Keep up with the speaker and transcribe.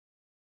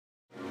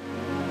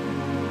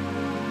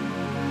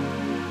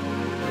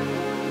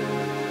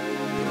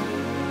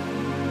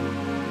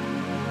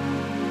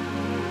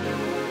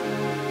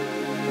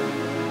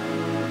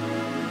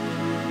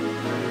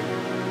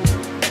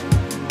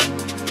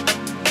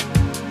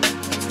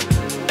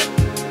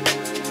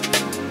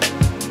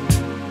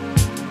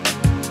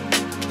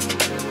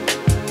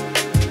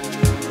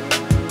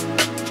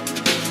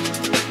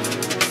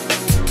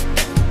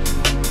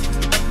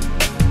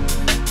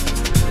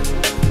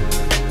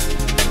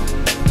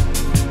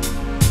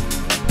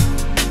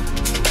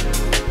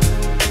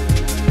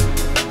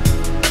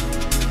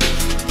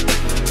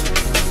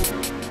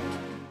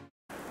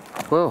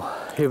Well,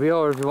 here we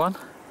are everyone.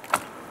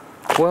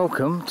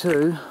 Welcome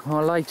to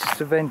my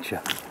latest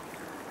adventure.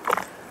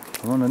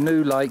 I'm on a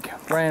new lake,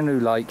 brand new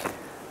lake.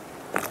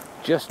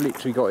 Just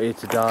literally got here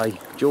today,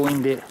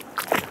 joined it,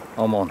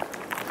 I'm on.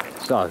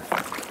 So,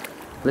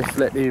 let's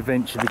let the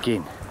adventure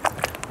begin.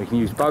 We can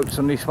use boats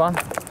on this one,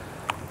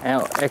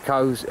 out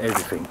echoes,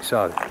 everything.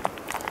 So,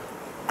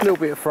 a little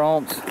bit of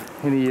France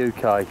in the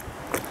UK.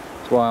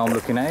 That's why I'm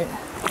looking at it.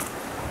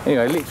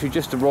 Anyway, literally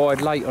just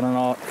arrived late on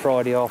a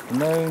Friday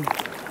afternoon.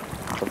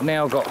 I've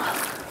now got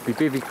my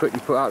bivvy quickly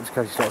put up just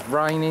in case it starts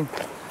raining.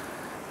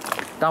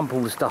 Dump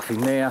all the stuff in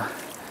there,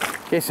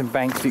 get some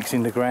bank sticks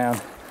in the ground,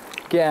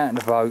 get out in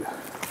the boat,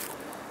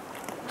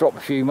 drop a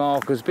few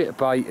markers, bit of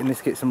bait, and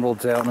let's get some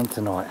rods out on them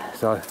tonight.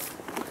 So,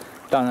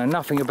 don't know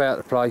nothing about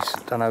the place,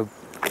 don't know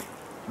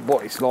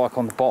what it's like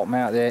on the bottom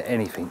out there,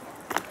 anything.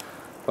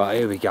 But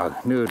here we go,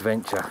 new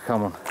adventure,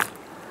 come on.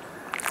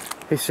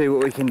 Let's see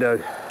what we can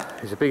do.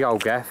 It's a big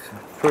old gaff,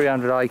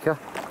 300 acre.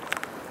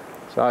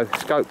 So,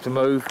 scope to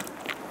move.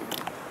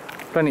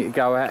 Plenty to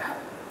go at.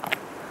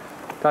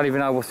 Don't even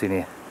know what's in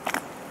here.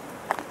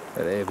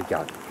 But there we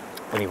go.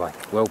 Anyway,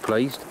 well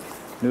pleased.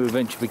 New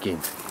adventure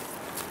begins.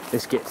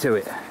 Let's get to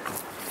it.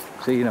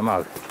 See you in a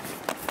mo.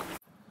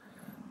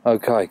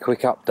 Okay,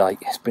 quick update.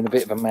 It's been a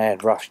bit of a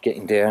mad rush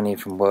getting down here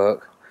from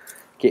work,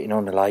 getting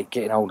on the lake,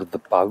 getting hold of the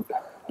boat,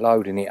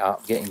 loading it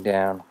up, getting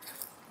down,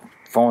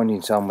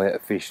 finding somewhere to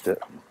fish that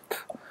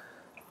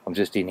I'm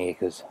just in here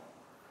because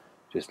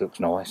it just looks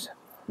nice.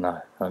 No,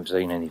 I haven't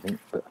seen anything,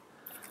 but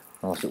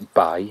nice little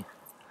bay.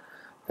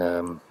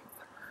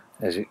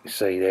 As you can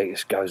see there, it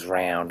just goes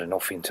round and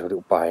off into a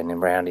little bay and then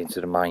round into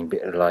the main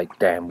bit of the lake,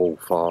 down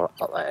Wallflower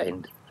up that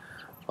end.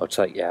 I'll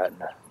take you out in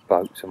the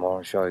boat tomorrow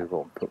and show you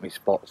what and put me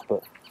spots,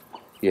 but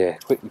yeah,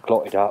 quickly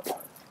plotted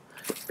up,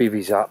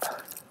 bivvies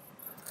up,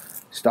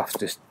 stuff's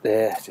just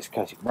there just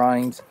in case it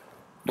rains.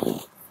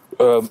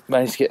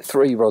 Managed to get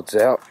 3 rods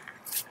out,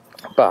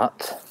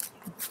 but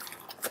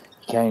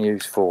you can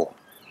use 4.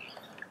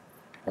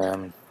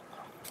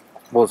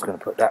 Was going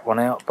to put that one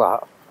out,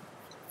 but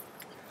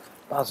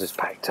buzzer's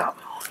packed up.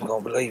 I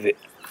can't believe it.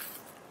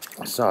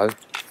 So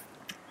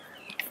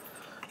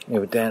yeah,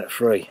 we're down at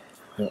 3.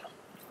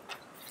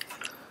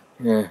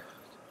 Yeah,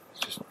 it's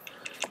just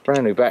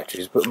brand new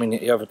batteries. Put them in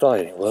it the other day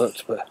and it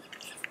worked, but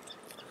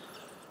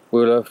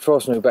we'll try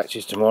some new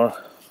batteries tomorrow.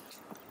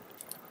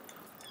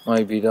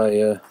 Maybe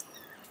they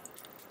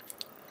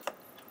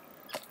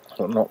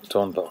got knocked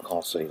on, but I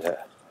can't see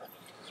that.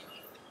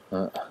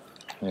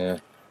 Yeah.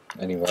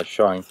 Anyway,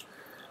 shame,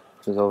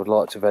 because I would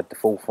like to have had the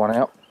 4th one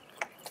out.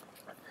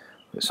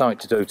 But something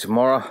to do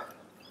tomorrow.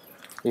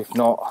 If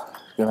not,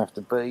 it's going to have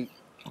to be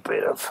a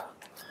bit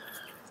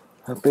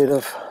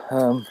of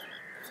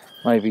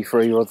maybe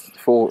 3 or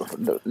 4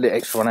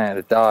 extra one out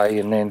a day,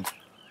 and then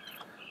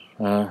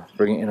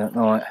bring it in at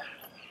night.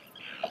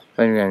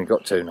 Then we only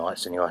got 2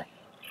 nights anyway.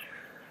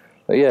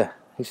 But yeah,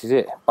 this is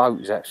it.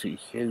 Boat is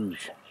absolutely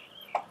huge.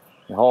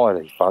 You hire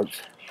these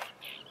boats.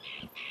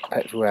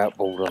 Petrol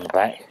outboard on the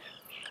back.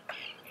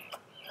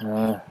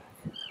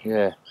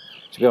 Yeah,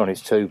 to be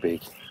honest, too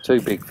big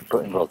for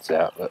putting rods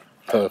out, but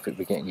perfect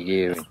for getting your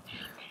gear in. I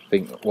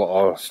think what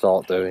I'll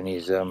start doing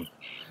is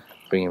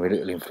bringing a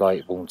little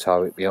inflatable and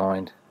tow it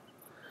behind,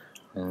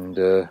 and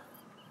then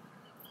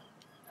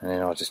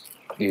I'll just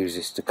use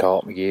this to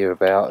cart my gear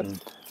about,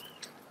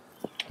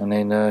 and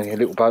then a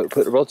little boat to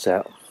put the rods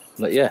out.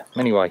 But yeah,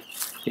 anyway,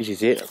 this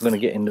is it. I'm going to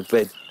get into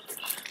bed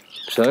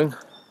soon.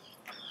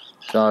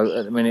 So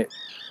at the minute,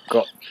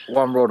 got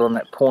 1 rod on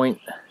that point.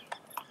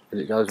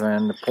 It goes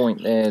around the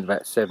point there,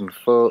 about 7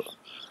 foot.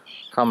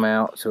 Come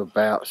out to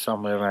about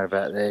somewhere around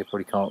about there.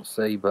 Probably can't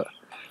see, but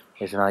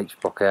there's an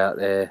H-block out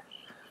there.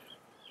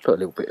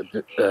 Put a little bit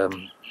of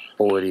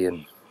boilie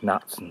and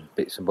nuts and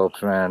bits and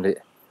bobs around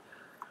it.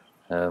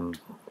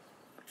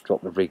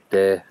 Drop the rig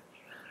there,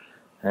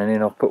 and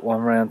then I'll put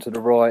one round to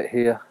the right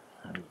here.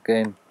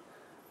 Again,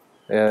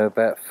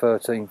 about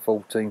 13,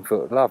 14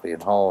 foot. Lovely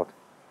and hard,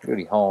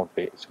 really hard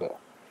bits, but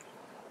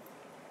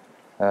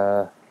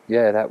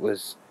yeah, that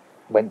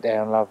went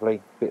down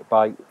lovely. Bit of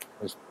bait.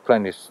 There's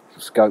plenty of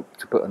scope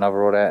to put another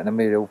rod out in the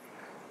middle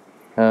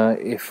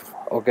if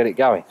I'll get it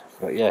going.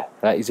 But yeah,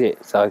 that is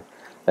it. So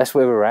that's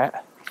where we're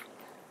at.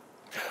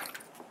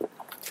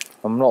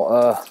 I'm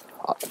not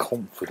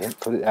confident,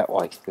 put it that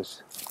way,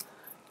 because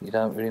you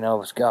don't really know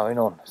what's going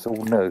on. It's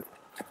all new.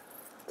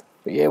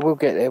 But yeah, we'll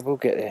get there. We'll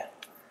get there.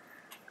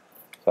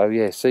 So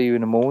yeah, see you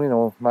in the morning,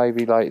 or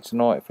maybe later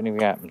tonight if anything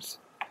happens.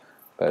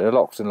 But the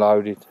locks are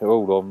loaded. They're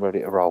all on,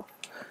 ready to roll,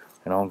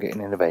 and I'm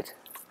getting into bed.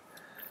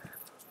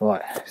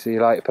 Right, see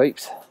you later,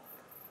 peeps.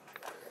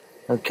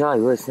 Okay,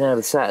 well, it's now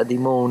the Saturday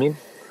morning.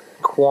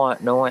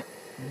 Quiet night.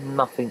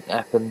 Nothing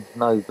happened.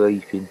 No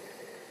beeping.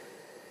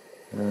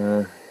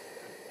 A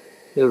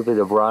little bit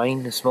of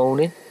rain this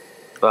morning,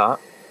 but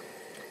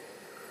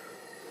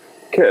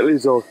kettle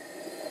is on.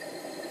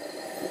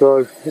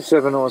 So let's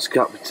have a nice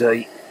cup of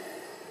tea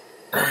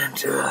and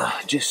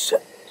just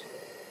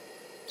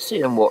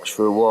sit and watch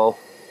for a while.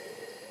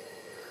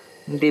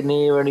 Didn't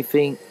hear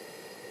anything.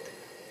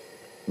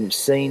 Haven't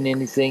seen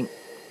anything.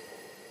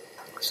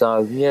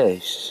 So yeah,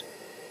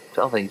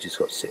 I think you just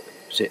got to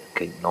sit and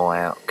keep an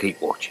eye out, keep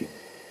watching,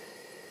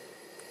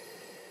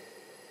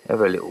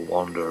 have a little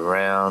wander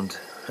around,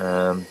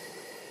 and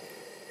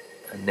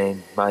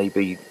then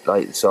maybe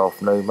late this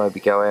afternoon, maybe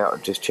go out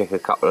and just check a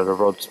couple of the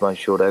rods, make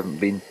sure they haven't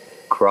been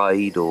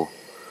crayed or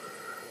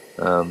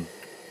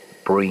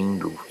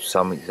breamed or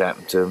something's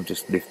happened to them.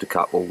 Just lift a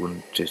couple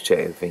and just check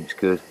everything's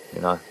good.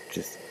 You know,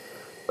 just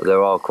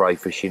there are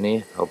crayfish in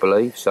here, I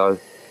believe, so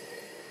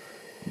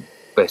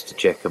best to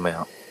check them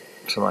out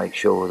to make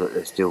sure that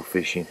they're still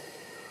fishing.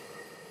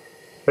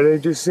 And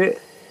then just sit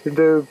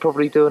and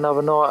probably do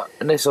another night.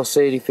 Unless I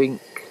see anything,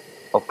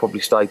 I'll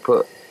probably stay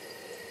put.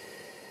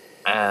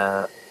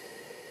 Have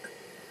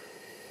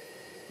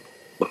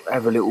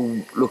a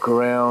little look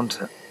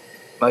around.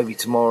 Maybe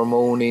tomorrow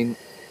morning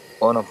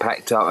when I'm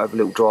packed up, have a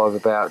little drive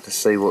about to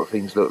see what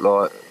things look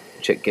like.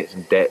 Check, get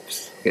some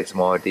depths, get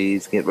some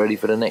ideas, get ready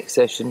for the next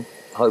session.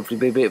 Hopefully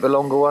be a bit of a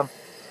longer one.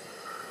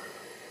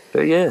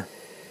 But yeah,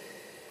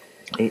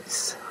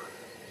 it's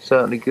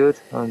certainly good.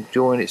 I'm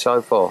enjoying it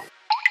so far.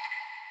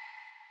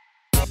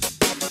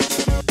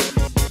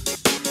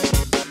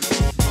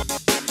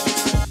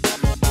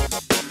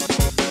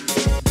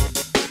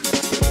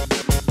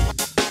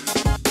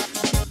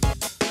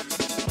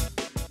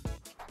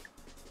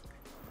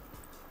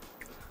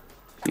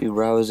 A few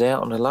rowers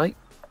out on the lake,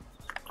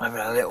 having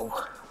a little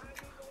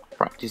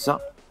practice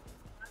up.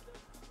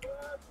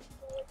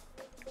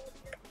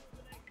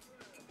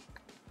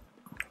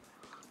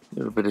 A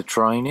little bit of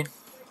training.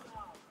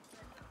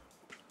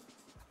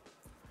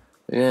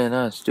 Yeah,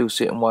 no, still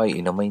sitting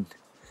waiting. I mean,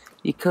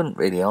 you couldn't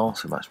really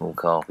ask for much more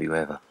carpy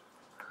weather.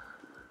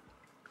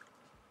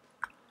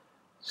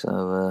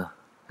 So,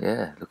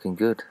 yeah, looking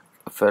good.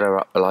 A fella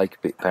up the lake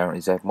a bit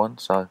apparently's had one,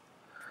 so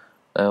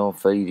they are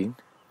feeding.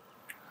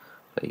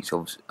 But he's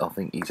obviously, I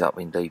think he's up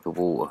in deeper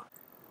water.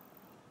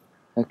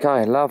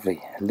 Okay,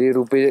 lovely. A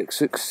little bit of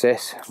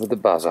success with the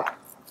buzzer.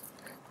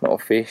 Not a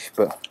fish,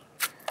 but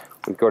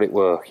we've got it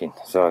working.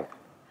 So,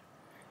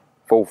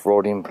 fourth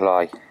rod in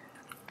play.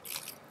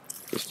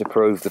 Just to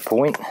prove the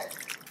point.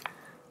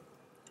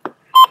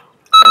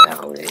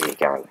 Oh, there you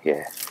go.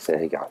 Yeah,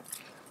 there you go.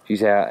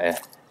 She's out there.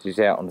 She's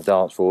out on the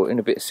dance floor in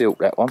a bit of silk,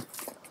 that one.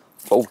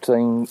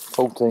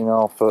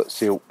 14.5 foot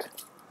silked.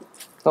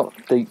 Not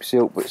deep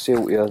silk, but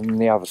silkier, and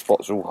the other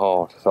spots are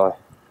all hard. So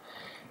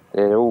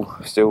they're all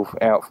still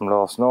out from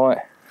last night.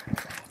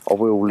 I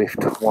will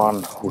lift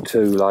one or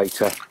two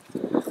later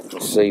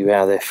to see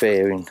how they're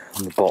faring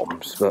on the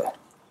bottoms. But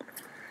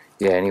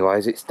yeah, anyway,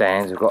 as it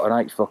stands, we've got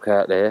an H-block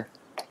out there.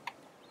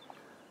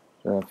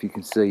 Don't know if you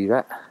can see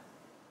that.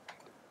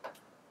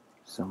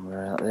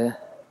 Somewhere out there.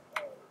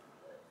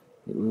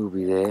 It will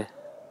be there.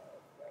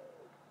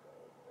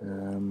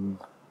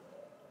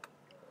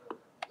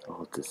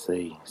 Hard to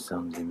see,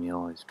 sun's in my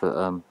eyes.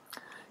 But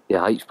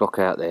yeah, H-block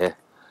out there.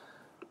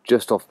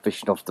 Just off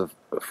fishing off the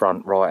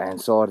front right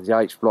hand side of the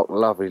H-block.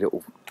 Lovely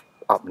little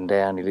up and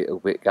down a little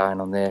bit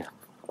going on there.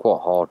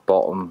 Quite hard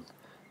bottom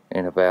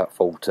in about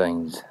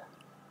 14s.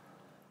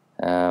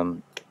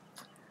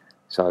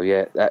 So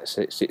yeah, that's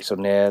it, sits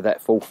on there.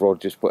 That fourth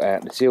rod just put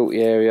out in the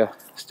silty area.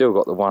 Still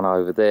got the one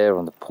over there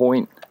on the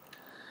point.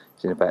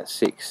 It's in about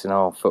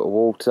 6.5 foot of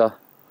water.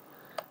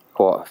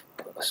 Quite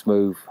a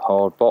smooth,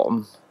 hard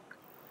bottom.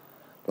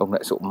 Along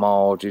that sort of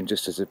margin,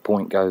 just as the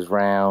point goes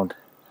round.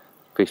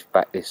 Fish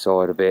back this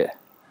side a bit.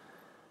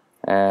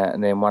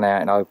 And then one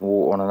out in open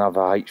water on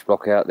another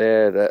H-block out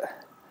there.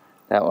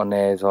 That one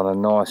there is on a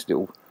nice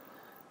little...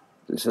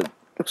 looks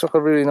like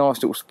a really nice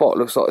little spot.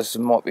 Looks like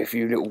there might be a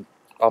few little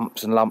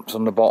bumps and lumps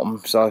on the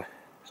bottom, so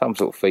some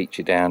sort of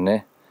feature down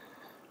there.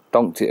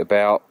 Donked it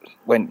about,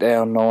 went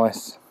down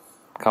nice,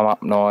 come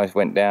up nice,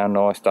 went down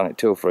nice, done it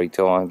 2 or 3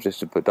 times just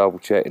to put double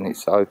checking it.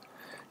 So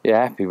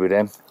yeah, happy with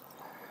them.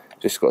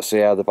 Just got to see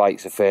how the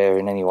baits are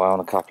faring anyway on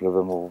a couple of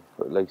them, or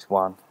at least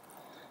one,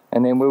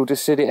 and then we'll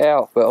just sit it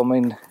out. But I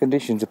mean,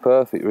 conditions are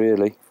perfect,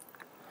 really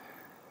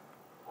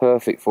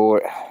perfect for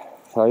it.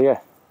 So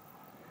yeah,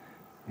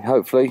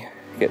 hopefully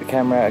get the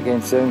camera out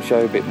again soon,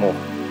 show you a bit more.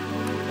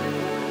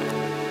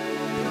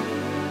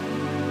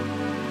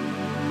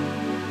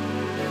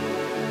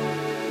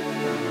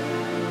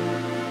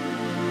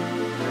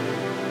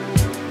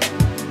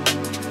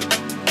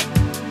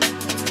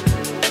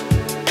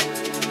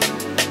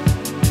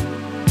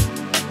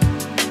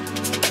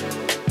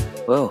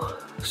 Well,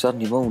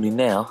 Sunday morning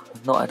now.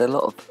 Not had a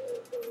lot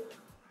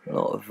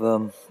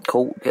of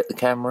call to get the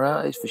camera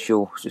out, is for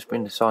sure. It's just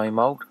been the same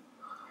old.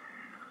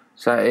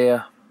 Sat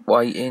here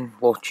waiting,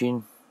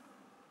 watching,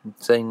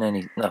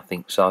 seen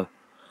nothing. So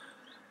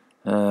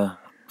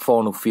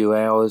final few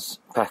hours,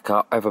 pack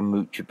up, have a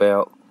mooch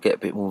about, get a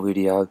bit more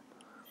video,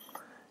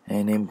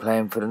 and then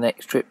plan for the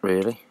next trip.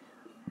 Really,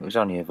 it was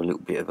only a little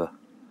bit of a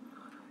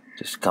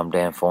just come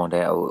down, find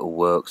out how it all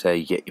works, how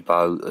you get your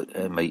boat,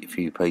 meet a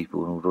few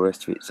people and all the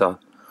rest of it. So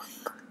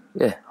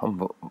yeah,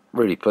 I'm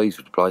really pleased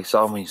with the place.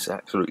 I mean, it's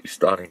absolutely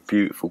stunning,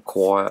 beautiful,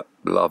 quiet,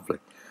 lovely.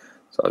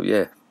 So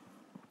yeah,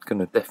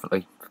 gonna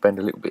definitely spend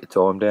a little bit of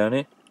time down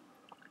here.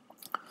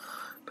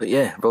 But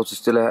yeah, rods are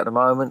still out at the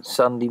moment.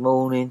 Sunday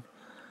morning,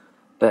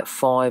 about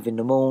 5 in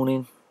the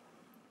morning.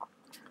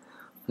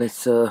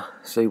 Let's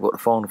see what the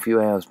final few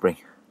hours bring.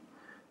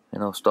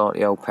 And I'll start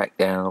the old pack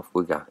down and off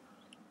we go.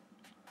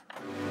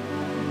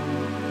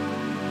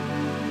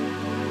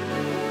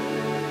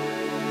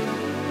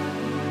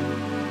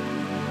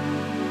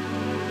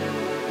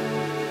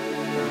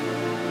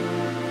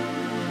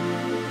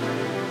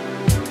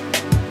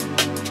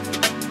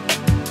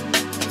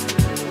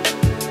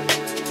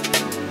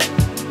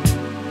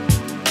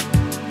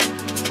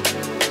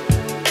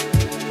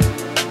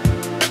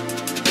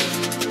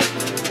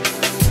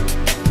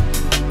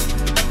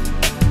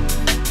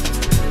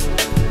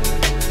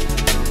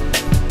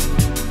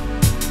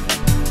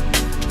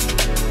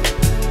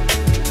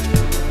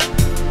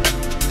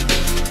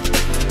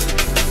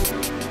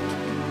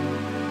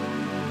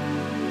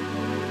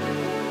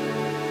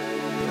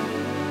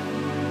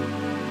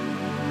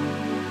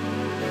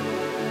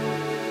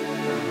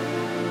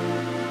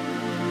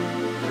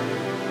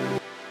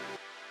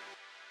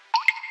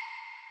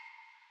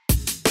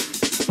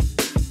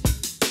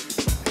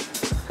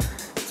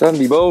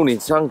 Sunday morning,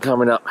 sun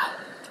coming up.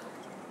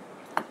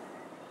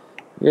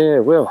 Yeah,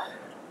 well,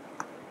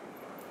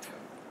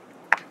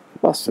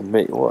 must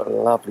admit, what a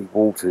lovely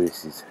water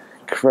this is.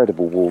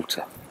 Incredible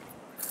water.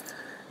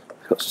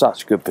 It's got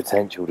such good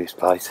potential, this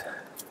place.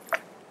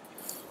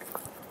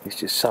 It's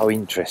just so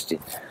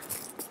interesting.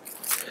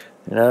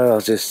 You know, I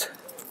just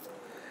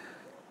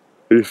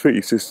think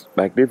it's just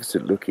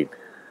magnificent looking.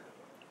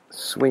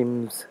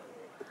 Swims,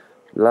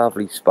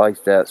 lovely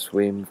spaced out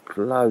swims,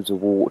 loads of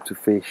water to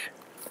fish.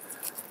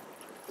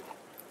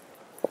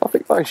 I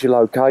think once you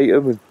locate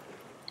them and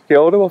get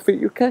on them, I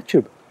think you'll catch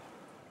them.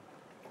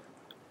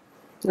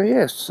 Well,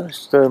 yes, yeah,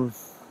 just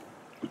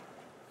you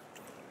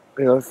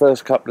know,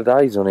 first couple of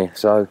days on here,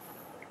 so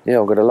yeah,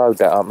 I'm going to load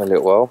that up in a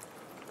little while.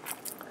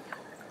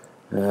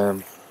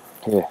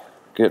 Yeah,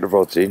 get the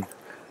rods in,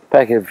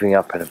 pack everything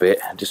up in a bit,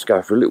 and just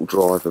go for a little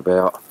drive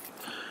about.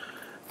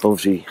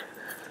 Obviously,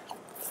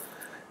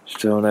 just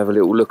try and have a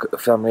little look at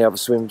some of the other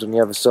swims on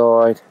the other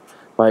side,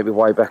 maybe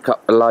way back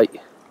up the lake.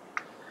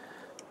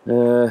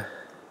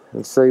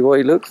 And see what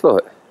he looks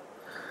like.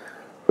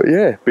 But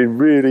yeah, been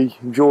really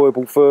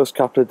enjoyable first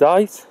couple of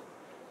days.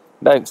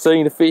 Haven't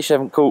seen a fish,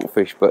 haven't caught a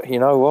fish, but you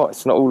know what,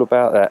 it's not all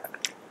about that.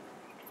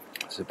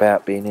 It's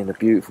about being in a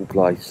beautiful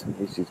place.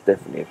 This is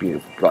definitely a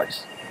beautiful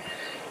place.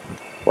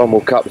 One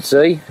more cup of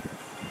tea.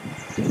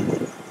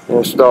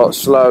 We'll start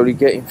slowly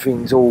getting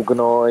things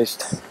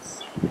organised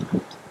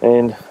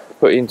and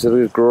put into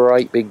the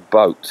great big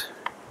boat.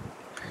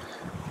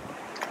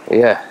 But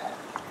yeah.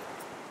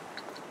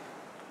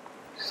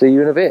 See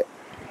you in a bit.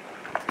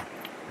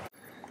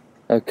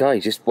 Okay,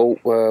 just bought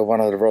one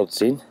of the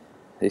rods in.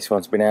 This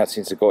one's been out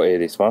since I got here,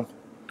 this one.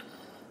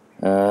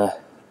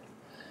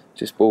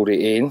 Just bought it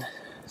in.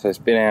 So it's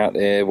been out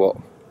there, what,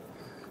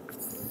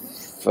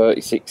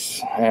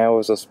 36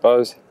 hours I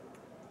suppose.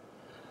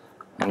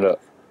 And look,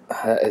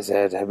 that has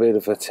had a bit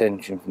of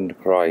attention from the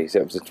craze.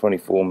 That was a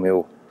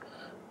 24mm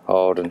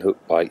hardened hook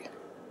bait.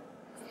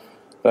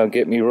 Don't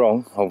get me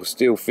wrong, I was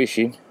still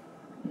fishing.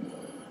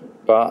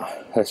 But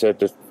I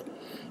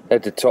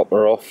had to top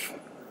her off.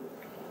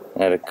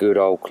 Had a good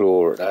old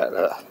claw at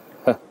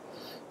that.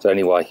 So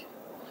anyway,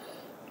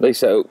 at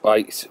least that hook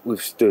bait's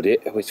withstood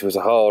it, which was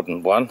a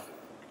hardened one.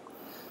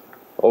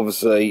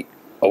 Obviously,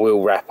 I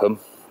will wrap them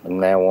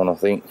from now on, I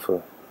think,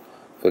 for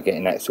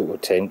getting that sort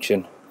of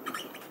tension.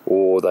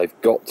 Or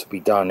they've got to be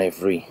done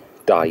every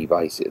day,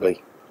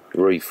 basically,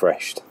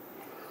 refreshed.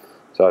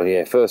 So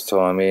yeah, first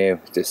time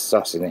here, just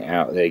sussing it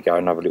out there,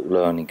 going another little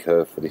learning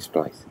curve for this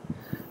place.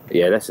 But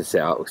yeah, that's a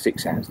setup with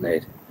 6-ounce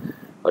lead.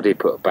 I did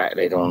put a back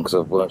lead on because I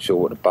weren't sure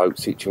what the boat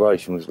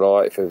situation was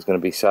like, if it was going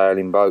to be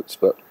sailing boats,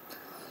 but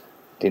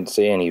didn't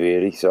see any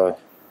really, so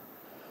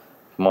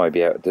might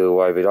be able to do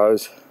away with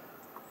those.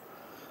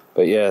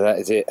 But yeah, that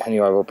is it.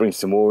 Anyway, I'll bring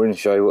some more in and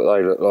show you what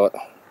they look like.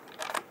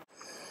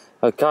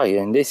 Okay,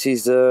 and this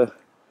is the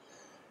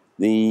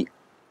rig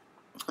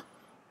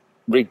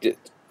that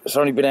it's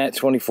only been out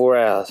 24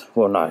 hours.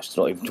 Well, no, it's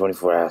not even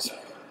 24 hours.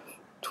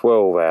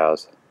 12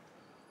 hours.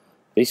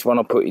 This one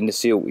I put in the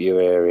Siltier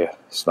area,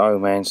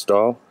 snowman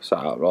style, set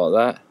up like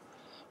that.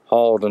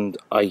 Hardened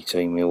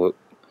 18mm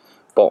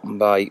bottom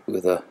bait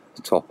with a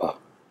topper.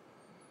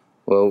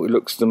 Well, it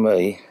looks to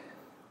me,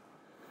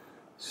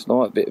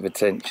 slight bit of a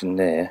tension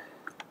there,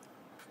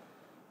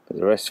 but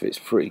the rest of it's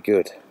pretty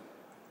good.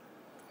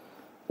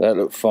 That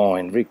looked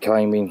fine, rig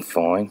came in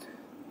fine.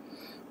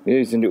 We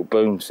used a little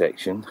boom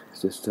section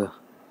just to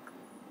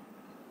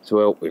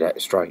help with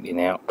that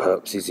straightening out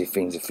purposes if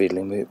things are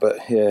fiddling with it, but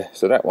yeah,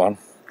 so that one,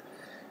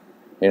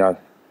 you know,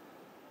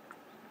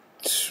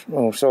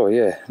 oh sorry,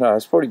 yeah, no,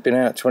 it's probably been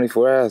out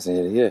 24 hours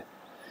nearly,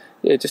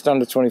 yeah, just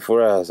under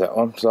 24 hours that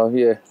one, so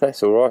yeah,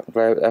 that's alright. I'm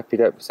glad, happy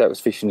that was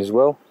fishing as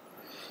well.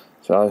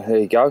 So there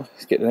you go,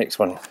 let's get the next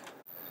one in.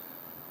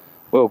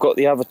 Well, got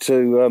the other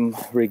two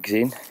rigs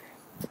in,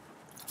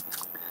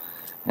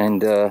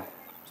 and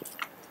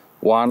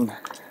one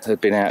had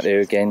been out there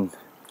again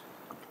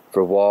for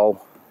a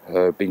while,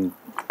 been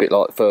bit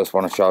like the first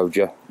one I showed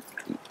you.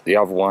 The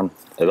other one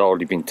had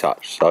already been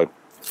touched, so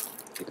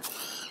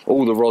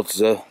all the rods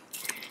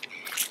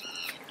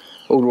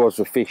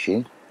are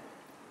fishing,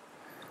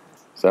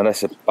 so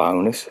that's a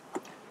bonus.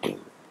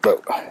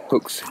 But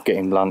hooks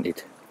getting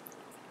blunted.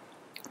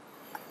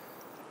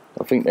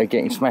 I think they're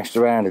getting smashed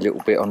around a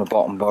little bit on the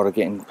bottom, but they're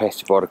getting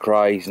pestered by the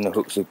crays, and the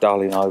hooks are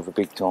dulling over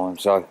big time.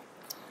 So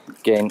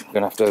again, I'm going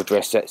to have to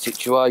address that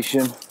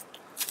situation.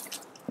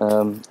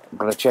 I'm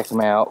going to check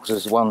them out,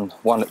 because there's one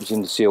that was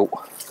in the silt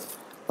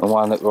and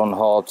one that were on the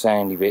hard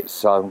sandy bits.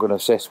 So I'm going to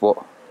assess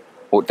what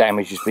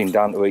damage has been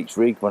done to each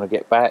rig when I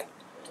get back,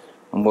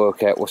 and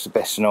work out what's the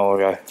best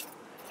scenario,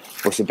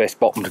 what's the best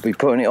bottom to be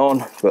putting it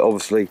on. But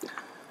obviously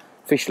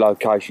fish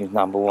location is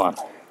number one.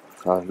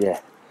 So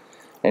yeah,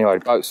 anyway,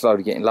 the boat's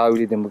slowly getting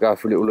loaded, then we'll go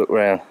for a little look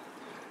around.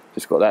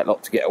 Just got that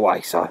lot to get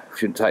away, so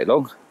shouldn't take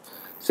long.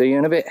 See you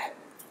in a bit.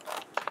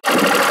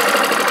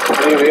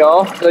 Here we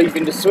are,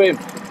 leaving the swim.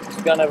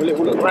 Let's go and have a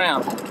little look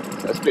around.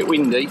 It's a bit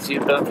windy, so I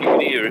don't know if you can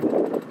hear it,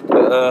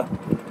 but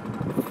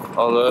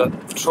I'll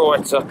try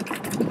to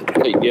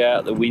keep you out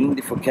of the wind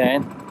if I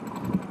can.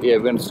 Yeah,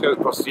 we're going to scoot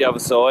across the other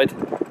side.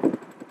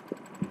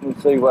 We'll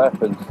see what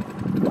happens.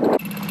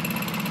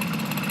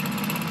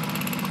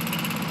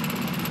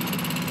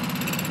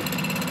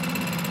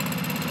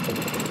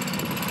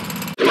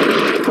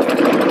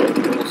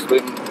 We'll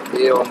swim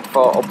here on the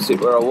far opposite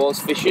where I was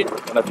fishing. I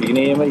don't know if you can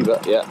hear me,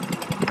 but yeah.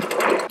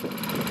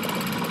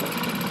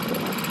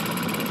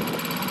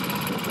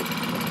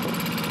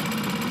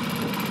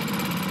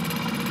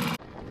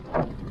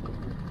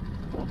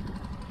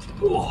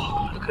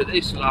 Oh, look at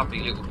this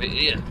lovely little bit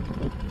here.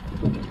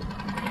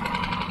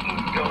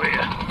 Go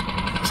here.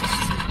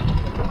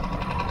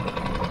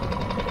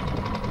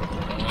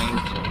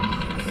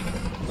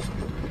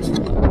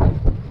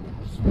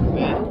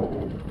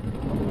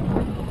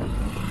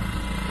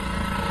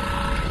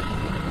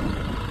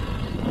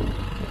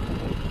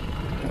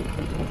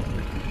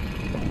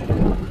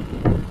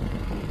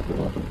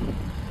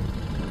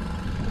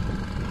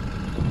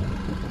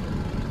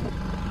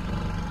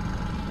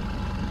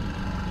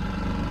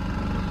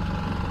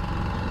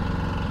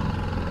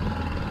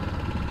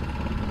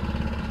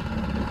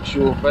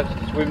 Sure if that's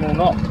to swim or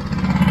not.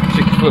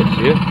 6 foot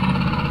here.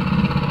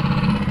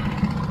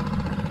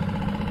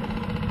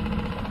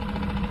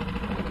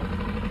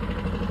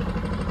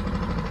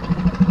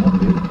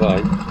 Okay.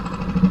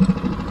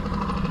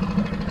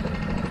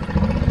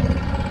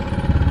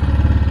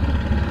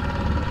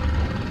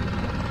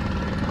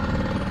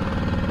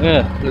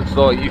 Yeah, looks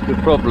like you could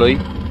probably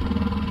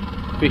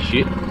fish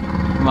it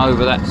from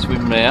over that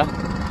swim there.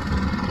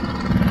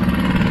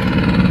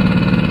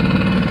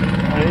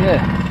 Oh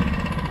yeah.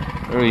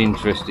 Very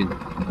interesting,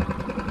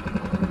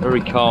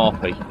 very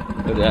carpy,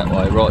 put it that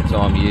way, right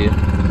time of year.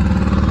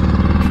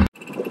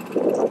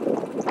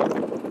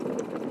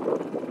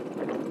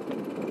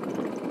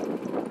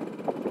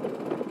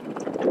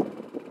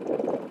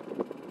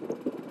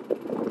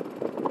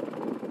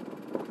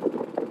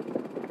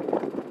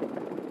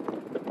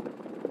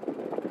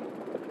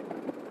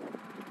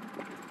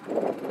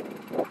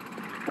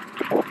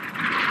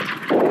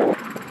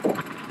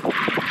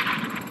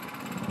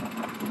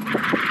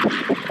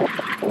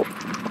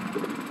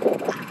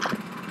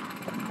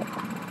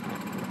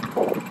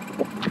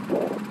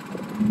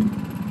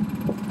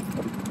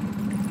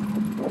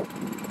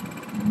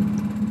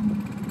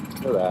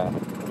 Look at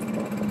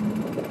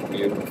that.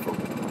 Beautiful.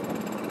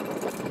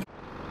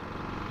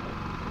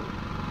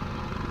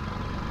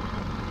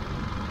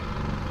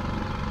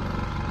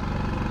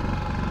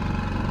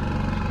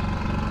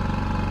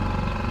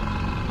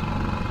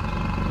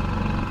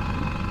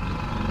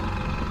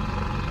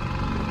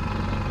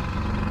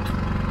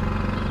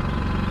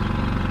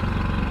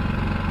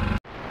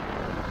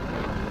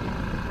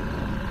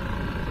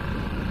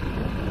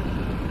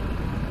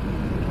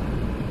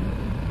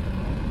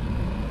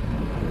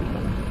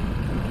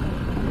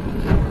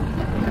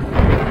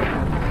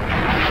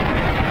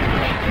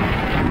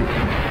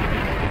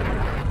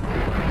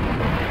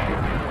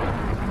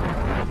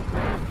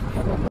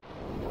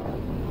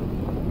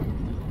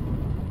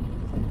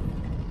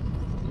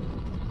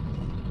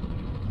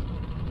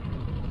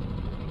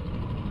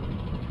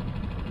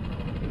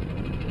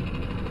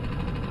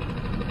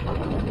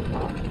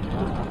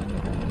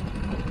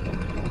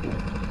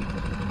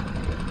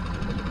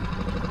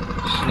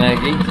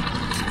 Snaggy.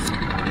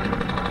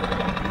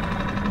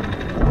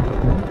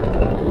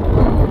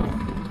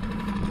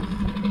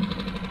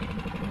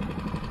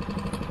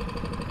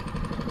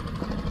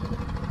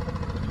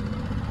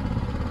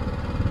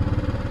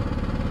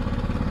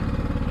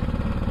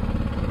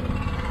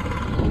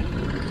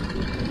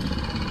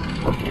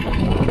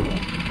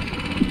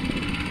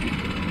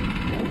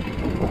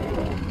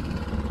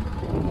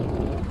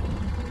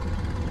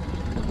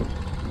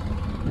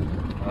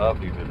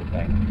 Lovely little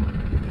thing.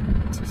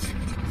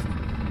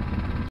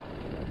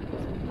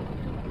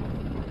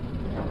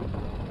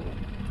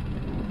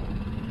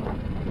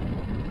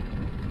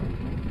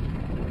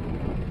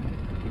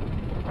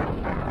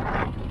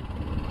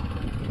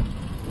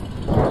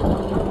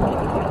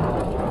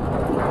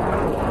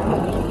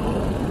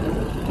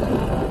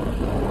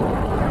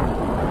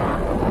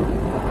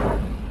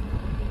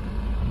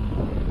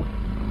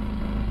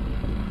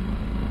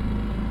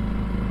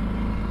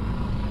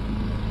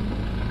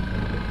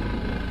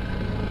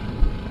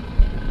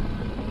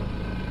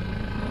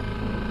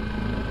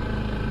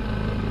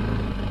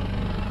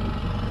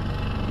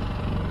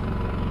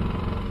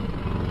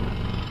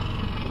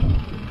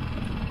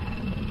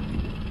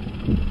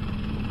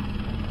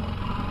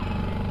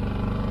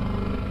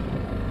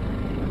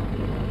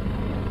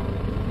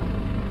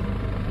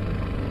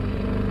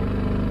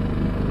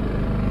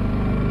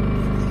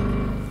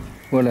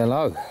 Well,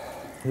 hello,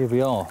 here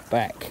we are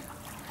back.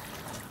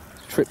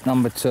 Trip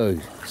number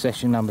 2,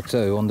 session number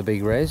 2 on the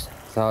big res.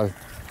 So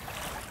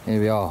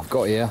here we are,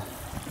 got here.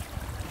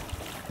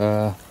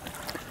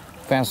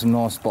 Found some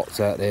nice spots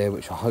out there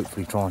which I'll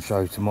hopefully try and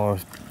show tomorrow.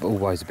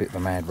 Always a bit of a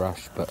mad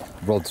rush, but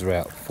rods are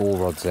out, 4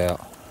 rods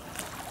out.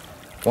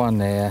 One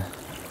there,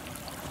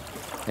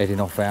 heading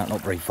off out,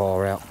 not very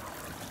far out.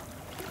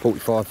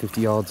 45,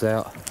 50 yards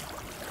out.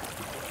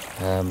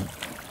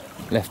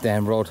 Left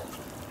hand rod,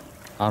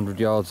 100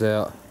 yards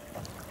out.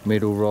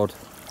 Middle rod,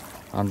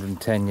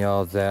 110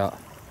 yards out.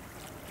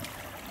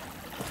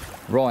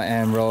 Right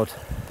hand rod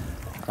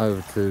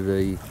over to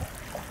the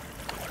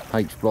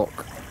H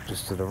block,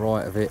 just to the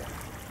right of it,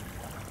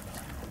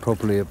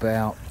 probably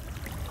about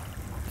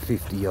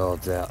 50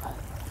 yards out.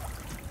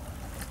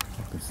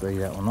 I can see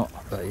that or not,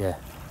 but yeah,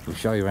 we'll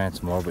show you around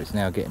tomorrow. But it's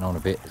now getting on a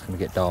bit, it's going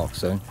to get dark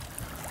soon.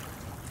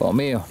 But I'm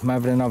here, I'm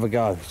having another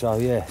go. So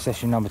yeah,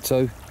 session number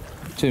 2,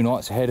 2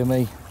 nights ahead of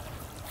me.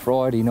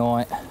 Friday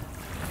night,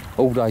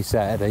 all day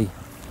Saturday,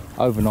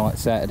 overnight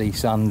Saturday,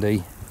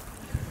 Sunday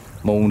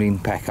morning,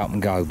 pack up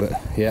and go. But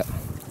yeah,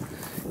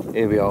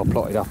 here we are,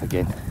 plotted up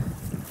again.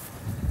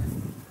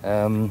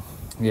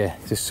 Yeah,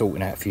 just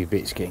sorting out a few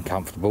bits, getting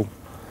comfortable.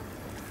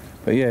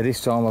 But yeah, this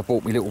time I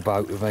brought my little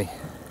boat with me,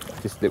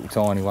 just a little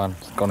tiny one.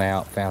 It's gone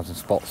out, found some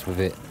spots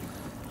with it.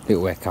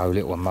 Little echo,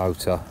 little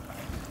motor,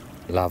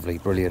 lovely,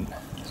 brilliant.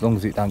 As long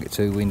as it don't get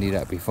too windy,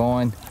 that'd be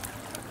fine.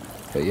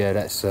 But yeah,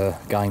 that's a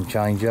game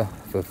changer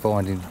for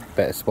finding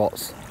better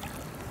spots.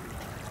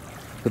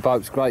 The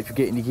boat's great for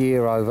getting the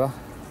gear over,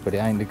 but it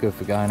ain't good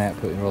for going out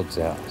putting rods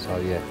out. So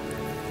yeah,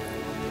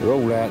 we're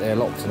all out there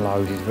locked and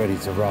loaded, ready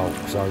to roll.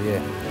 So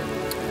yeah,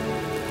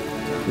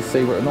 let's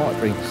see what the night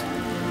brings.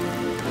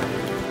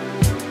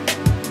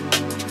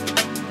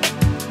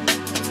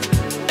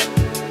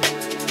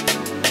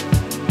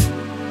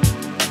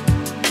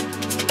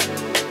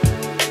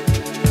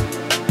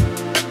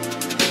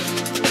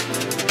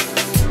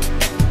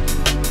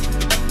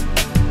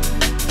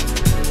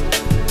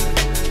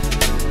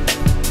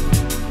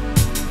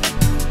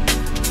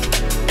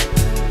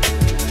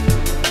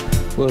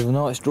 Well, the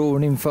night's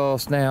drawing in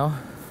fast now.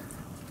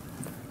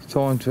 It's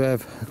time to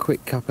have a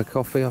quick cup of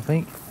coffee, I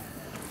think.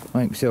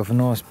 Make myself a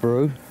nice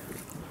brew.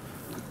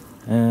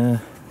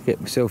 Get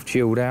myself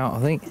chilled out, I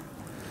think.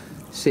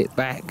 Sit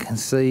back and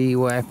see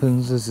what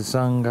happens as the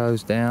sun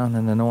goes down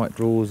and the night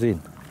draws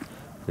in.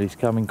 But it's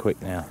coming quick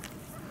now.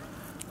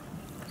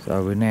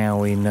 So we're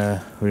now in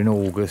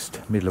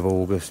August, middle of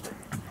August,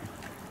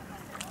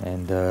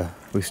 and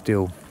we're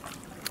still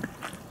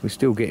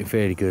getting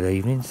fairly good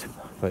evenings.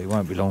 But it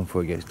won't be long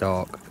before it gets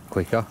dark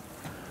quicker.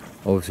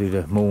 Obviously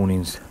the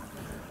mornings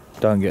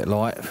don't get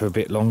light for a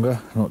bit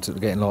longer, not to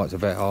getting light to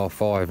about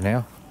 5:30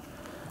 now.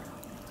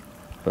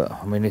 But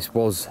I mean, this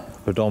was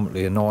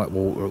predominantly a night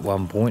water at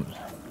one point,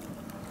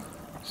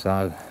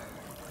 so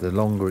the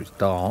longer it's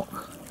dark,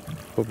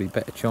 probably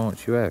better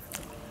chance you have.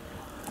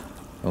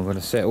 I'm going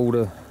to set all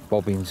the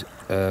bobbins,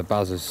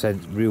 buzzers,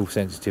 real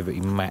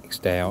sensitivity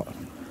maxed out,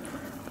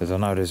 because I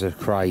know there's a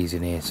craze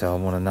in here, so I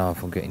want to know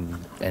if I'm getting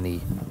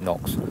any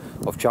knocks.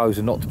 I've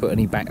chosen not to put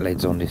any back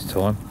leads on this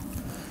time,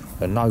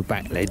 and no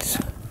back leads.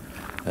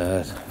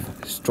 It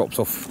drops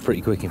off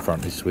pretty quick in front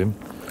of this swim,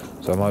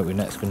 so I'm hoping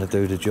that's going to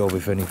do the job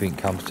if anything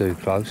comes too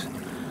close.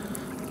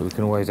 But we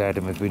can always add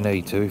them if we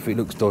need to. If it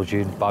looks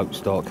dodgy and boats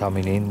start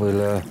coming in,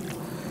 we'll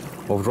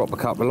drop a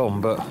couple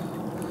on. But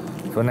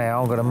for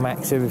now, I'm going to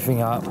max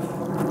everything up,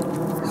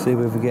 see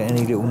if we get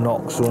any little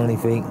knocks or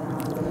anything.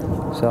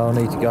 So I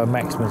need to go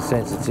maximum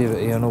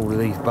sensitivity on all of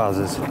these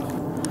buzzers.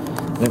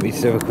 Let me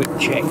just have a quick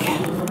check.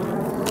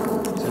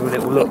 Let's have a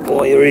little look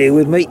while you're here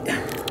with me.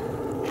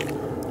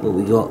 What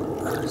we got?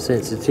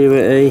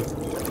 Sensitivity. I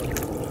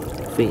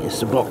think it's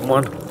the bottom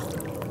one.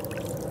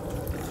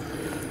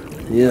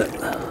 Yeah.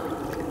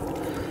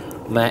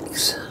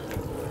 Max.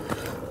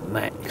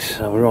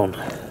 So we're on.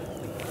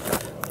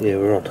 Yeah,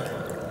 we're on.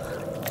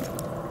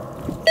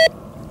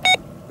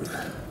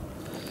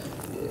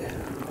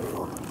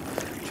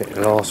 Check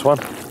the last one.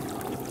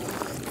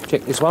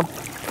 Check this one.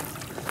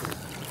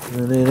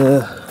 And then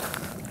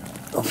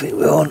I think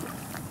we're on.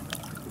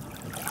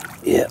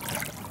 Yeah.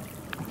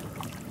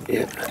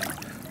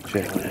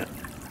 Check it out.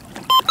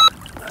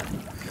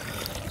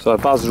 So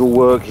buzzers all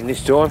working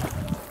this time.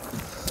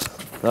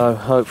 So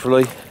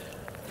hopefully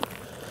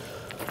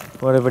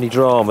won't have any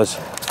dramas.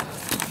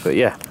 But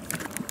yeah.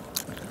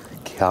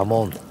 Come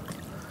on.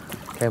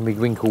 Can we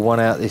winkle one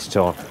out this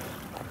time?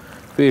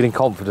 Feeling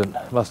confident,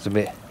 must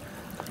admit.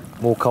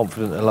 More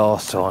confident than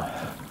last time,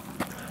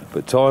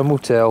 but time will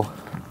tell.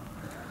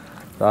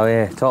 So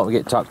yeah, time to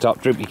get tucked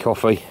up, drink your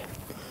coffee.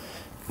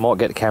 Might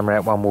get the camera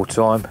out one more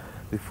time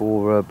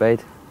before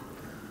bed,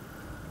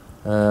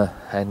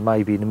 and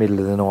maybe in the middle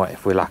of the night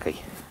if we're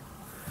lucky.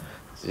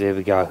 So there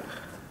we go.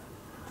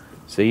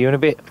 See you in a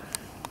bit.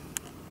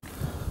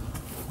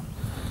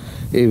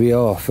 Here we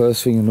are,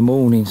 first thing in the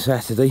morning,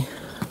 Saturday.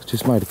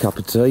 Just made a cup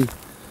of tea,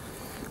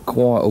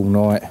 quiet all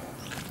night,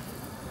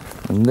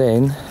 and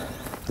then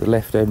the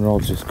left end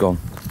rod's just gone.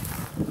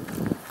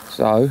 So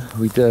So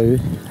we do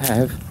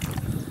have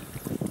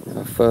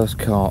our first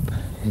carp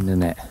in the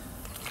net.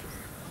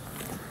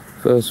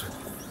 First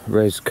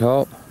res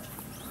carp,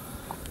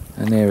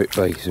 and there it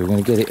be. So we're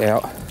going to get it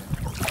out,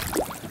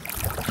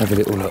 have a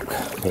little look.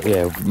 But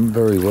yeah,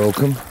 very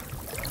welcome.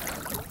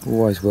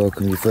 Always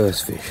welcome your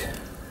first fish.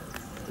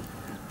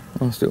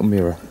 Nice little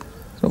mirror.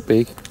 It's not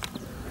big,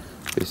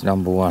 but it's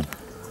number one.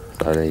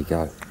 So there you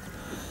go.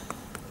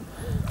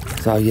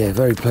 So yeah,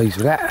 very pleased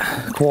with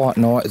that. Quiet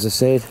night, as I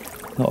said.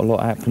 Not a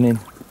lot happening.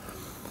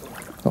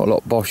 Not a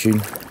lot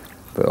boshing,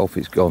 but off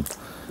it's gone.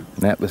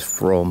 And that was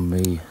from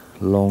the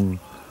long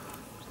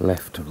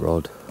left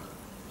rod,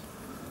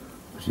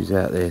 which is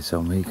out there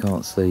somewhere. You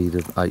can't see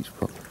the H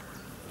spot,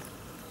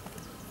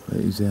 but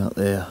he's out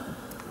there.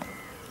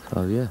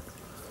 So yeah,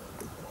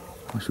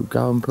 I shall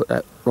go and put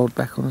that rod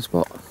back on the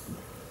spot.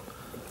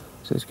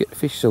 So let's get the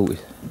fish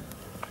sorted.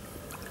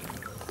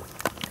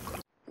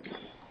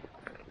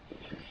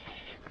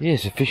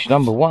 Yes, yeah, fish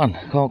number one.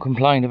 Can't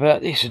complain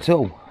about this at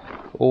all.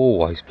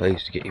 Always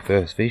pleased to get your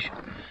first fish.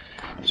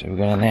 So we're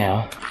going to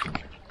now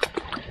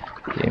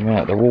get him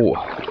out of the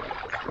water.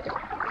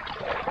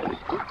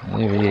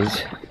 There he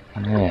is.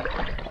 There.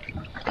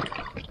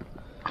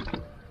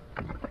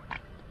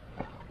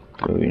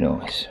 Very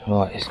nice.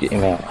 Right, let's get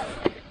him out.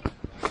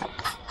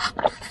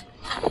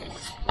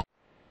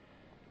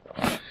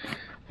 There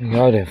we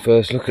go then.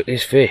 First look at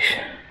this fish.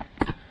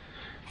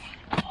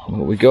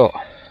 What we got?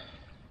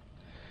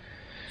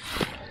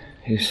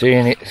 You're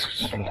seeing it as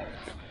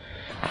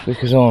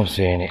quick as I'm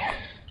seeing it.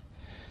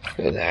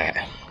 Look at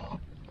that.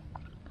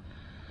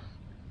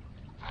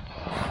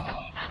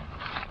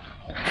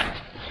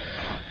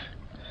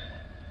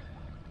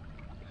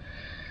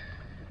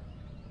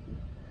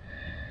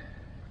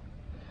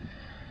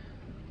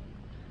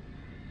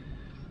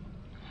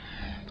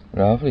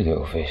 Lovely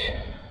little fish.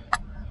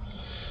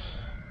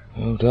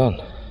 Well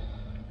done.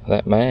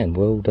 That man,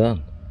 well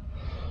done.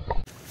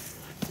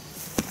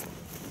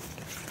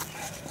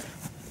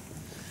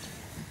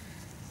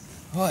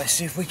 Right, let's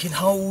see if we can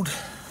hold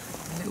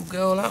the little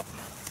girl up,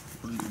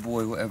 or little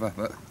boy, whatever,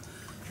 but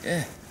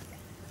yeah,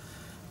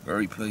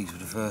 very pleased with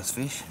the first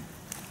fish.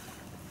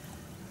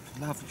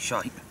 Lovely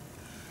shape,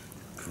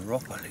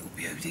 proper little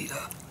beauty,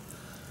 look.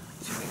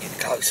 See if we can get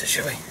closer,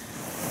 shall we?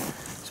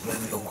 Let's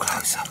move it all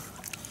closer.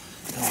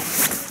 Come on,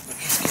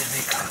 let's get a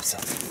bit closer.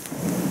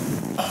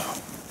 Oh,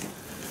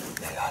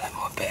 there we go, that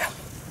might be better.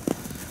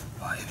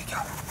 Right, here we go.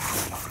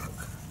 Look.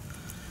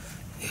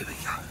 Here we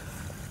go.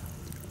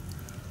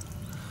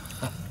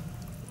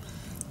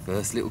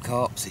 First little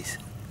carpsies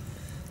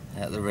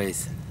out of the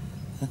res.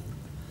 There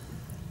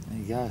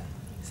you go.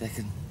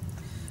 Second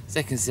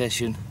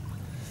session.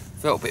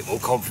 Felt a bit more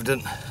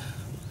confident,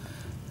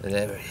 but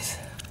there it is.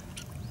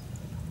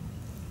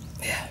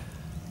 Yeah.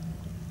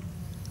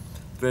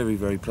 Very,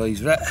 very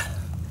pleased with that.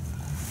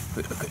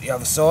 Quick look at the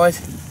other side,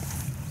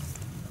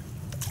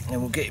 and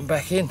then we'll get him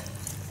back in.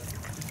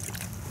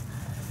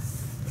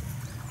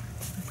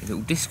 A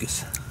little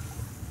discus.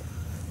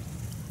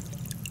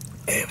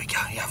 There we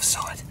go, the other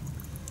side.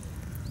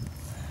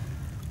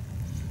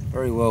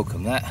 Very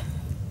welcome that.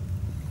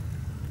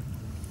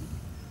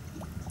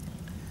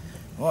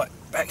 Right,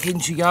 back in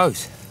she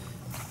goes.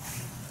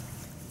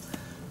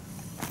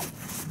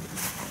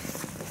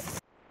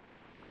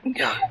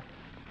 Go.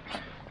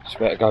 Just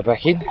about to go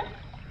back in.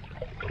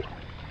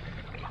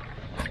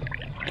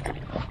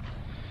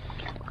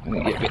 I'm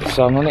gonna get a bit of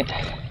sun on it.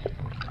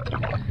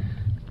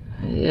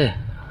 Yeah.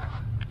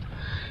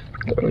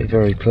 Very,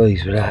 very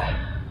pleased with that.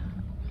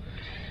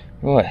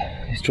 Right,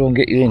 let's try and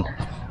get you in.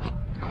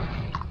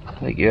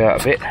 Take you out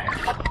a bit.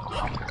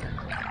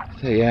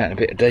 Take you out in a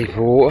bit of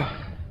deeper water.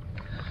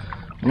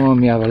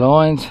 Mind the other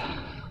lines.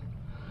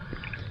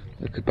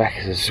 Look at back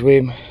as a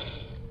swim.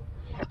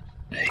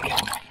 There you go.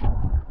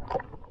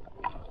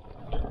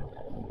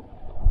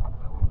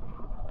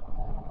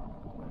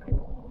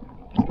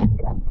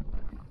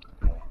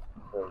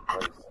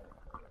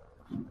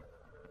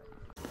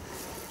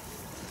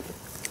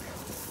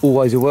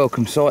 Always a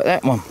welcome sight,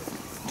 that one.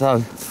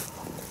 So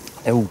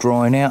they're all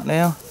drying out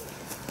now.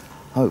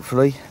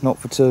 Hopefully not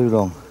for too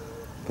long.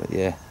 But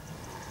yeah,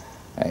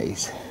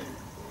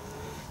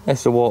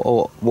 that's what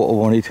I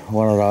wanted,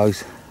 one of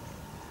those.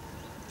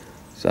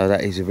 So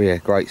that is a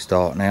great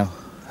start now.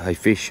 A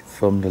fish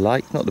from the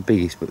lake, not the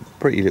biggest, but a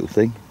pretty little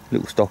thing,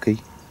 little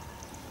stocky.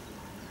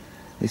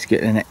 Let's get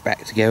the net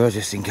back together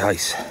just in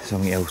case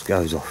something else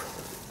goes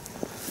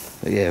off.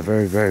 But yeah,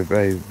 very, very,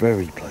 very,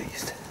 very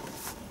pleased.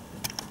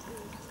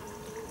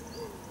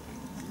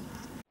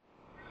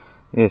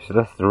 Yeah, so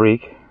that's the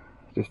rig.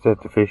 Just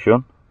had the fish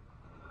on.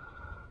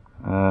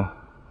 There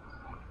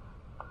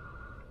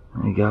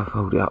you go,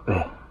 hold it up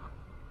there.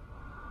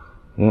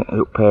 Yeah, a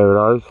little pair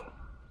of those.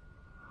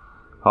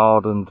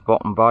 Hardened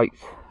bottom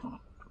baits.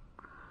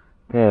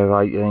 Pair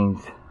of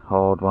 18s,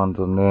 hard ones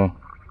on there. A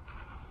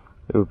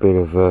little bit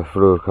of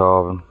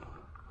fluorocarbon.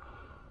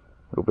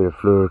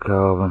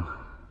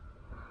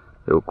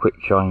 Little quick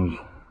change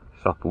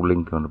supple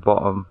link on the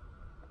bottom,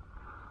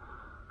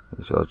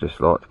 which I just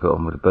like to put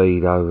on with a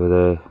bead over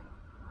there.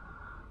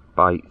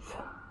 baits.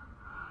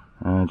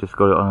 Just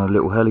got it on a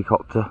little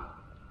helicopter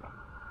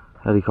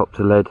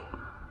lead.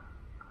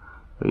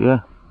 But yeah,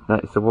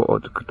 that's what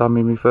I've done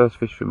with my first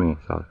fish from here,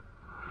 so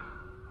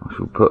I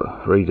shall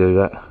redo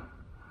that,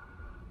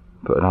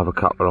 put another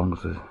couple on,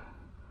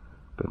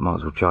 but might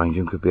as well change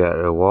them, could be out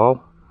there a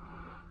while,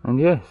 and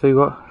yeah, see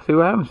what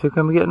happens, see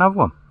can we get another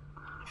one.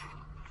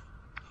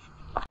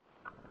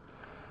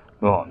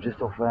 Right, I'm just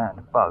off out in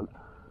the boat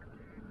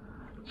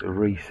to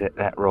reset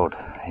that rod,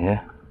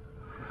 yeah,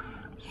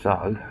 so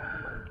I'm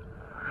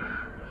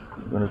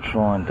going to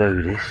try and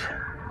do this,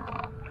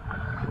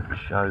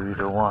 show you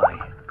the way.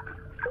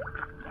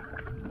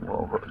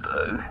 What I've got to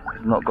do,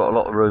 I've not got a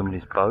lot of room in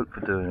this boat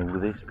for doing all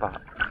of this,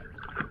 but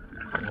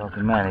I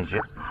can manage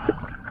it.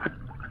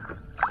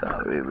 So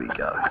here we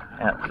go,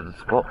 out to the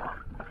spot.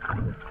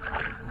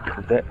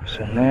 The depths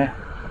in there,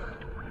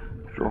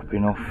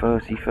 dropping off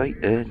 30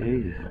 feet there,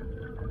 Jesus.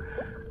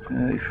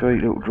 30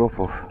 feet little drop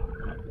off.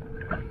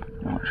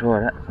 Might try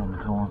that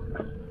sometime.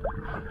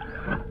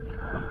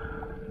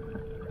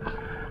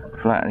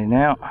 Flattening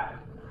out.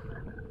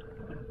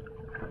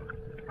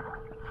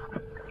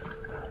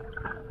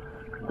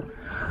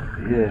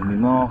 Yeah, my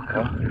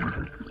marker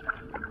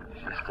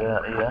is just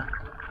out here.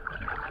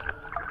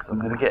 So I'm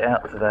going to get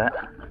out to that.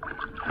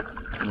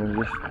 I'm going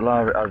to just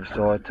lower it over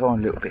side, tie a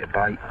little bit of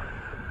bait,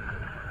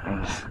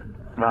 and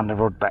run the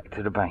rod back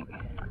to the bank.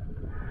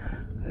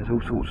 There's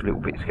all sorts of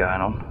little bits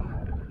going on.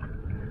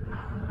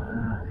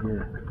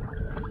 Yeah,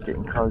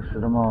 getting close to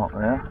the mark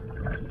now.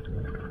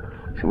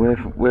 So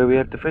where we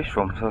had the fish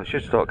from, so it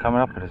should start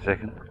coming up in a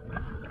second.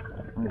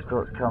 When it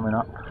starts coming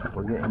up,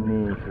 we're getting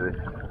near to it.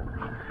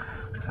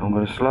 So I'm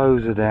going to slow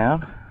her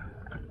down.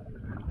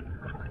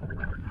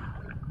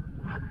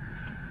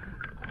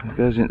 It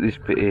goes into this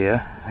bit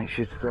here, and it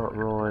should start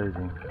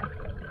rising.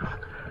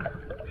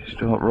 It should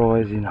start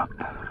rising up.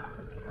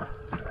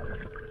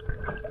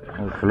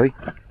 Hopefully.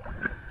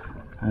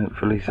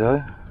 Hopefully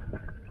so.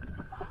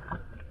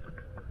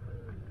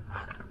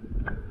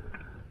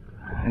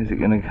 Is it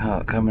going to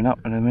start coming up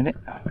in a minute?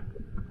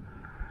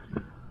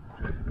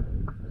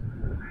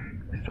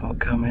 Start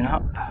coming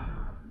up.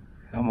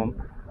 Come on.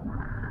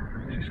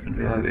 It's just going to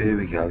be over. Here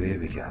we go, here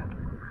we go.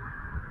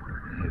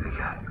 Here we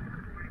go.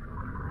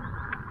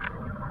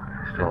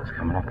 It starts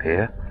coming up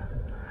here.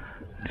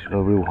 It's a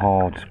real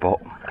hard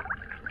spot.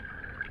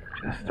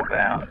 Just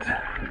about.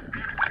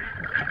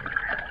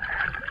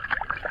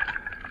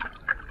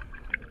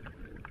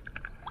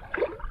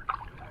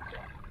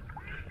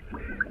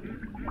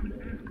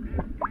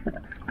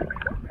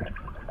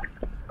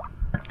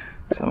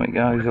 Something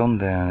goes on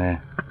down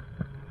there.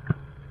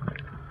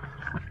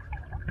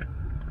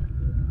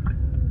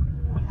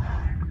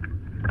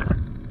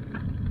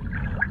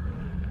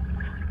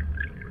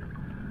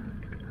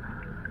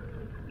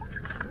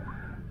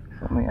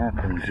 Something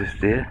happens just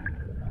here.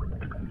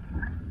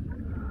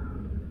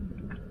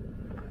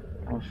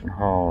 Nice and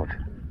hard.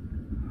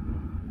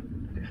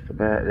 Just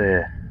about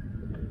there.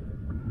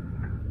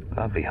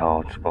 Lovely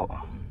hard spot.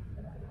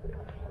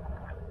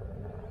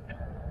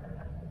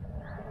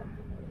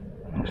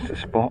 That's the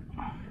spot.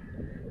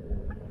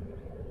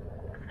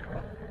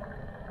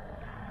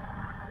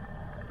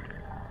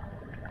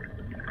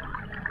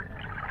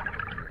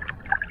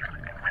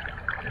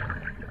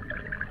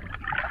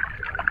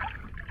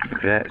 Look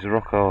at that, it's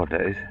rock hard,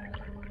 that is.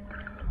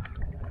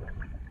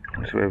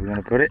 That's where we're going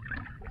to put it.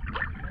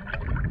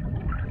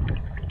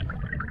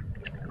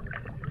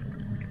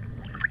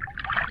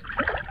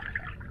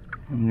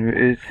 And there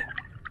it is.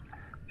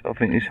 So I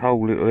think this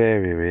whole little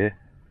area here,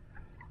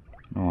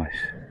 nice.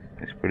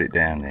 Let's put it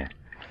down there.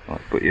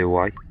 Right, put you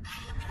away.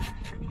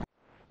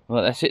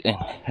 Well, that's it then.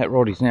 That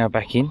rod is now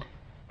back in,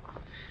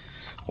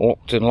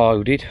 locked and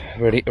loaded,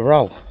 ready to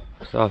roll.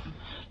 So,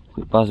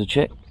 quick buzzer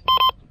check.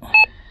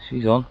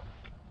 She's on.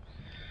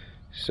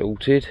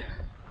 Sorted.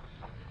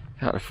 A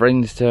couple of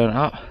friends turn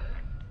up.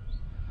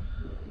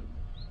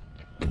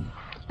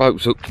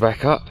 Boat's hooked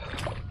back up.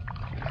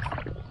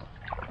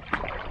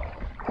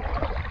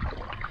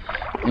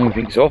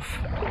 Everything's off.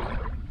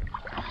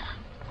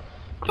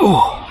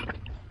 Oh.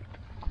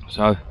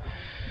 So,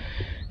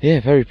 yeah,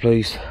 very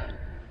pleased.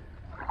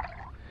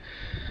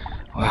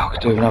 Well, I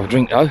could do another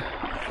drink though.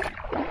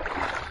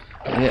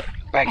 Yeah,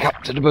 back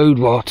up to the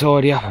boudoir,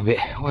 tidy up a bit.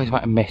 Always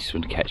make a mess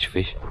when you catch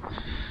fish.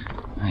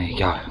 There you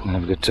go, I'm gonna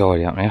have a good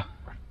tidy up now.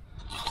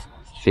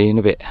 See you in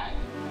a bit.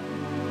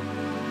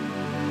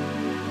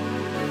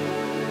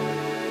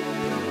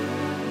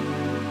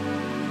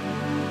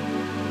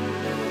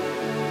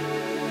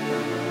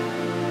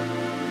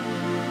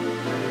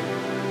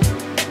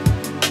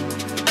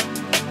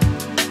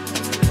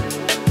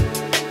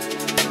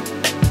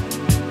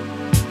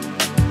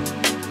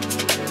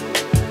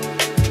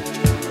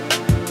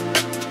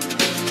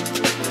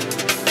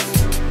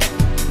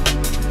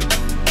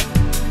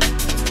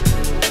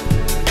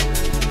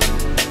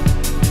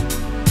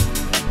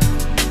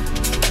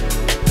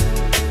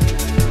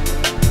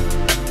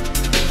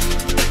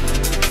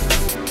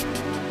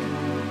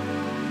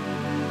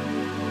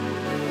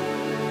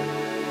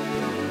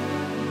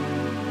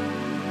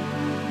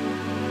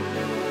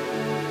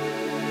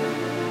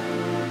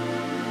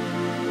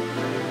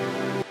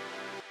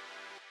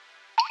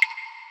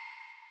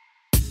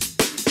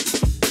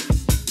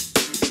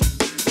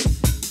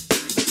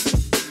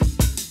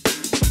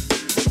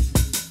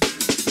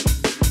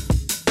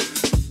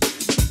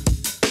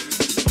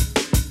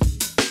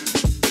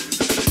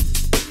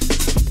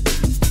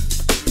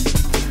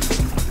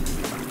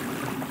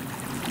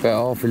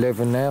 About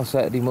 11:30 now,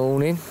 Saturday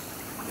morning.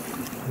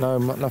 No,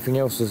 nothing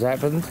else has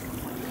happened.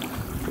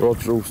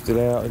 Rods are all still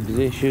out in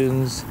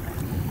positions.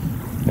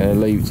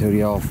 Leave it till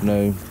the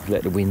afternoon,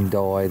 let the wind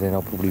die, then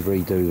I'll probably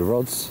redo the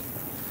rods,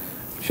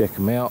 check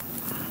them out.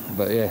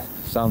 But yeah,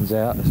 sun's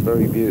out, it's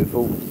very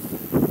beautiful.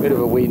 Bit of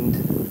a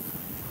wind.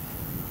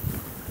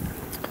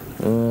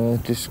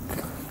 Just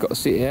got to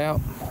sit it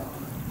out.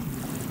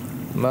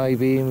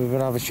 Maybe in with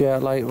another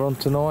shout later on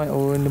tonight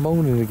or in the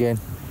morning again.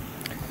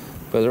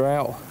 But they're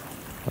out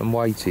and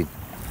waiting.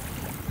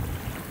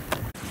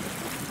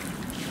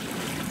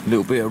 A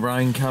little bit of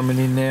rain coming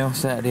in now,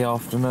 Saturday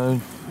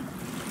afternoon.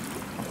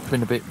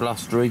 Been a bit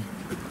blustery,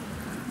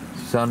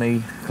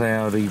 sunny,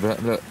 cloudy,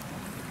 but look,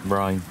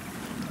 rain.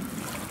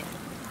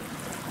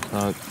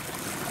 So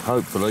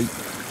hopefully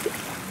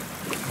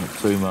not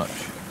too much.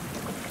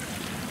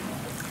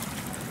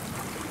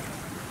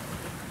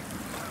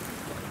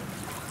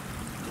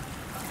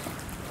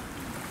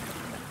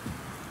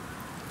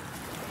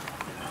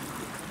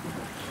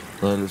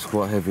 So it looks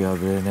quite heavy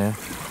over there now.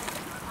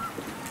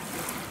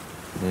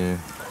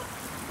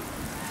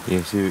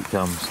 Yeah, see here it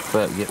comes.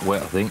 About to get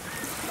wet, I think.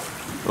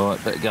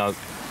 Right, better go.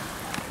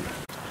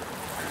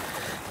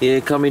 Yeah,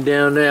 coming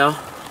down now.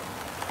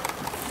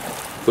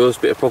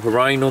 First bit of proper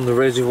rain on the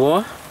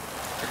reservoir.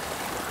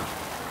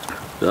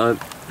 So,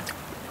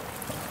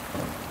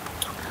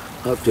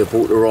 hopefully I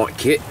bought the right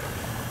kit.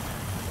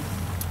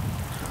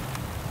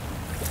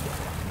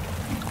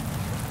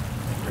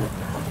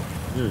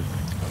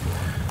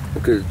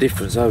 Look at the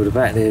difference over the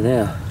back there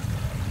now.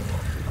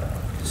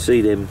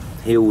 See them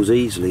hills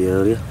easily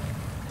earlier.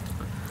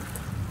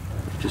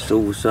 Just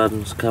all of a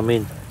sudden it's come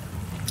in.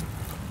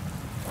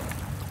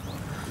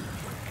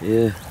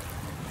 Yeah,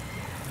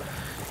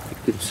 you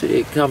can see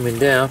it coming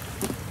down.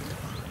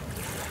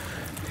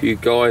 A few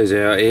guys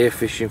out here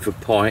fishing for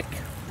pike,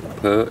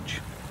 perch,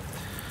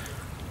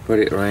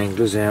 predator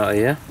anglers out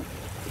here.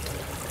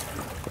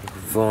 I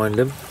can find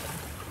them.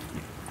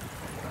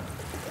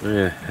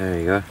 Yeah, there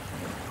you go.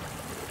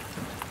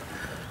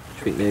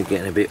 I think they're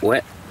getting a bit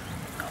wet.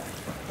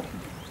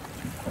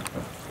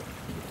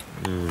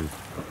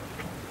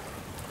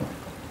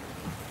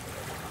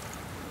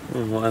 I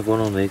might have one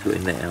on there,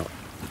 putting that out.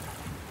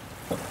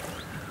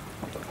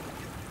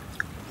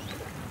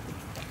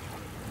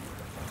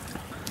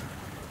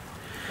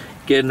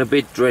 Getting a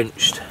bit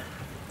drenched.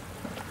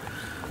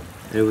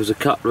 There was a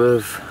couple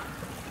of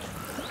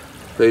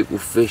people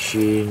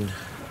fishing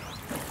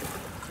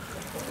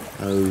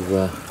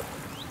over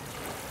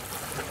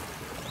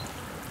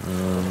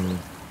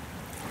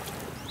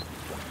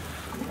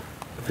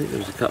I think there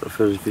was a couple of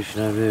fellas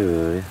fishing over there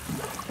earlier.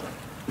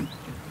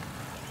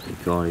 You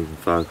can't even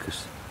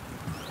focus.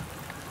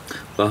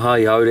 But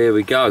hey ho, there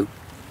we go.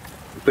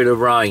 A bit of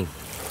rain.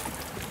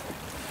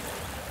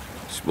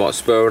 This might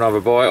spur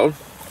another bite on.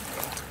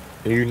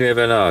 You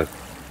never know.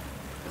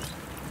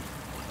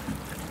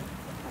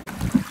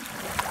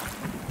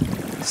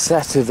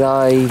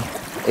 Saturday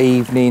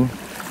evening,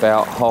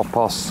 about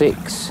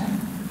 6:30.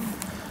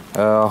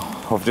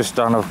 I've just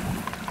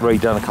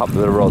redone a couple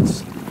of the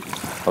rods.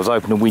 I was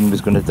hoping the wind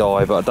was going to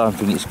die, but I don't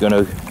think it's going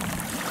to.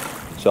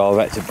 So I've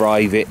had to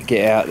brave it,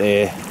 get out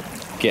there,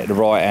 get the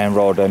right hand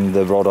rod and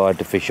the rod I had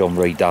to fish on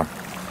redone.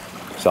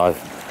 So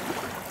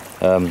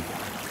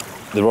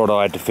the rod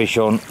I had to fish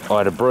on, I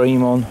had a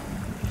bream on,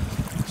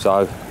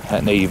 so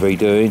that needed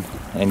redoing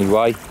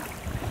anyway.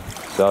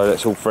 So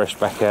that's all fresh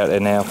back out there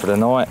now for the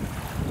night.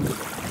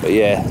 But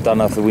yeah, don't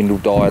know if the wind will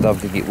die, I don't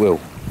think it will.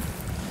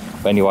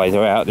 But anyway,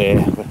 they're out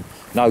there.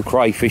 No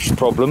crayfish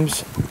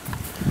problems,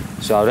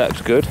 so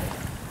that's good.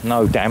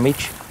 No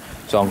damage.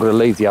 So I'm going to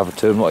leave the other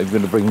two, I'm not even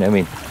going to bring them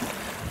in.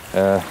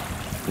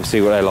 We'll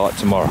see what they're like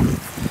tomorrow.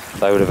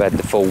 They would have had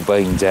the full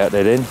beans out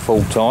there then,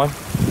 full time.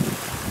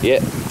 Yeah,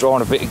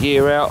 drying a bit of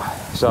gear out.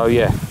 So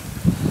yeah,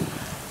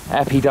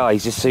 happy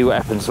days, just see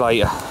what happens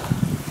later.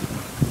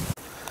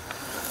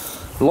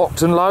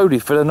 Locked and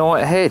loaded for the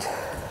night ahead.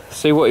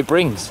 See what it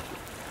brings.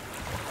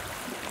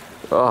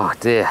 Oh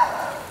dear.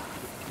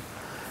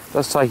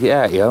 Let's take it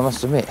out, yeah, I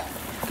must admit.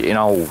 Getting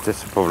old,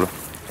 that's the problem.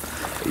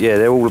 But yeah,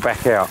 they're all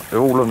back out. They're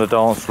all on the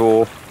dance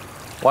floor,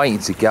 waiting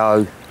to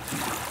go.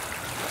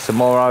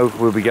 Tomorrow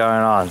we'll be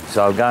going home.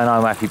 So I'm going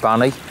home happy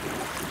bunny.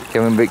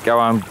 Can we go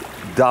home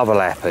double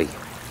happy?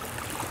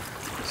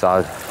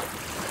 So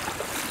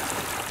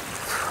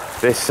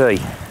let's see.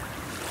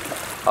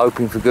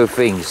 Hoping for good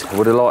things.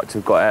 Would have liked to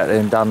have got out there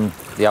and done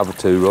the other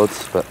two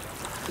rods, but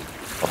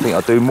I think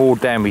I'll do more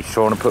damage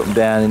trying to put them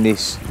down in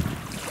this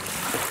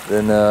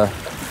than I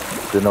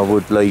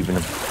would leaving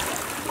them.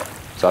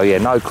 So yeah,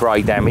 no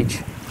cray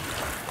damage.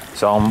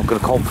 So I'm going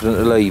to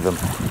confidently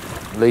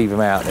leave them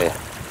out there.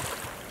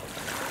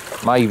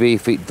 Maybe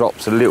if it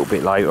drops a little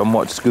bit later, I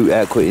might scoot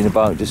out quick in the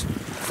boat, just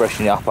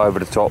freshen it up over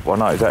the top. I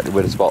know exactly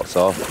where the spots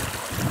are.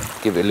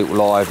 Give it a little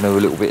livener, a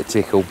little bit of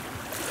tickle.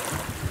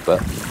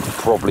 But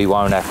probably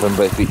won't happen.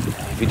 But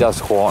if it does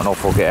quieten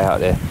off, I'll get out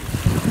there.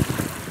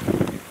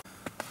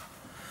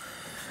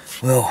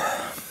 Well,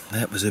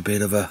 that was a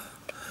bit of a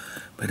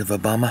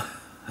bummer.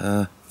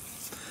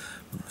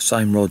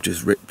 Same rod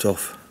just ripped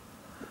off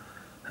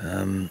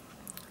I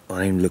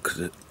don't even look at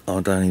it.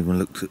 I don't even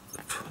look at.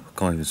 I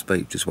can't even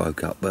speak. Just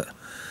woke up, but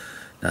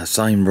that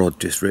same rod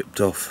just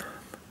ripped off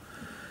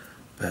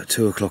about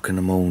 2 o'clock in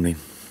the morning.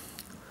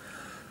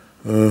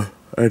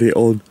 Had it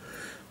on.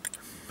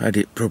 Had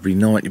it probably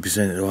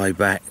 90% of the way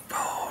back.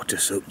 Oh,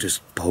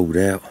 just pulled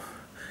out.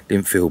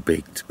 Didn't feel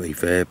big, to be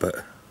fair,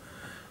 but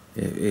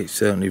it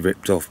certainly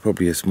ripped off.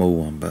 Probably a small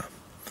one, but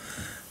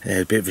yeah,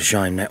 a bit of a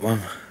shame, that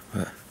one.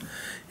 But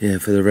yeah,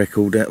 for the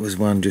record, that was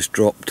one just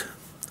dropped.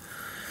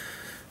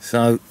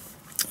 So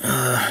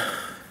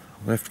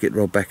we'll have to get the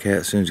rod back out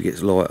as soon as it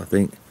gets light, I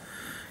think.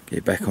 Get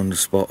it back on the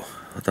spot.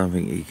 I don't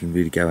think you can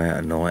really go out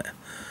at night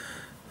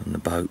on the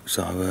boat,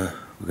 so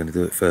we're going to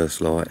do it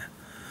first light.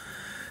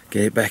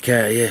 Get it back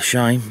out. Yeah,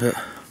 shame, but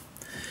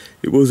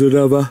it was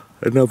another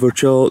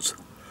chance.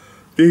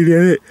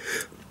 Needed it.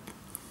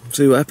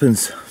 See what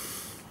happens.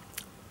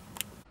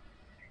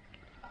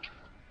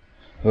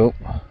 Well,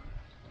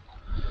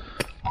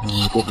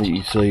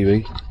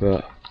 WTCV,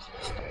 but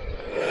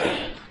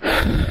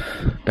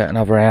about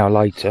another hour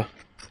later,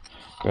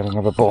 got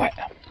another bite.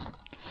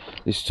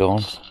 This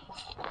time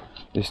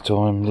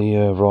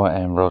the right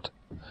hand rod,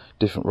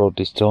 different rod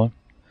this time.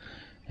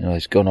 You know,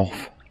 it's gone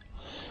off.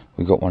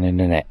 We got one in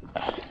the net,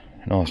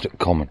 nice little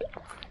common.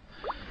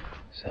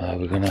 So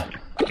we're gonna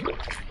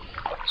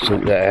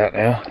sort that out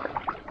now.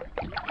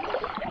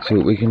 See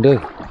what we can do.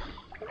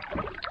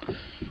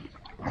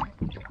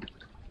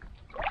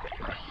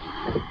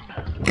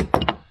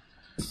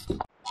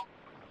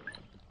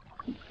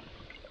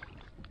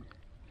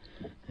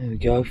 There we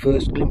go,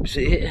 first glimpse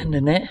at it in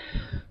the net.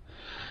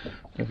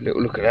 Have a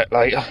little look at that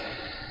later.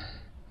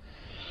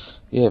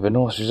 Yeah, but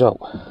nice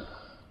result.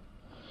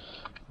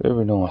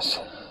 Very nice.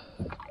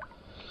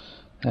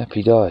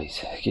 Happy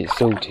days. Get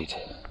sorted.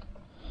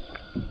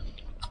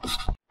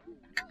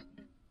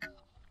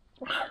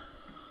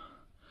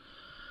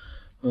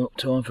 Well,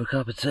 time for a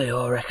cup of tea,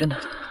 I reckon.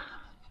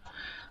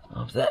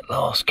 After that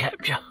last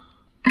capture.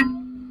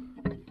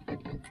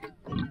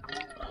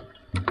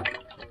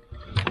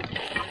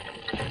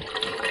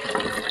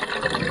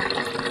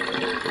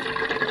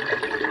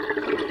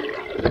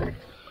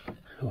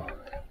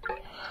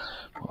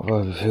 I've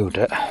overfilled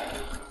that.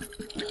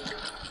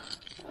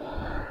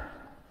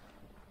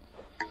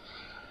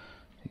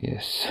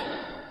 Yes.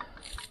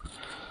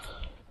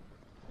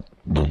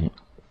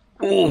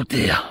 Oh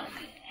dear.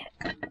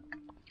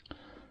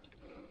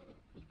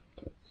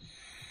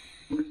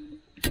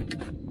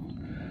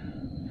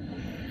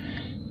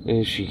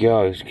 There she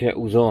goes,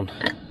 kettle's on.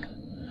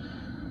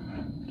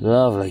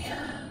 Lovely.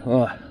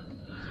 Right.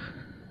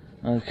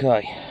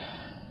 Okay.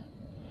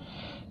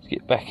 Let's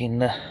get back in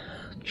the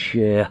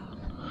chair.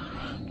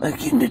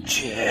 Back in the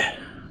chair.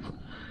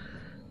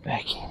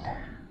 Back in.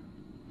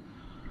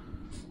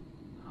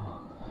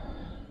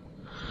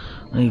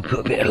 I need to put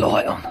a bit of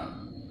light on. A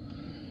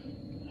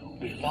little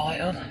bit of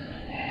light on.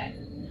 Yeah.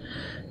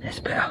 That's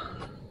better.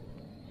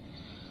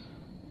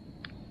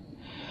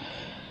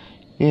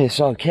 Yeah,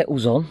 so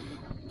kettle's on.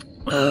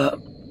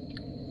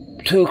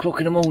 2 o'clock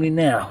in the morning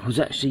now. It was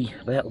actually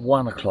about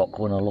 1 o'clock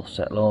when I lost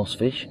that last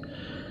fish.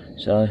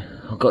 So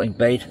I got in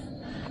bed,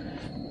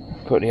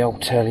 put the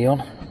old telly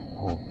on,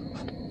 or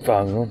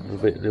phone on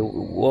for a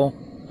little while,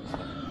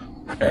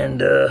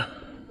 and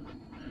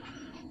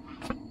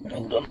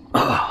hold on,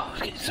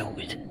 let's get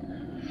sorted.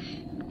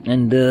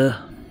 And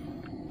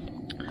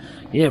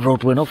yeah,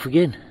 rod went off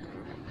again.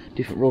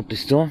 Different rod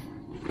this time.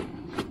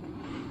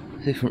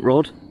 Different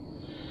rod.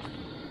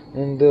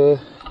 And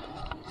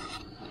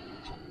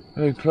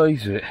very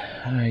pleased with it.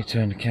 How do you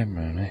turn the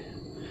camera on here?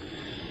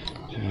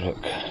 Let's have a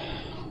look.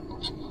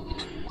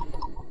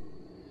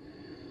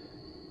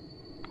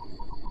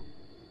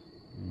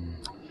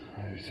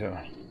 Where's that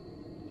one?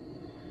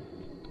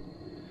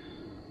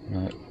 No.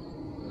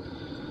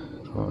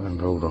 Right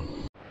hand rolled on.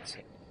 That's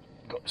it.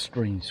 Got the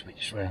screen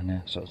switched around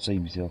now so I can see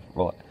myself.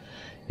 Right.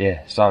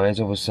 Yeah, so as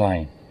I was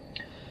saying,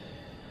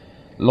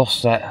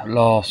 lost that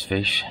last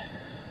fish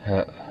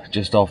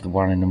just after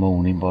 1 in the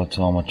morning by the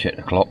time I checked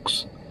the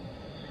clocks.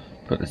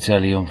 Put the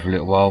telly on for a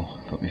little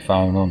while, put my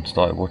phone on,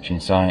 started watching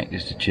something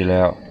just to chill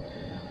out.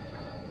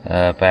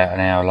 About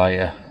an hour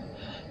later,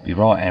 my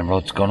right hand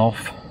rod's gone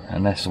off,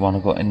 and that's the one I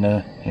got in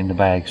the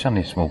bag. It's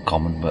only a small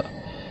common, but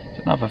it's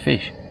another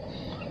fish.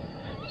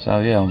 So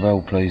yeah, I'm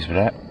well pleased with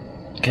that.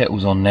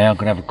 Kettle's on now,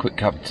 gonna have a quick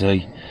cup of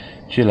tea,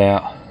 chill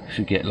out,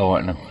 should get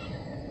light in a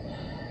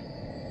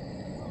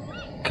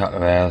couple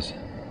of hours.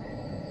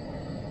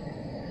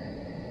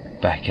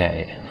 Back at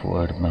it, for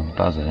word of mum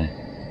buzzer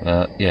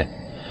there. Yeah.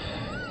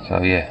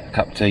 So yeah,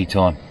 cup of tea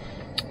time.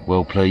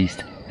 Well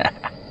pleased.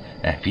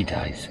 Happy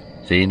days.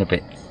 See you in a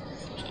bit.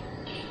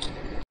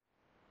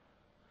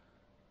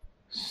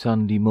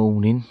 Sunday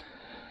morning,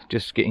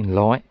 just getting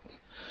light.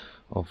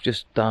 I've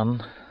just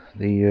done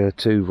the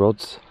 2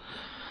 rods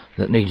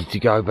that needed to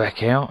go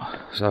back out.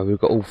 So we've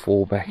got all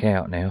 4 back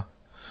out now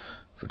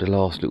for the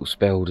last little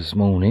spell this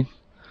morning.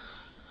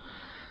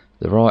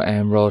 The right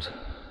hand rod,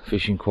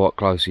 fishing quite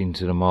close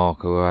into the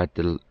marker where I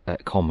had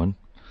that common,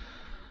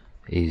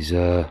 is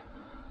that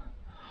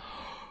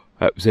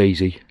was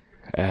easy.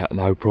 out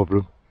no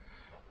problem.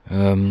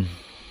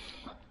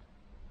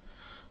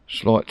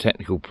 Slight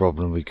technical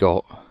problem we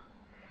got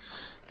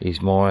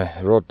is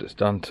my rod that's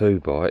done 2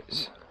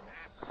 bites.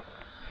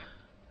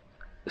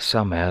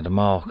 Somehow the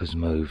marker's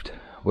moved.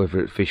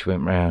 Whether the fish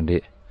went round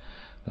it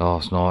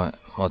last night,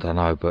 I don't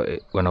know,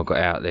 but when I got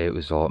out there it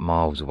was like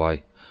miles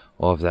away.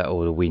 Either that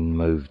or the wind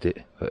moved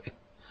it, but it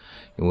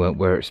weren't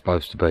where it's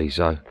supposed to be,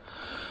 so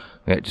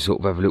we had to sort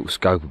of have a little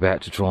scope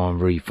about to try and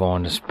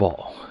re-find the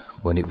spot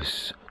when it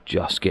was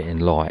just getting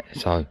light.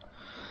 So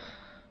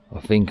I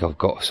think I've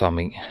got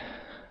something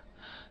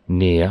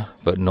near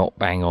but not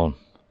bang on,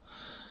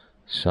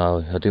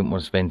 so I didn't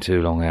want to spend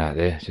too long out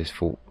there. Just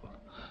thought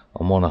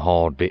I'm on a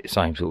hard bit,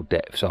 same sort of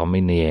depth, so I'm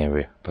in the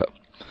area, but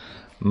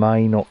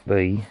may not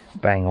be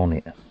bang on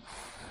it.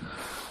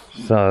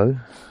 So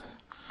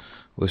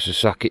we'll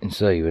just suck it and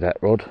see with that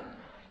rod.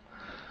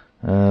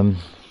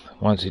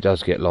 Once it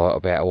does get light, I'll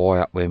be able to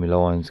eye up where my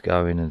line's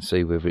going and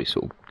see whether it's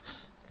sort of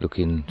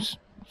looking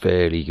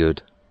fairly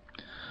good.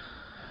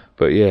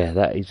 But yeah,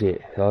 that is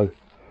it. So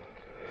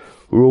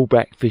we're all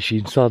back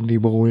fishing Sunday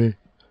morning,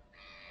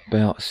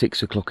 about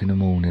 6 o'clock in the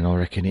morning I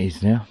reckon it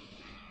is now.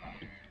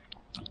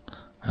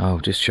 I'll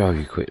just show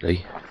you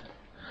quickly,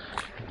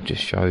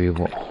 just show you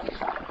what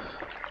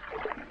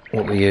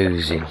we're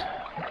using.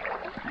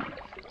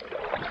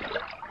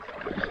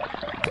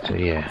 So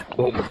yeah,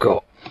 what we've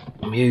got,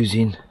 I'm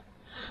using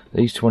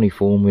these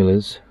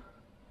 24mm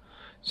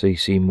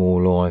CC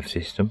More Live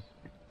system.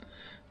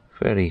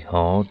 Fairly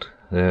hard,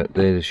 they're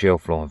the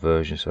shelf life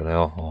version, so they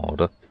are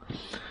harder.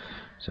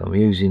 So I'm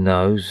using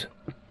those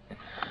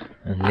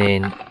and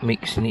then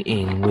mixing it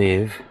in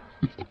with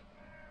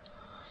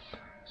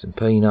some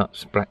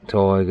peanuts, black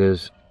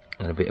tigers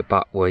and a bit of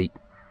buckwheat,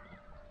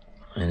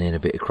 and then a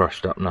bit of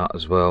crushed up nut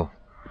as well,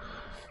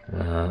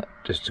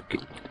 just to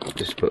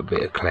put a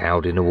bit of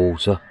cloud in the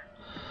water.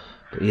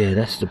 But yeah,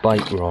 that's the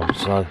bait we're on.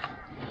 So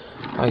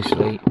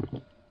basically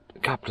a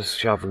couple of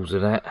shovels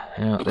of that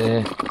out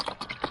there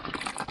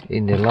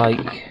in the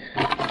lake,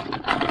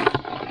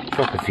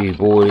 chuck a few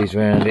buoys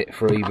around it,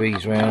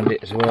 freebies around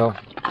it as well.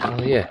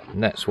 Oh yeah,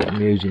 and that's what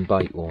I'm using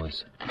bait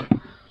wise.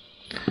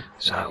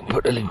 So I'll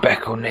put the lid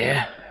back on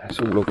there. That's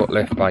all I've got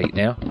left bait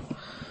now,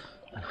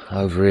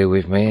 over here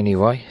with me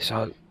anyway.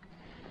 So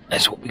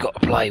that's what we got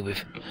to play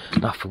with.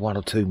 Enough for 1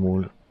 or 2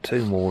 more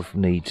if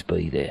needs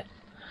be there.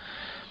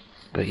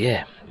 But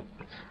yeah,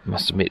 I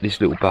must admit this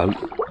little boat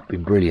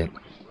been brilliant.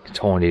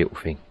 Tiny little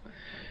thing,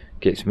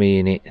 gets me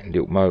in it, a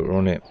little motor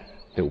on it,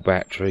 little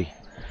battery,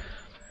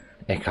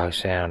 echo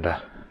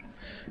sounder,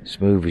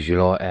 smooth as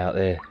you like out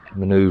there,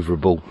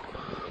 manoeuvrable.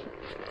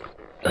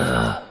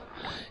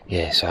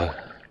 Yeah, so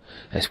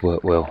that's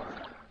worked well.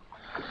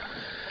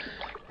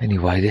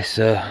 Anyway, let's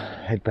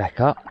head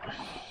back up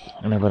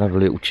and have another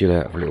little chill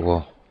out for a little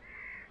while.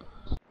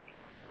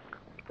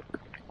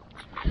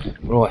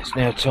 Right, it's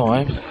now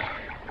time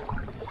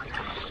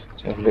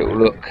to have a little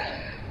look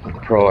at the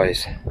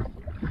prize.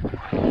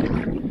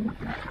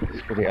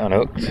 Let's get it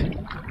unhooked,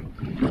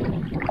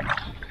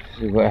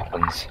 see what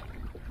happens.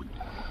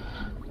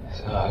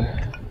 So,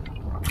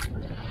 let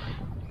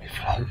me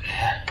float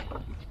there.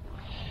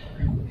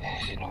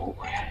 There's in the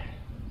water.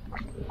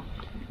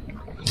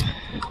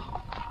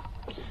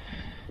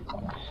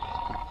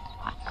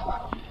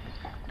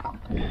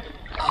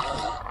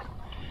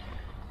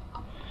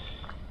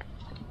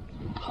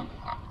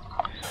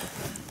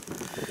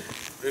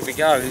 Here we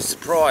go, it's a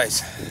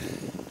prize.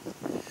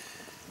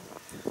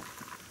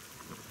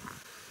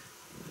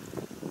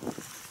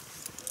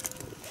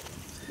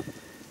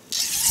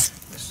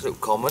 This little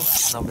common,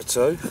 number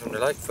 2 from the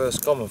lake,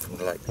 first common from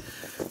the lake.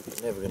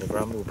 Never going to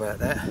grumble about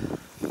that.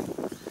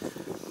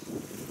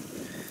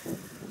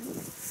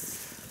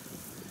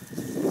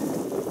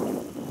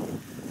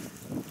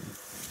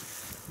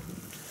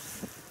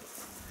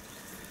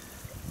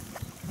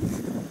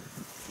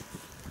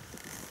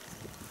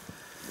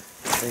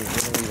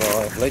 Seasonally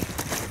lively.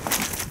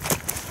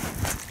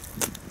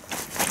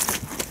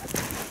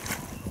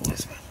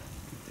 This one.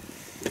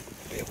 A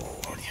bit of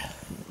water on you.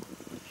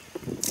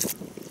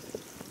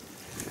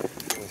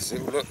 Let's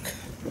have a look.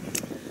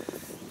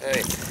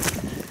 Hey.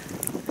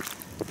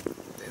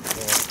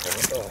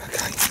 Oh,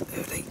 okay.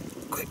 There,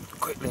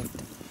 quick lift.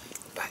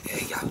 Back, there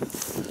you go.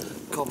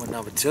 Common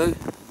number 2,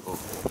 or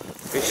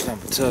fish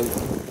number 2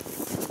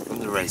 from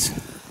the res.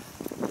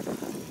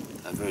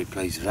 I'm very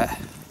pleased with that.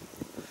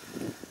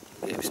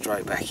 Get him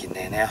straight back in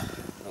there now.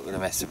 Not going to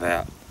mess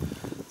about.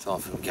 Time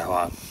for him to go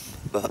home.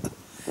 But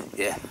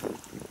yeah,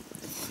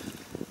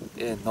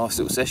 nice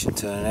little session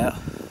turning out.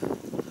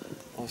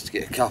 Nice to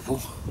get a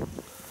couple.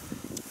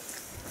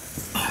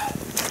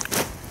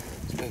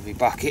 Let's move my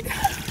bucket.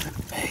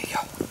 There you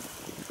go.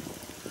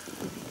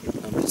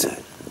 Number 2.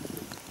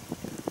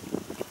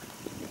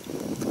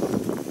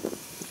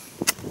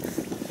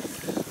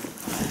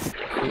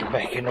 Put it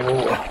back in the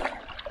water.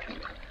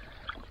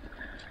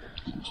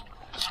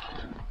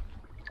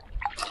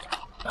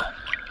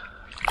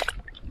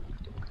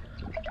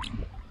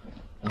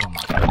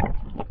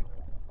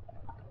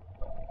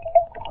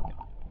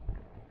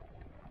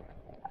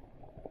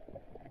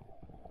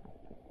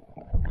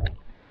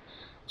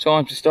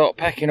 time to start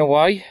packing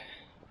away.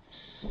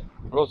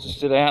 Rods are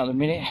still out at the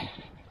minute.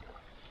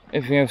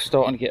 Everything else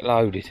starting to get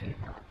loaded.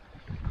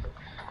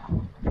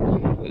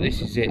 But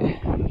this is it.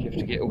 You have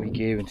to get all your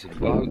gear into the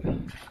boat.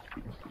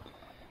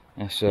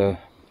 That's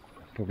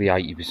probably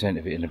 80%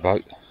 of it in the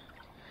boat.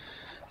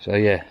 So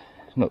yeah,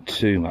 not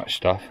too much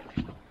stuff.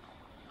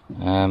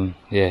 Yeah,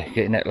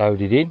 getting that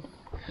loaded in.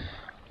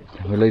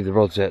 We'll leave the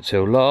rods out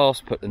till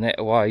last, put the net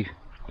away.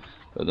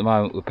 At the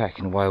moment we're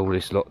packing away all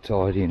this lot,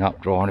 tidying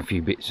up, drying a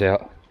few bits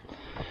out.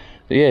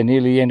 But yeah,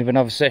 nearly the end of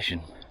another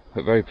session.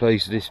 But very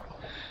pleased with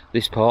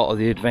this part of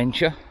the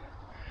adventure.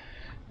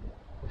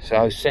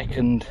 So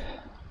second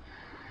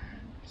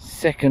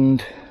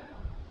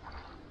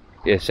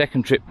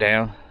trip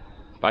down,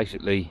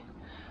 basically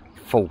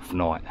fourth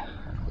night.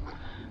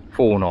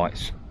 4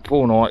 nights,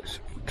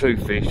 2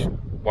 fish,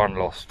 1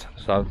 lost.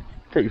 So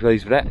pretty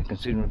pleased with that,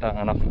 considering I've done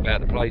enough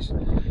about the place.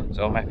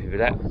 So I'm happy with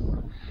that.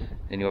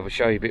 Anyway, I'll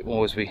show you a bit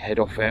more as we head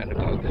off out in the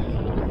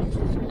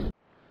boat.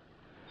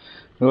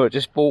 Right,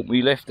 just bought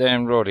me left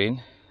hand rod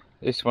in.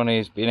 This one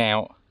has been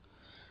out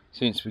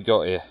since we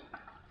got here.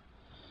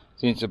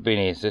 Since I've been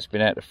here, so it's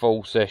been out the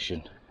full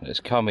session. It's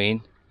come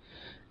in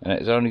and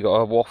it's only got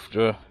a little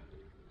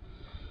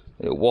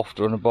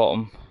wafter on the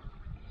bottom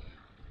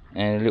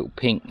and a little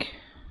pink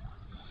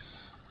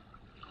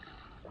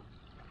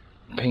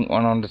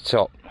one on the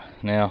top.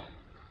 Now,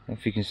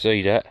 if you can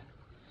see that,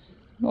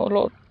 not a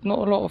lot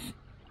of,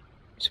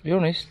 to be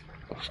honest,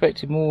 I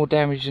expected more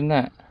damage than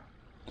that.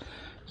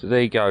 So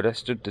there you go, that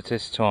stood the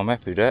test of time,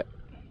 happy with that.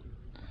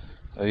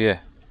 So yeah,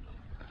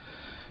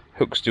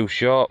 hook's still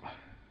sharp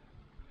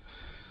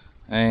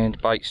and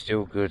bait's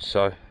still good,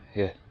 so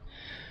yeah,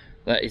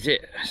 that is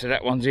it. So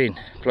that one's in,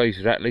 pleased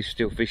with that, at least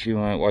still fishing,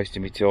 I ain't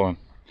wasting my time.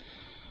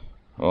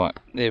 Right,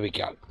 there we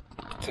go,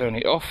 turn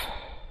it off.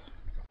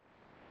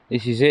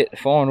 This is it, the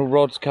final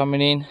rod's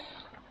coming in.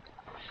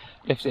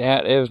 Left it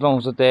out there as long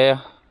as I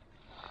dare.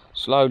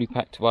 Slowly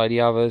packed away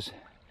the others.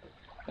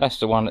 That's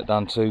the one that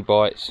done 2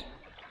 bites.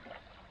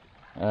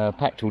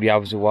 Packed all the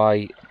others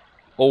away.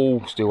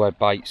 All still had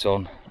baits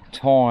on.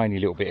 Tiny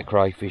little bit of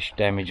crayfish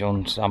damage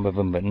on some of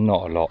them, but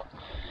not a lot.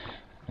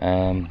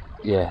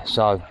 Yeah,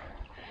 so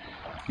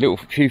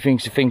few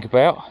things to think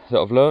about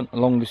that I've learnt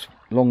along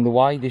the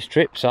way this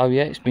trip. So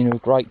yeah, it's been a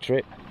great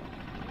trip.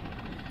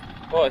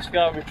 Right, let's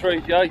go and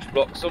retrieve the H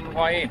blocks on the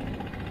way in.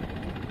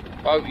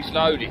 Boat is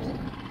loaded.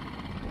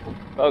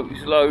 Boat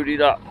is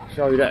loaded up. I'll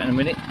show you that in a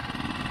minute.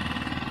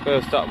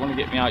 First up, I want to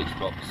get my H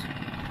blocks.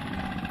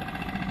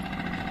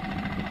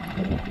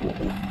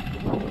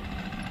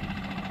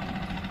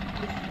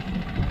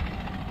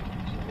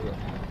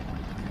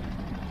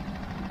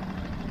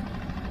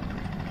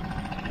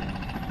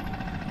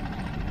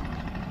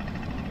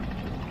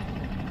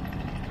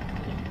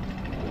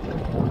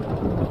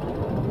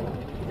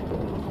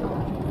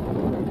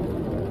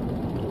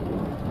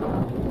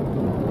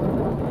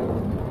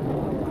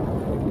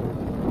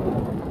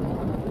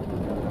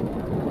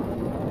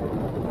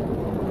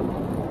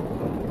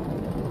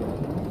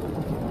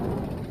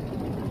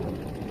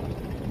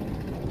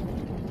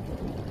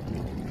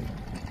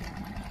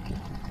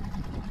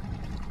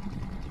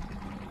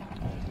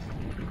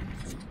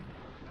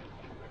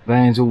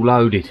 Van's all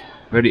loaded,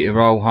 ready to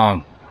roll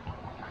home.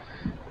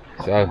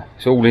 So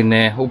it's all in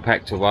there, all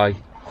packed away.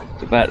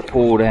 It's about to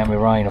pour down with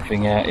rain, I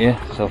think, out here.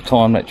 So I've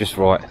timed that just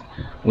right.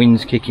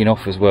 Wind's kicking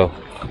off as well.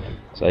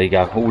 So there you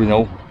go, all in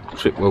all,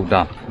 trip well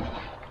done.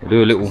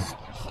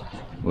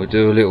 We'll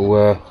do a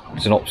little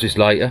synopsis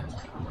later,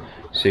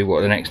 see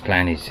what the next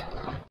plan is.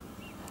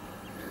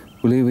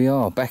 Well, here we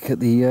are, back at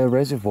the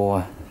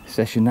reservoir,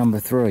 session number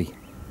 3.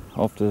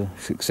 After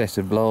success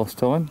of last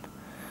time,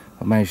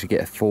 I managed to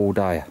get a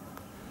 4-dayer.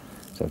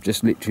 So I've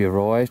just literally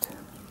arrived,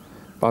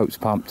 boat's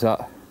pumped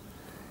up,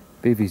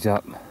 bivvy's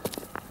up.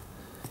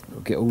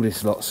 We'll get all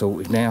this lot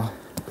sorted now.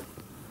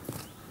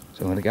 So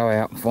I'm going to go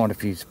out and find a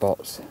few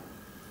spots,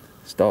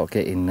 start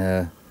getting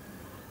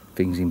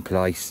things in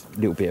place, a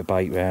little bit of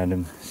bait round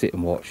them, sit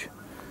and watch.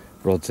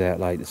 Rod's out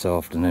late this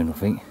afternoon, I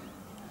think.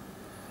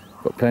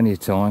 Got plenty of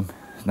time,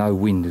 there's no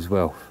wind as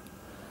well.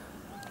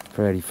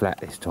 Fairly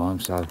flat this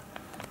time, so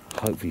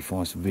hopefully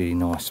find some really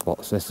nice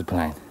spots, that's the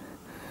plan.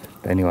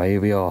 But anyway,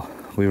 here we are.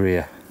 We're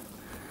here,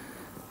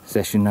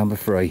 session number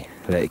 3,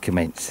 let it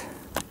commence.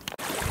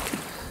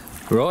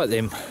 Right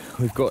then,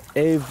 we've got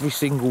every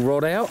single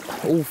rod out,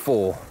 all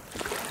 4,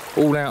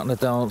 all out on the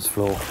dance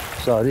floor.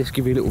 So let's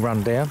give you a little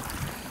rundown,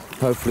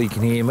 hopefully you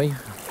can hear me.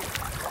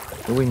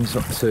 The wind's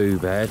not too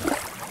bad.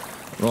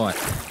 Right,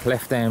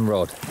 left hand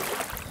rod,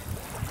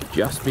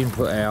 just been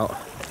put out.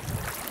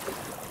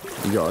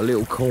 You got a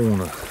little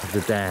corner of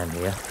the dam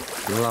here,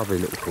 lovely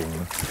little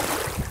corner.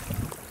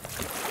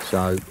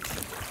 So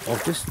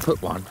I've just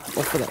put one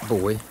off of that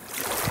buoy,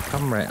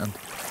 come round,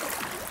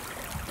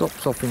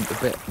 drops off into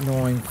about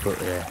 9 foot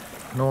there.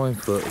 9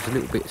 foot, there's a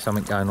little bit of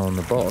something going on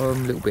the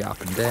bottom, a little bit up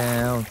and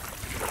down,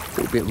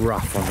 a little bit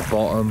rough on the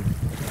bottom,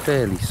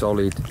 fairly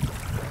solid.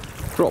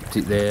 Dropped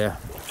it there,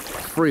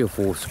 3 or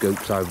 4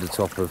 scoops over the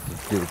top of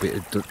a little bit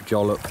of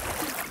jollop,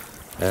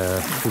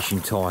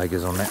 fishing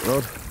tigers on that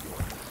rod.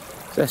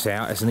 So that's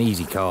out. It's an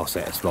easy cast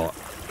out. It's like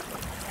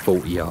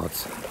 40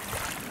 yards.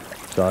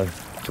 So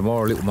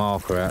tomorrow a little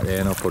marker out there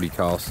and I'll probably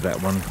cast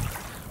that one.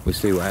 We'll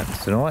see what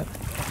happens tonight.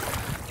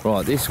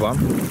 Right, this one.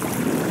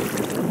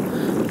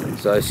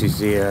 So this is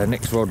the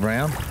next rod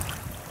round.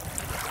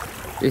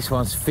 This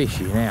one's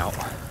fishing out.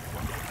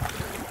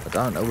 I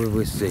don't know whether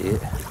we'll see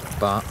it,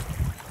 but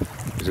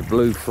there's a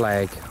blue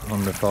flag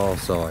on the far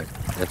side.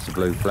 That's the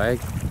blue flag.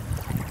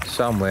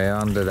 Somewhere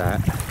under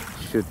that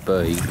should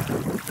be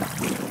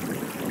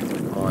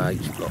my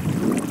H block.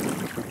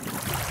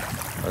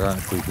 I don't know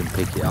if we can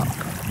pick it up.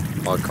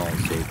 I can't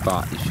see it,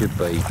 but it should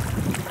be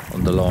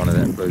on the line of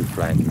that blue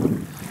flag.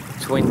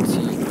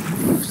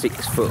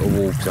 26 foot of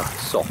water,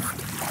 soft.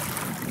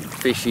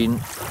 Fishing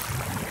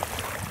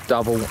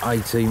double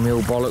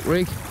 18mm bollock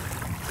rig.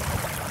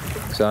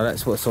 So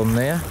that's what's on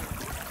there.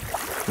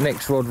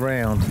 Next rod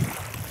round.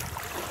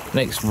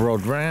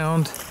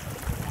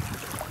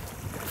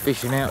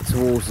 Fishing out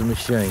towards the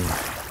machine.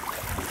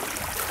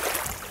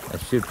 There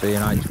should be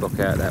an H block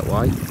out that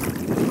way.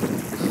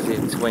 This is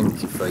in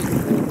 20 feet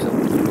water.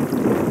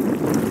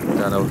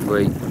 Don't know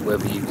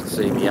whether you can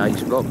see me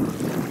H block.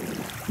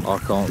 I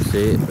can't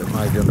see it, but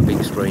maybe on the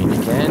big screen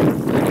you can.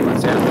 Anyway,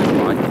 it's out that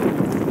way.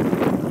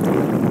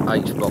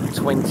 H block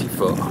 20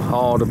 foot,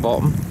 harder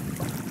bottom.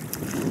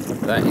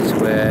 That is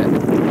where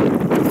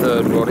the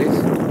third rod is.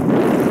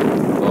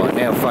 Right,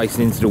 now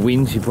facing into the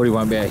wind, so you probably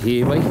won't be able to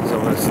hear me, so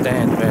I'm going to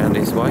stand round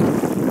this way.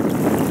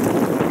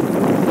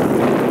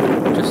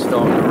 Just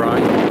starting to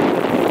rain.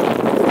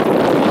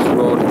 This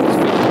rod is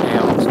fishing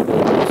out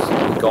towards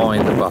the guy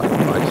in the boat,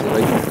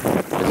 basically.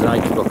 There's an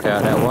H block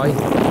out that way.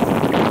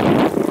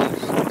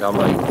 I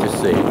mean, you can just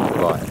see it,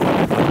 right.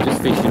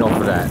 Just fishing off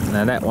of that.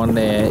 Now that one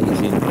there is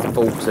in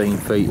 14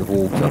 feet of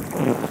water.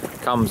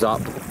 Comes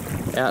up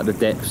out of the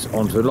depths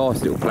onto a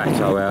nice little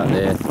plateau out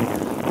there.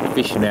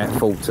 Fishing out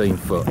 14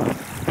 foot.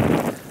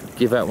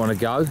 Give that one a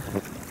go.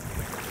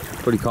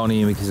 Probably can't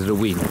hear me because of the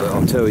wind, but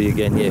I'll tell you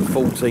again, yeah,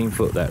 14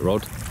 foot that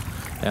rod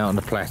out on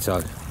the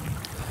plateau.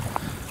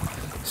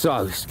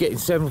 So it's getting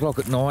 7 o'clock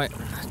at night,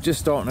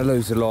 just starting to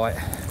lose the light.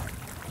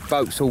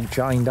 Boat's all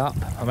chained up,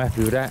 I'm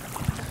happy with that.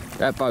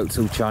 That boat's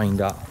all chained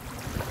up.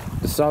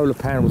 The solar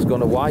panel's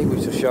gone away,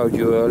 which I showed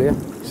you earlier.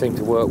 Seemed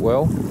to work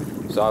well,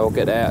 so I'll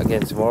get that out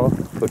again tomorrow.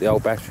 Put the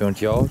old battery on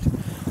charge.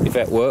 If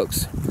that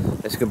works,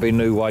 it's going to be a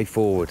new way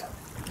forward.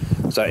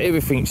 So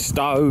everything's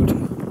stowed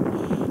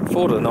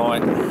for the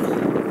night.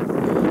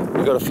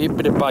 We've got a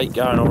bit of bait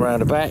going on around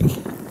the back.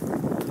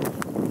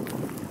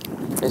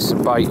 There's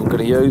some bait I'm going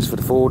to use for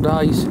the 4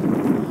 days.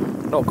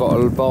 Not got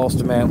a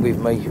vast amount with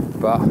me,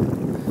 but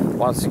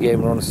once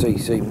again we're on a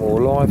CC More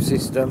Live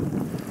system.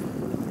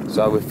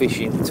 So we're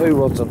fishing 2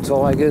 rods on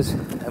tigers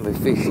and we're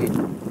fishing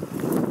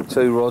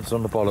 2 rods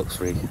on the bollocks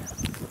rig.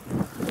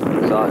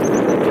 So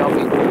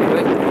jumping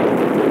quickly.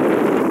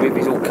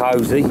 Bivvy's all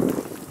cosy.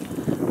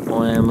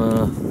 I am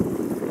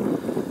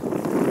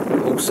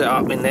all set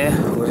up in there.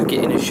 We'll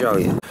get in and show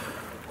you.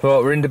 Right,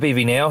 we're in the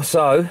bivvy now,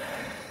 so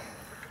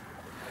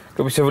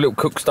got myself a little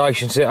cook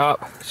station set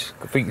up.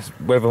 I think the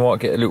weather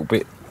might get a little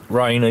bit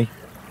rainy.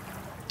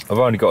 I've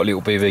only got a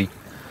little bivvy.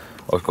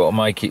 I've got to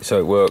make it so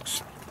it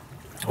works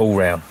all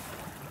round.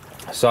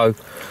 So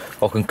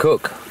I can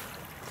cook,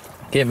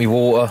 get me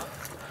water,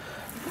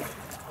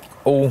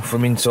 all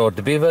from inside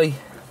the bivvy.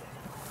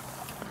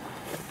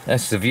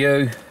 That's the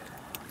view.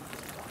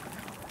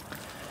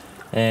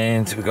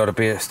 And we've got a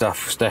bit of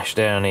stuff stashed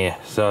down here.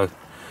 So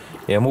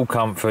yeah, I'm all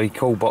comfy,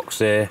 cool box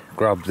there,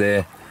 grub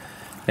there.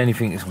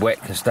 Anything that's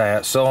wet can stay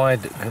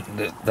outside.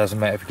 It doesn't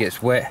matter if it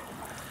gets wet.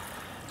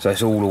 So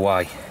it's all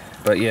away.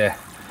 But yeah,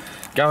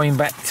 going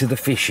back to the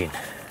fishing.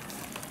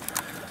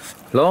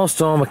 Last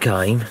time I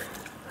came,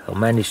 I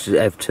managed to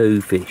have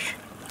 2 fish.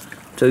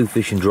 2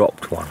 fish and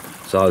dropped 1.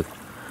 So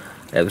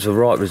that was the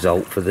right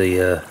result for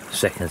the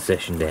second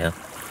session down.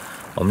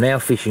 I'm now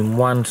fishing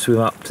 1 swim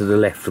up to the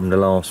left from the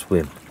last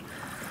swim.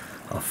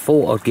 I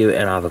thought I'd give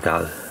it another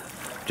go,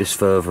 just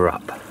further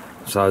up.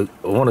 So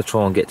I want to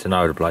try and get to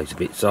know the place a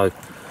bit. So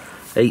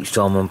each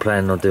time I'm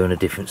planning on doing a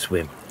different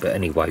swim. But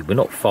anyway, we're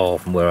not far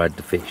from where I had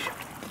the fish.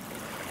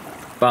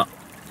 But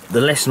the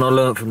lesson I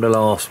learned from the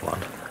last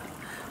one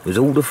was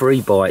all the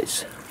 3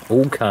 bites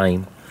all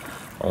came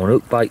on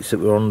hook baits that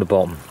were on the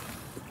bottom.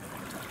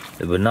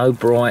 There were no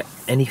bright,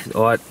 I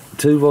had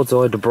 2 rods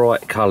I had the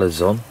bright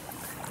colours on,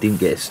 didn't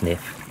get a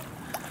sniff.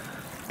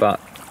 But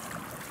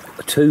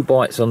 2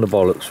 bites on the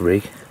bollocks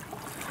rig,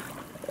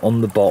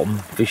 on the bottom,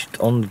 fished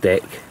on the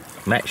deck,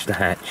 matched the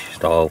hatch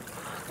style,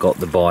 got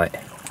the bite.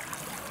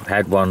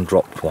 Had 1,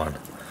 dropped 1.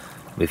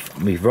 With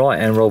my right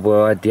hand rod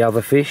where I had the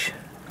other fish,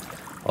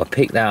 I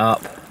picked that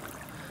up.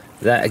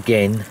 That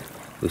again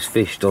was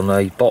fished on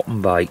a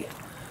bottom bait,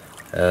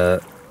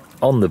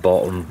 on the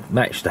bottom,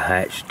 matched the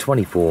hatch,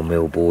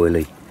 24mm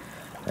boilie,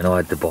 and I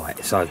had the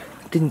bite. So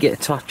didn't get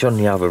a touch on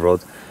the other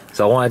rod.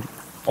 So I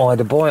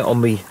had a bite on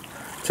me,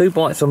 2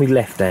 bites on my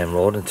left hand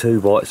rod and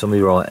 2 bites on my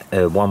right,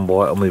 1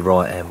 bite on my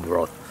right hand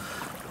rod.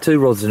 2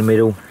 rods in the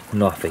middle,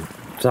 nothing.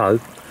 So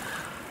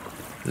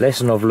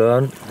lesson I've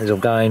learned is I'm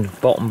going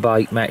bottom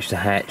bait, match to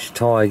hatch,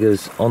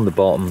 tigers on the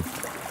bottom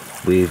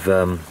with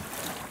the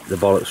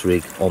bollocks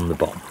rig on the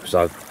bottom.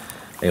 So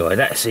anyway,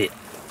 that's it.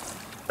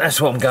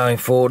 That's what I'm going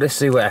for. Let's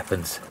see what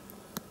happens.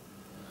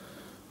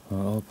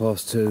 Right,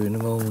 2:30 in the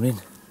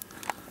morning.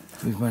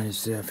 We've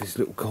managed to have this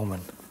little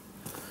common.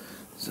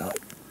 So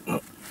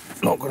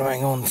not going to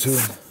hang on to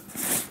him.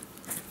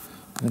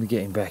 I'm going to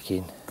get him back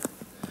in.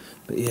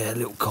 But yeah, a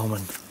little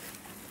common.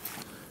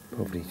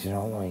 Probably, do you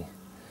know what I mean?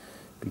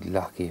 Be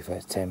lucky if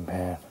that's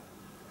 £10.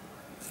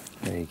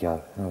 There you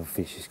go, another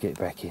fish, just get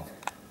back in.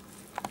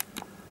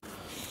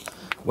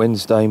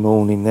 Wednesday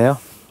morning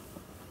now.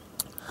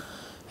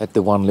 Had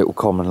the one little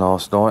common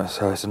last night,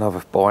 so it's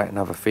another bite,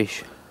 another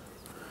fish.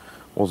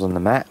 Was on the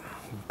mat,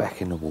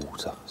 back in the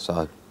water.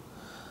 So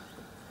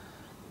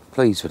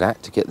pleased with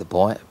that to get the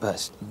bite,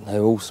 but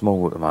they're all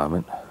small at the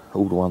moment.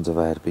 All the ones I've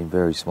had have been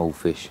very small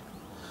fish.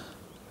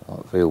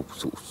 I feel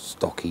sort of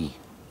stocky.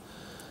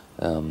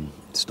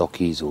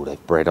 Stockies, or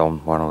they've bred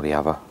on one or the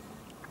other.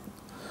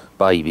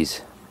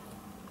 Babies.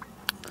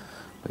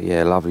 But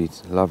yeah, lovely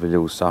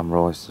little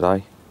sunrise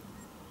today.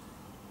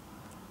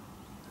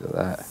 Look at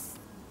that.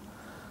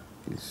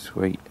 It's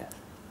sweet.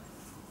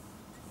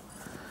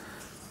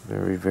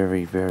 Very,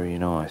 very, very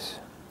nice.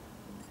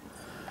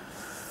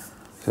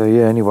 So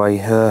yeah, anyway,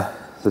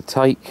 the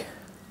take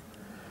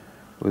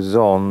was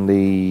on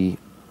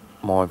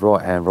my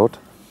right hand rod.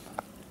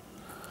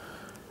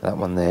 That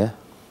one there,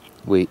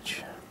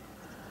 which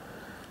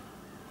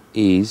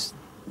is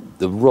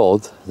the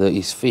rod that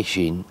is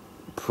fishing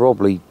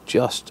probably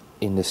just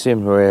in the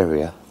similar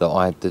area that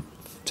I had the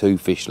 2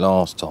 fish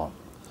last time.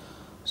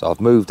 So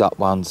I've moved up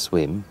one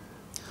swim,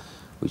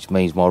 which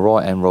means my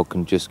right hand rod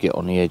can just get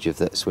on the edge of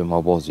that swim I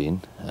was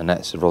in, and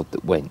that's the rod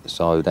that went.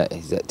 So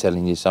is that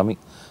telling you something?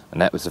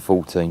 And that was a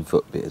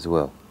 14-foot bit as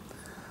well.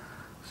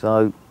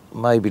 So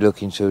maybe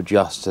looking to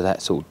adjust to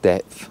that sort of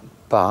depth,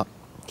 but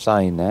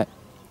saying that,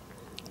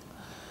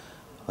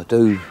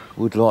 I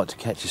would like to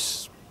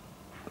catch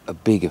a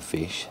bigger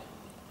fish.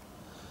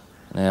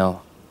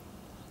 Now,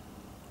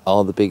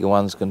 are the bigger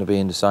ones going to be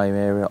in the same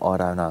area? I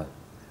don't know,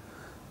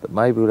 but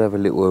maybe we'll have a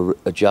little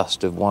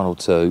adjust of 1 or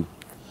 2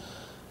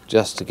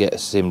 just to get a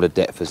similar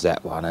depth as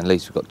that one. At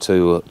least we've got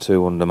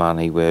two on the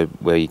money where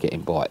you're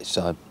getting bites.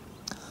 So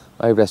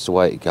maybe that's the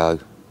way to go.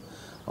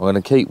 I'm going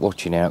to keep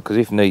watching out, because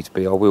if needs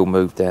be I will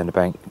move down the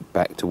bank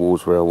back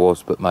towards where I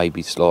was, but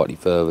maybe slightly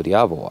further the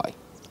other way.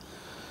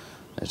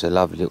 There's a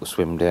lovely little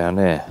swim down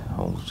there.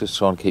 I'm just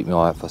trying to keep my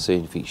eye out if I see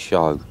anything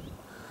show.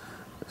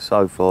 But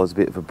so far there's a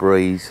bit of a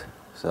breeze,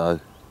 so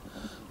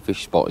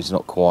fish spot is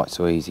not quite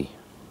so easy.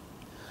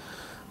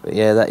 But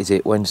yeah, that is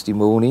it, Wednesday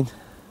morning.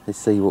 Let's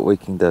see what we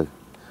can do.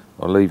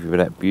 I'll leave you with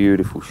that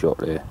beautiful shot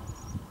there.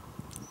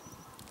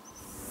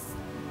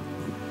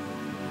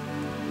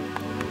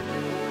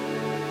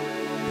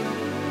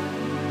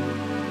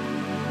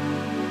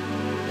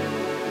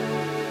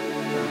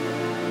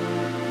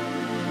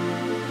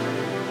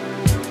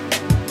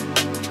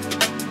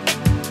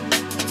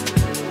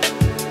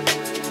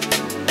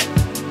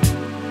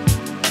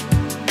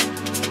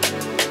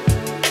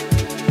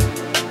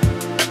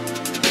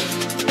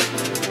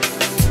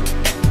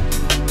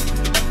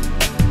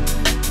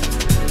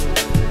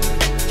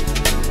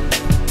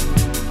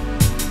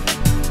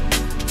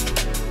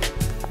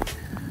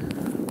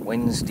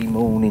 Wednesday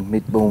morning,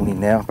 mid-morning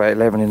now, about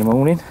 11 in the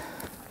morning.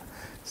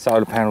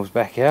 Solar panels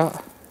back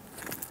out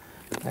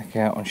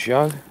on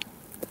show.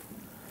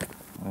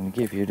 I'm going to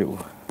give you a little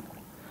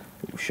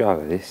show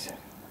of this,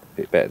 a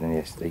bit better than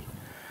yesterday.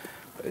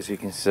 But as you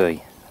can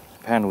see,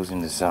 panels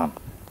in the sun.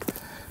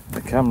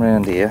 I come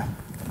round here,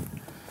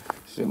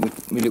 so my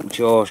little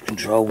charge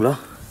controller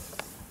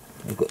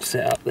I've got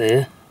set up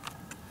there.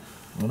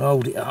 I'm going to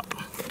hold it up,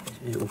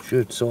 it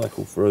should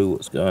cycle through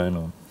what's going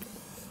on.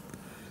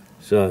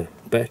 So,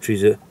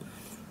 battery's at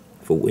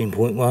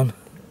 14.1,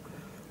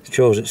 it's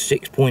charged at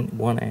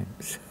 6.1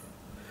 amps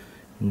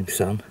in the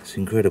sun. It's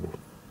incredible.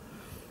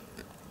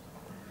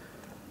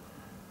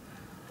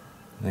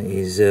 That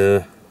is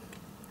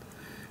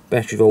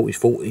battery voltage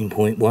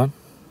 14.1,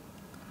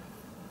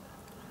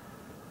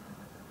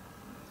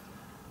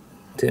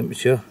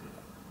 temperature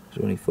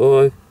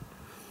 25,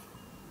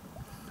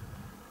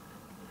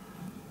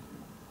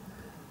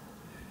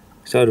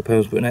 solar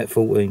panel's putting at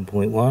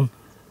 14.1,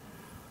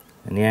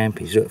 and the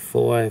amp is at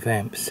 5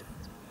 amps.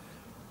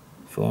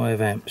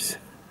 5 amps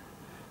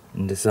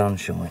in the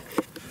sunshine.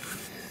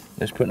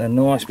 Let's put a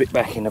nice bit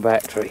back in the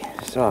battery.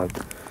 So,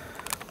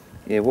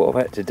 yeah, what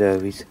I've had to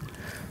do is,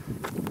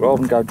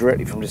 rather than go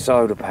directly from the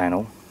solar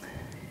panel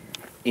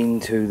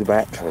into the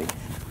battery,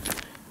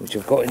 which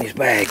I've got in this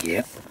bag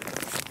here,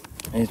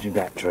 here's my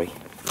battery.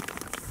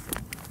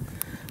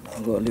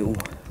 I've got a little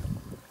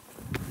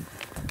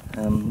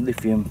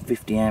lithium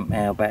 50 amp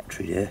hour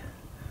battery there.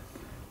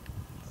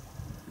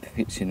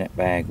 Fits in that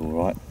bag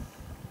alright.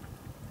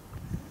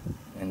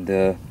 And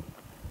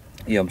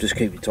yeah, I'm just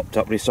keeping it topped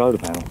up with this solar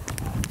panel.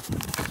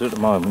 So at the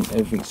moment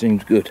everything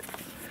seems good.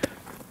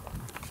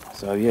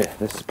 So yeah,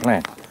 that's the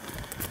plan.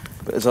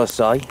 But as I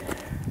say,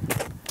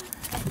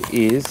 it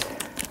is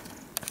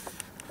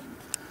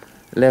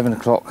 11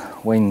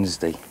 o'clock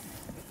Wednesday.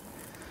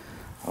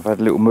 I've had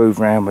a little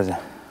move around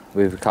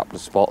with a couple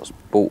of spots,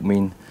 brought them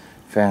in,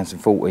 found some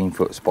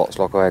 14-foot spots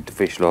like I had to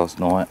fish last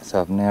night,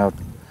 so I'm now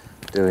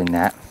doing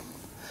that.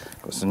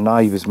 Got some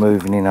neighbours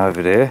moving in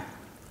over there.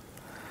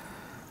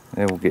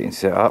 They're all getting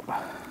set up.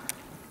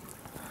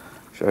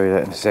 Show you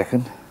that in a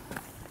second.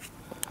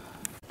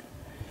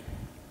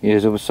 Yeah,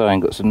 as I was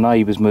saying, got some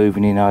neighbours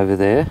moving in over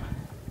there.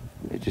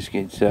 They're just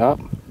getting set up.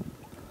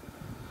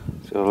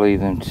 So I'll leave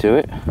them to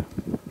it.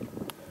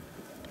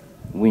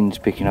 Wind's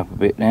picking up a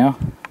bit now,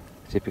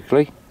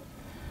 typically.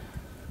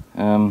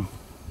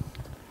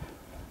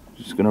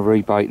 Just going to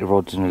rebait the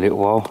rods in a little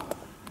while.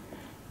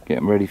 Get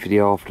them ready for the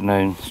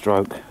afternoon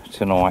stroke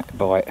tonight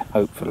bite,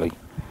 hopefully.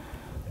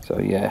 So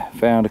yeah,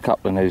 found a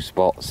couple of new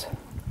spots.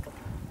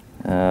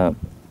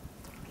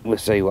 We'll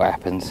see what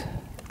happens.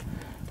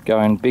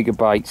 Going bigger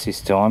baits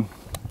this time.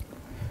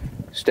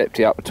 Stepped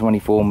it up to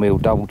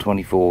 24mm, double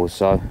 24s,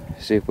 so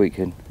see if we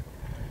can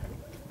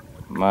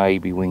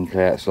maybe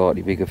winkle out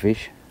slightly bigger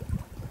fish.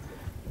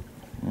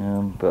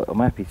 But I'm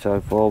happy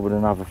so far with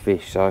another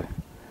fish, so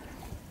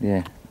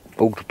yeah,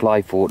 all to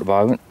play for at the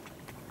moment.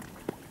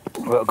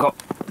 But I've got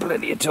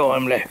plenty of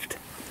time left.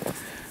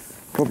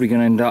 Probably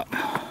going to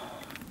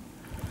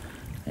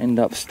end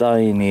up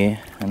staying here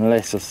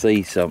unless I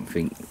see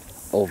something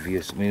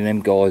obvious. I mean,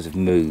 them guys have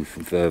moved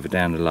from further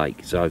down the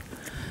lake, so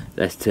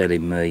that's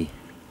telling me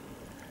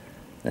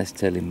that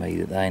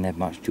they ain't had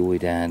much joy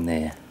down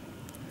there,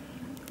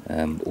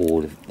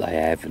 or they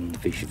have, and the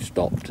fish have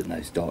stopped and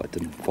they've started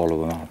to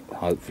follow them up,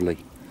 hopefully.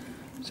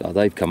 So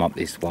they've come up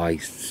this way,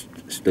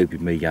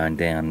 stupid me going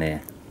down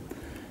there.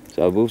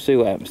 So we'll see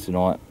what happens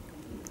tonight.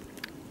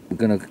 We're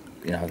gonna,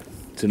 you know,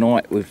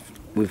 tonight with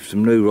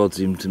some new rods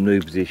in some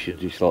new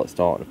positions, just like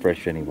starting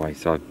fresh anyway.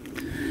 So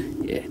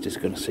yeah, just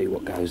gonna see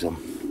what goes on.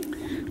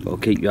 But I'll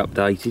keep you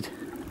updated.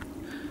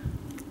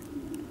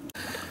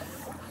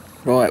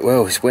 Right,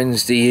 well, it's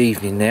Wednesday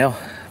evening now,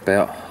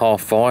 about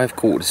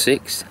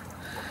 5:30,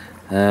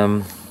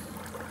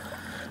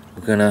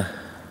 5:45.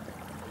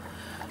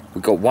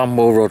 We've got one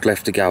more rod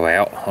left to go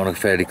out on a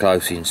fairly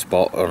close-in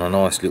spot on a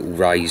nice little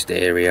raised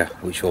area,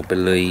 which I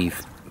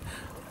believe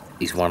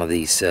is one of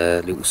these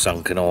little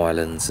sunken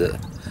islands that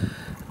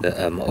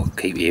I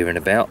keep hearing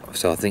about.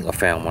 So I think I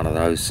found one of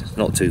those. It's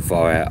not too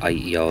far out,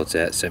 80 yards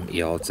out, 70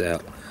 yards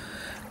out.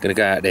 Gonna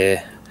go out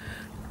there,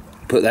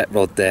 put that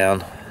rod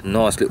down,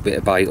 nice little bit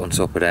of bait on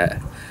top of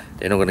that.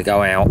 Then I'm gonna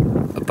go out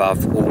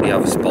above all the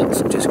other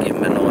spots and just give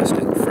them a nice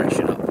little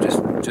freshen up, just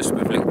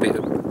with a little bit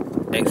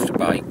of extra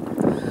bait.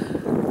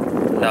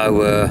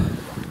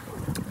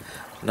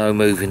 No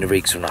moving the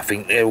rigs or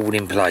nothing, they're all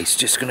in place.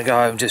 Just going to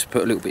go and just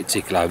put a little bit of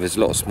tickle over. There's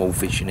a lot of small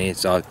fish in here,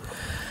 so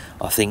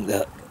I think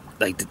that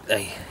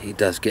it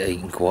does get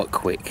eaten quite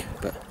quick.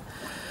 But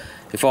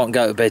if I can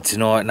go to bed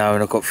tonight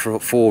knowing I've got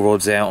 4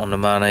 rods out on the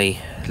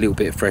money, a little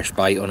bit of fresh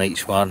bait on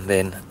each one,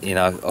 then, you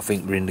know, I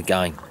think we're in the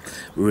game.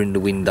 We're in the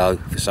window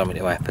for something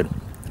to happen.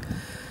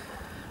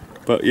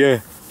 But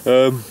yeah,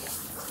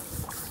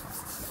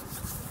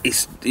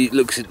 it's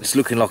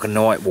looking like a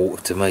night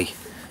water to me.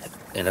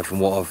 You know, from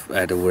what I've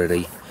had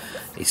already,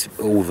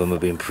 all of them have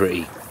been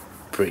pretty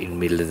in the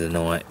middle of the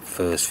night,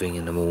 first thing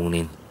in the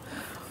morning.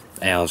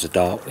 Hours of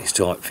darkness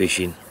type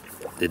fishing.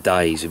 The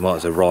days you might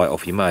as well write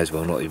off. You may as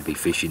well not even be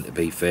fishing, to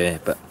be fair.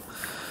 But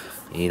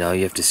you know,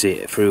 you have to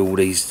sit through all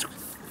these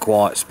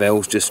quiet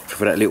spells just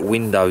for that little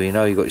window. You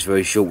know, you've got these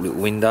very short little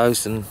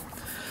windows, and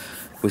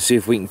we'll see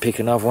if we can pick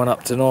another one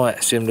up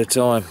tonight, similar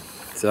time.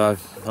 So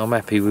I'm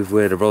happy with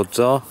where the rods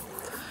are.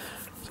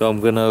 So I'm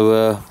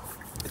gonna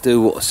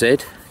do what I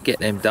said. Get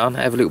them done,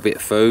 have a little bit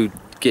of food,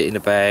 get in the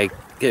bag,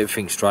 get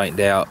everything straightened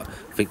out.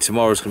 I think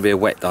tomorrow's going to be a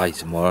wet day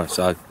tomorrow,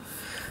 so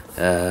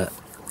the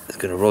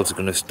rods are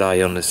going to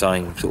stay on the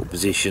same sort of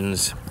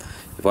positions.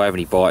 If I have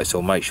any bites,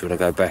 I'll make sure I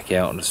go back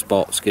out on the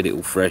spots, get it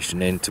all fresh,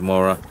 and then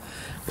tomorrow,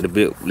 with a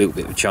little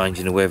bit of a change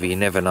in the weather, you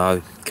never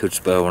know, could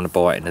spur on a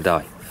bite in the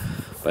day.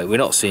 But we're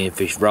not seeing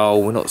fish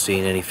roll, we're not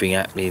seeing anything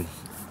happening,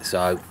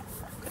 so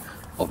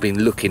I've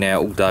been looking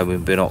out all day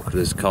with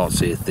binoculars, can't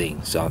see a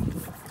thing, so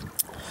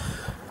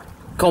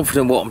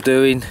confident what I'm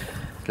doing.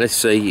 Let's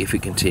see if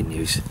it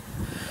continues.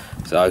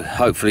 So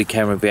hopefully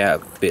camera will be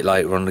out a bit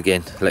later on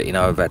again to let you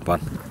know I've had one,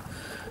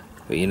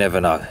 but you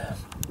never know.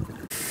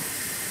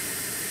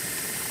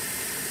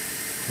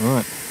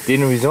 Right,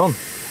 dinner is on.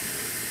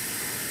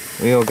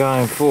 We are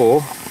going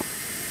for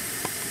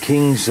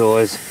king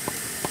size.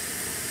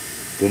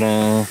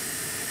 Ta-da.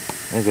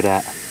 Look at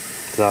that.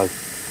 So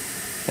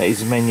that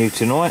is the menu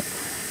tonight.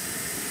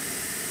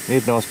 We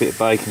had a nice bit of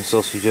bacon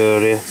sausage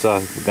earlier, so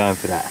we're going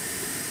for that.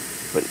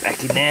 Put it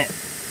back in there.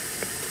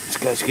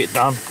 Let's get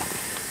done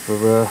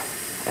for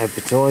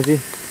advertising.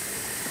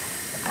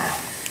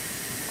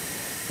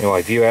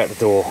 Anyway, view out the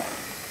door.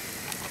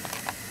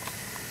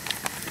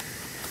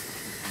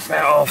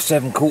 About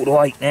 7:30,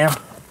 8:15 now.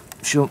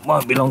 Sure, it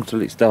won't be long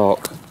till it's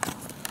dark.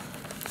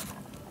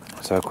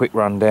 So a quick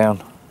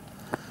rundown.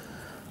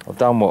 I've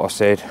done what I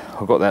said.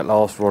 I've got that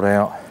last rod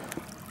out.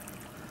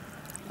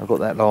 I've got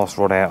that last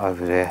rod out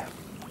over there.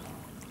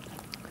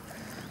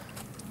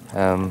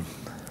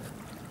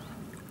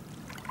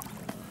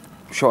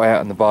 Shot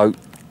out in the boat,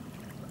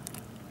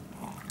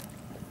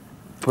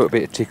 put a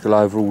bit of tickle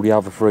over all the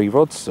other 3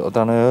 rods that I've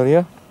done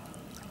earlier.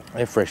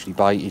 They're freshly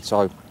baited,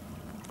 so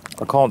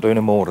I can't do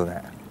any more than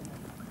that.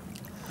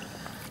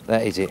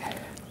 That is it.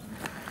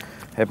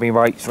 Had me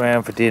rakes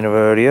round for dinner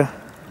earlier.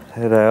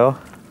 There they are.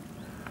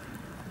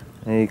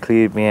 And he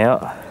cleared me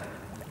out.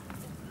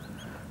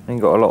 Ain't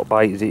got a lot of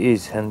bait as it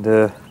is, and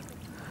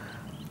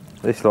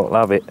this lot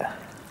love it.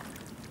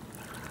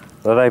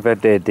 So they've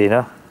had their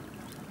dinner.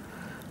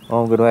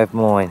 I'm going to have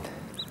mine.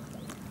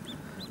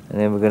 And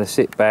then we're going to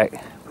sit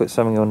back, put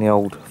something on the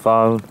old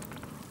phone,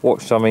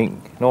 watch something,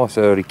 nice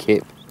early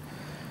kip,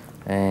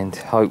 and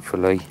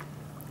hopefully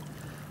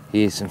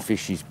hear some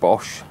fishy's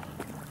bosh.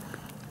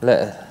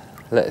 Let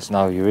us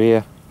know you're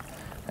here,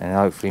 and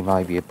hopefully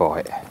maybe a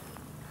bite.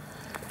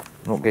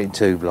 I'm not getting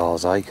too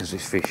blasé because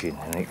it's fishing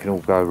and it can all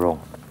go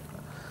wrong.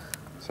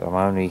 So I'm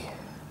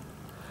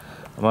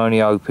only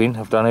hoping.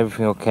 I've done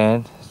everything I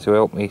can to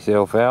help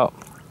myself out.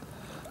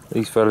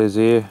 These fellas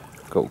here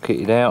got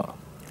kitted out.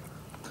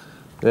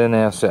 They're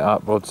now set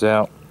up, rods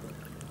out.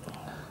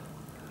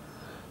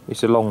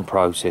 It's a long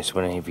process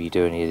whenever you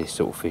do any of this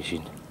sort of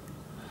fishing.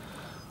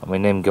 I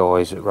mean, them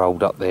guys that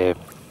rolled up there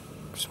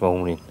this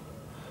morning,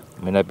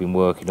 I mean, they've been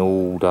working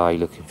all day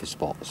looking for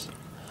spots.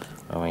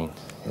 I mean,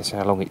 that's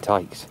how long it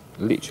takes.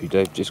 Literally,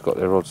 they've just got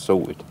their rods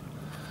sorted.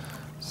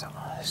 So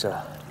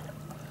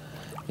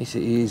it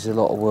is a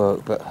lot of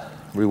work, but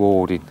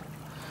rewarding.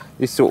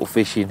 This sort of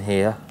fishing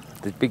here,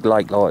 the big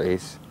lake like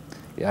this,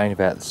 it ain't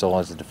about the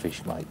size of the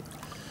fish, mate.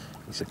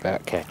 It's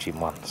about catching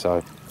one.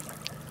 So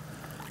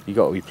you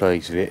got to be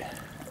pleased with it.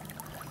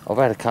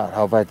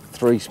 I've had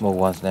 3 small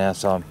ones now,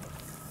 so I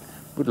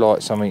would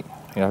like something,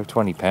 you know,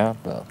 £20,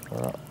 but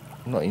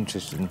I'm not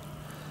interested in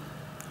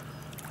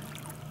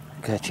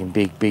catching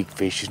big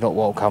fish. It's not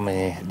what I'm coming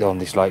here on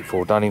this lake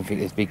for. I don't even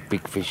think there's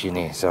big fish in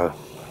here, so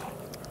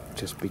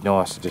just be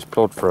nice to just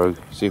plod through,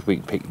 see if we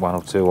can pick 1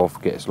 or 2 off,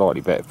 get a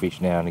slightly better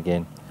fish now and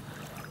again,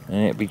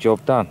 and it'll be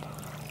job done.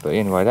 But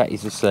anyway, that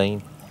is the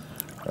scene.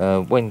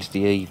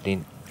 Wednesday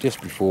evening, just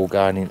before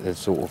going into the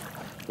sort of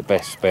the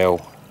best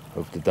spell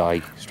of the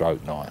day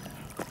stroke night.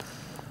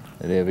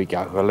 And there we go.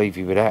 I'll leave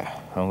you with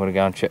that. I'm going to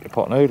go and check the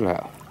pot noodle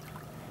out.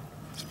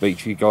 Speak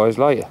to you guys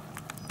later.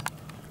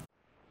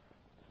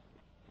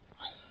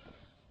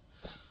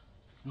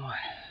 Right,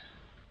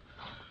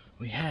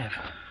 we have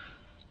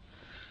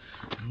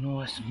a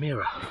nice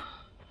mirror,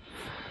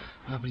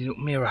 lovely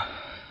little mirror.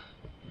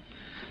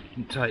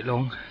 Didn't take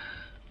long,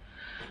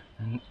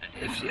 and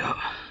lift it up.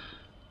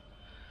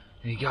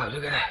 There you go,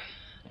 look at that.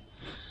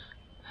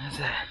 How's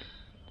that?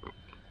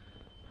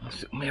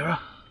 Nice little mirror.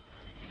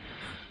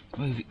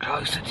 Move it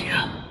closer to you.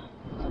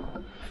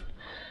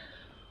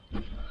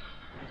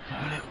 Have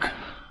a look.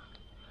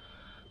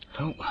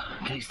 Oh,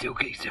 keep still,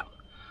 keep still.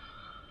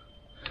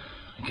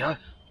 There you go.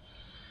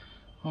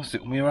 Nice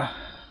little mirror.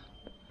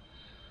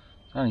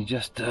 Only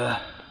just gone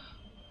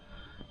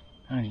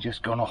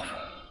off.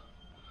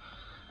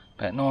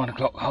 About 9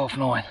 o'clock, half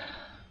 9.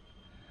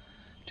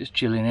 Just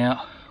chilling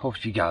out. Off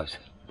she goes.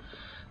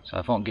 So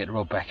if I can get the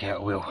rod back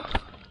out, I will.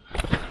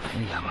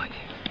 There you go, mate.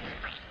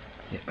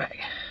 Get back.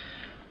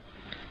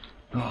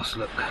 Nice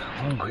look.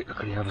 One quick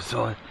look at the other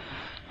side.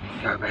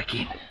 And go back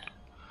in.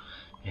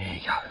 There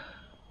you go.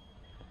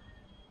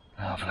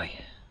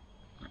 Lovely.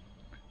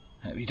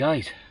 Happy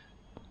days.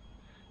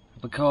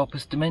 The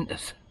Carpus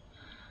Dementus.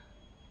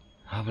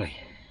 Lovely.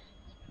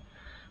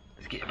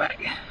 Let's get back.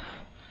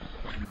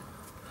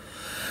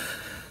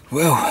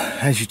 Well,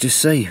 as you just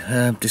see,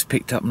 just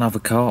picked up another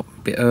carp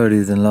a bit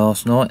earlier than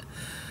last night.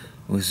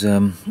 It was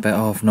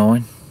about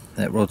 9:30.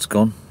 That rod's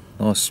gone.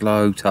 Nice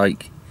slow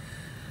take.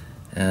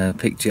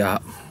 Picked it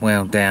up,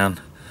 wound down.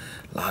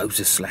 Loads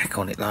of slack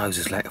on it, loads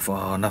of slack. I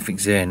thought, oh,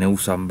 nothing's there, and all of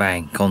a sudden,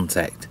 bang,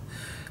 contact.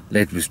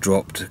 Lead was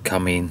dropped,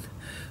 come in.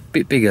 A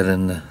bit bigger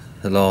than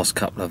the last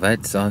couple I've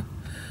had, so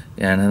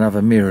yeah, and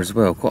another mirror as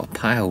well, quite a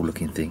pale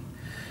looking thing.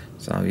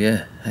 So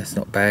yeah, that's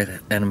not bad,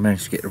 and I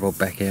managed to get the rod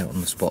back out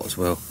on the spot as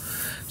well.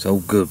 It's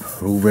all good,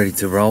 we're all ready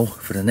to roll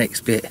for the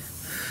next bit.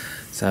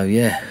 So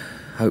yeah,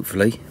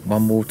 hopefully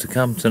one more to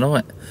come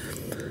tonight.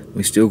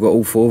 We still got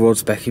all 4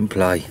 rods back in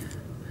play.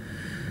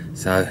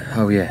 So,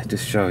 oh yeah,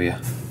 just show you.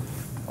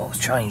 I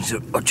changed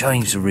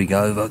the rig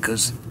over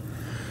because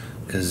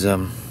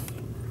I'm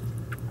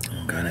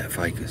going out of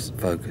focus.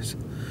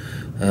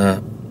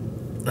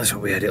 That's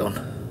what we had it on.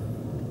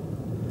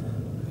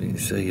 You can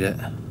see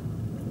that.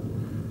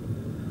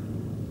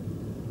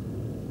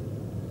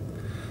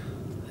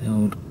 The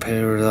old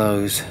pair of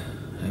those,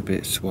 a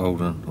bit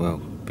swollen, well,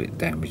 a bit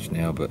damaged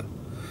now, but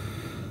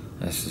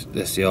that's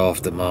the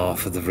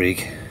aftermath of the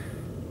rig.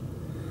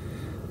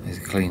 Let's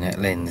clean that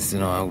lens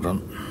tonight, hold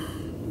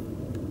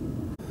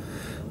on.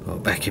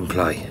 Right, back in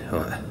play.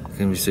 Right,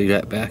 can we see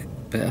that back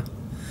better?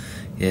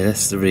 Yeah,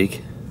 that's the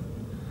rig.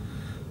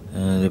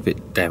 A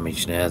bit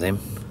damaged now then,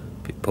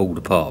 a bit pulled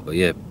apart, but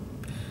yeah,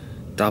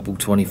 double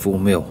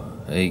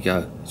 24mm. There you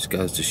go, just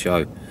goes to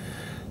show.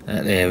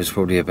 That there was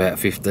probably about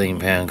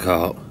 £15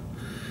 carp,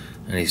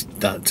 and it's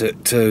done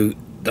two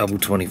double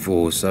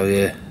 24s, so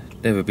yeah,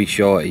 never be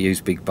shy to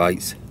use big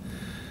baits.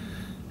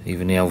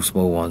 Even the old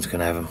small ones can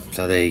have them.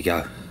 So there you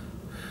go,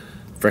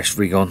 fresh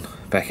rig on,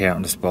 back out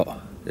on the spot.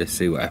 Let's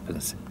see what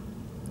happens.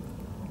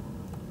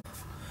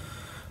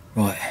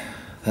 Right,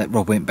 that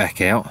rod went back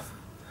out,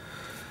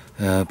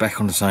 back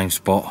on the same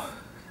spot.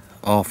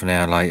 Half an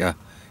hour later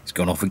it's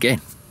gone off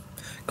again.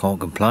 Can't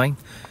complain.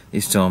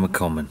 This time a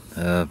common,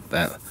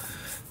 about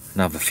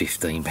another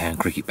 £15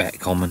 cricket bat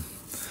common.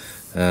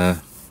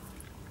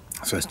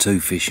 So it's 2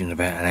 fish in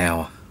about an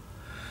hour,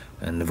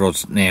 and the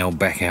rod's now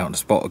back out on the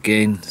spot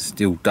again.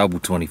 Still double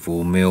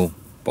 24mm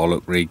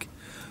bollock rig.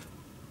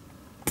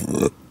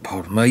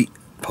 Pardon me,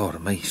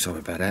 sorry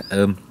about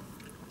that.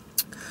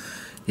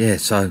 Yeah,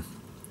 so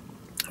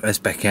that's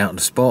back out on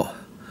the spot.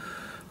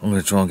 I'm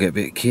going to try and get a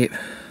bit of kip.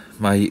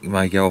 May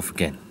go off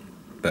again,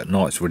 but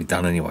night's already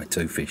done anyway.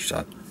 2 fish,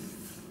 so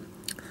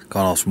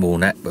can't ask more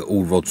than that. But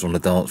all rods on the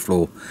dance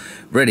floor,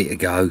 ready to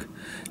go.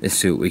 Let's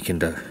see what we can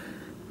do.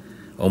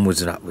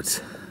 Onwards and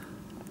upwards.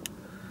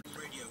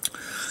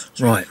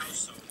 Right,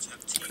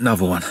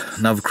 another one,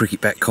 another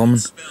cricket bat common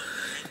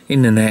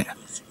in the net,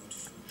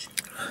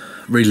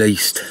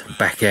 released,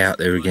 back out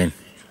there again.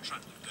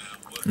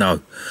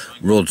 No,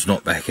 rod's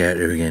not back out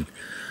there again.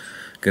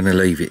 Gonna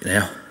leave it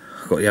now.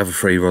 I've got the other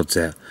 3 rods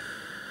out.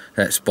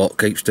 That spot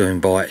keeps doing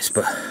bites,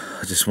 but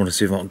I just want to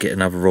see if I can get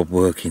another rod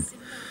working.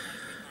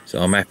 So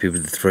I'm happy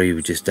with the 3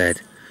 we just had.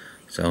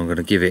 So I'm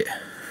gonna give it,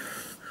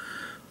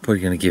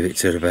 probably going to give it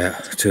till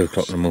about 2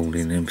 o'clock in the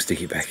morning and then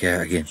stick it back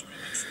out again.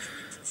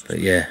 But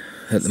yeah,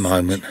 at the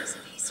moment,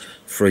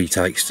 3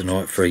 takes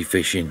tonight, 3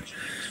 fishing,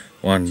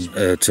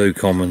 2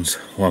 commons,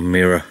 1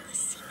 mirror.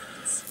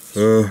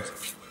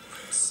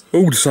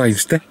 All the same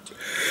stamp.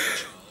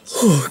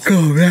 Oh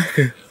god,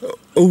 knacker.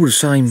 All the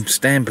same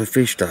stamp of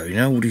fish though, you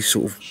know, all these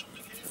sort of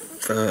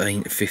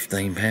 13 to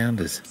 15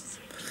 pounders.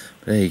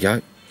 But there you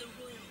go.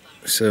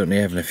 Certainly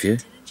having a few.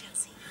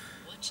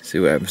 See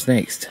what happens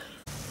next.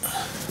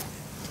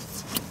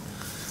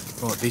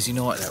 Right, busy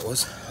night that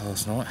was,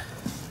 last night.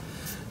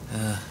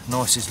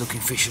 Nicest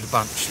looking fish of the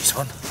bunch, this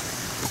one.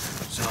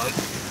 So,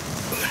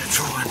 we're going to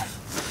try and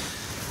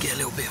get a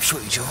little bit of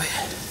footage of it.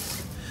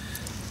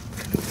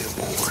 Get a little bit of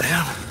water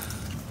down.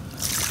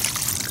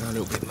 Go a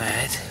little bit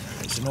mad.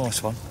 It's a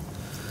nice one.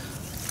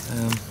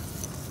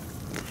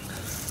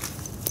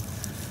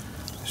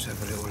 Let's have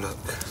a little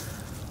look.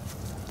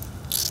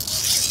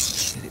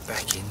 Get it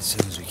back in as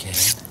soon as we can. It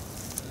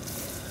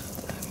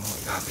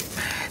might go a bit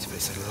mad, but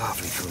it's a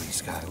lovely fully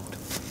scaled.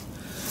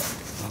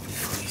 Lovely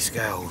fully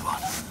scaled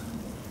one.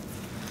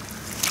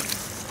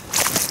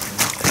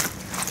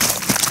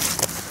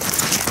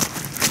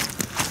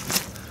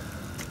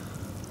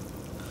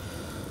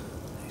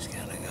 He's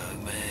gonna go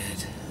mad.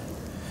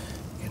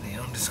 Get it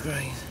on the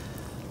screen.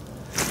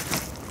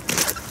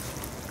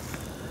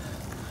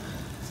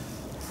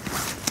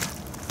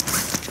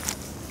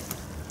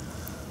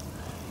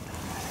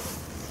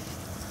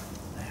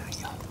 There we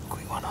go,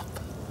 quick one up.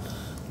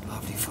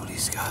 Lovely fully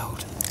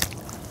scaled.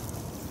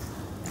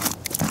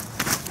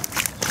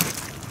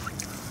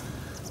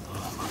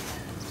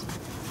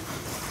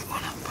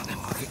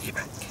 Get you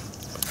back.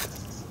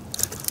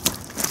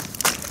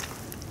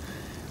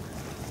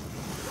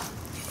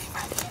 Get you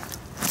back in.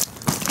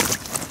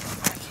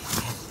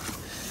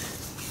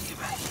 Get you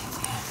back in.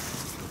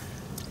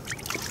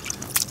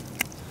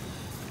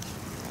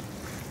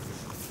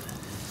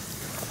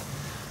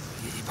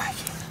 Get you back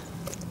in.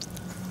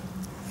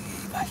 Get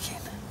you back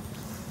in.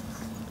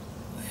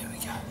 There we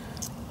go.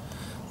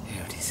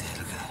 Here it is there,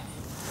 look at that.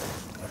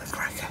 Got a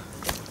cracker.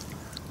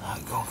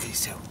 Alright, go on, keep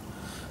still.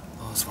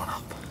 Last one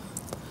up.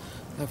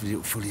 Lovely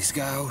little fully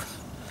scaled.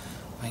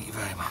 Thank you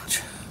very much.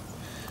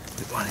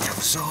 Whip one on the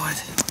other side.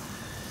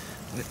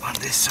 Whip one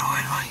this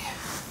side, mate.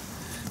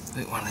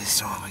 Whip one this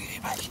side, mate. Get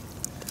you back.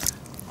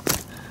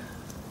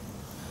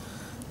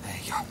 There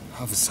you go.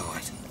 Other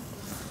side.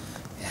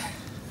 Yeah.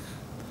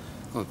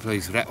 Quite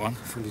pleased with that one.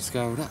 Fully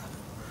scaled up.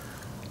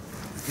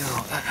 Go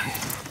like that.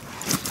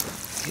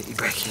 Get you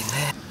back in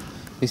there.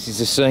 This is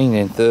the scene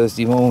then,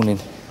 Thursday morning.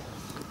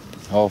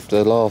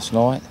 After last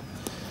night.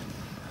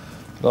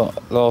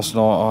 Last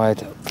night I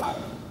had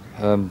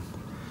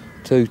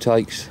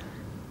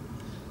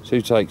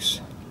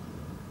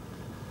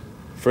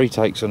 3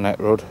 takes on that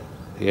rod,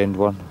 the end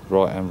one,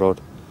 right hand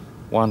rod,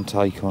 1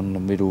 take on the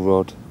middle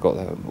rod, got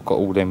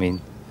all them in.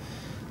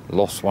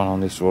 Lost one on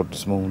this rod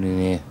this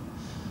morning here.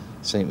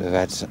 Seemed to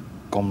have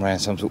gone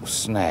round some sort of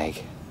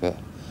snag, but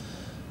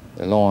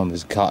the line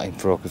was cutting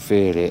through, I could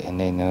feel it, and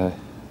then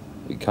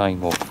it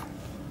came off.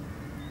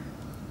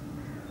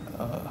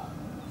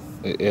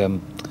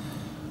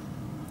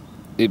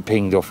 It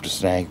pinged off the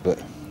snag, but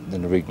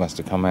then the rig must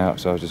have come out,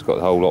 so I just got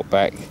the whole lot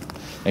back.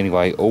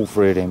 Anyway, all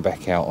 3 of them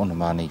back out on the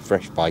money,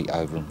 fresh bait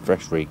over them,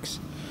 fresh rigs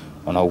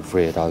on all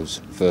 3 of those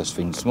first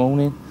thing this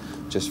morning.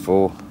 Just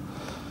for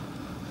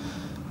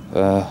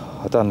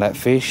I done that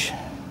fish,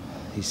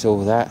 you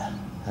saw that,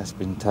 that's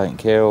been taken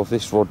care of.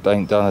 This rod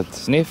ain't done a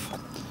sniff,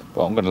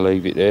 but I'm going to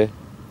leave it there,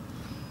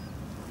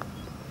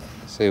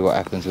 see what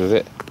happens with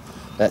it.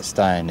 that's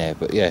staying there.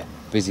 But yeah,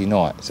 busy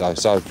night.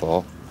 So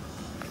far,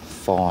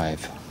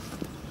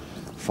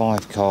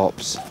 five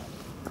carps,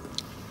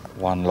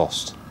 1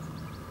 lost.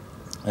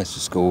 That's the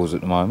scores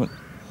at the moment.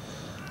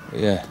 But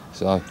yeah,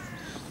 so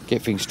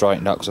get things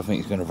straightened up because I think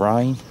it's going to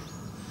rain,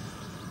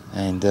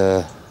 and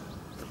yeah,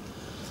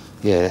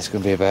 that's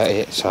going to be about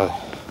it. So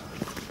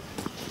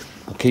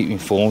I'll keep you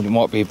informed. It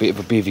might be a bit of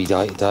a bivvy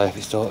day today if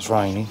it starts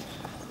raining.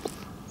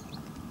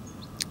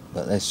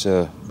 But that's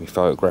my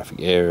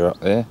photographic area up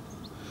there.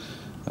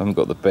 I haven't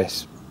got the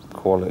best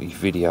quality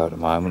video at the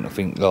moment. I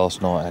think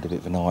last night I had a bit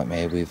of a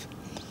nightmare with,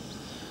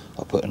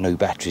 I put a new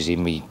batteries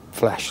in my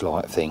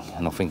flashlight thing,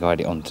 and I think I had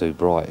it on too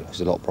bright. It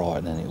was a lot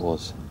brighter than it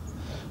was.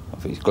 I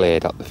think it's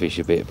glared up the fish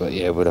a bit, but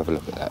yeah, we'll have a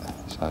look at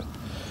that. So,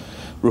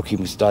 rookie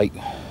mistake.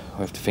 We'll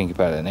have to think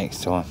about it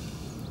next time.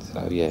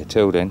 So yeah,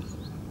 till then,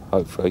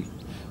 hopefully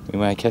we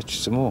may catch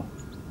some more.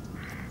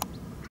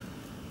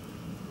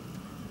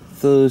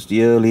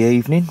 Thursday early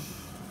evening,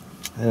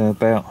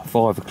 about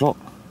 5 o'clock.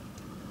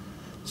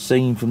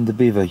 Seen from the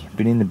bivvy.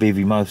 Been in the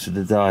bivvy most of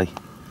the day,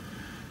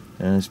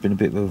 and it's been a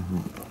bit of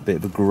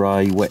a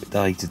grey, wet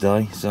day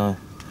today. So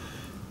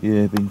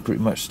yeah, been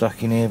pretty much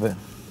stuck in here, but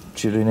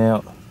chilling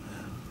out.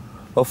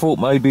 I thought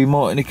maybe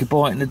might nick a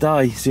bite in the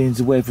day, seeing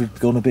the weather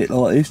had gone a bit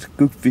like this.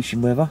 Good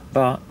fishing weather,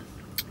 but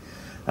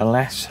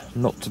alas,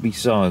 not to be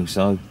so.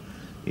 So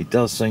it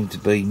does seem to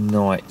be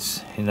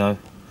nights, you know.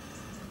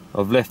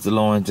 I've left the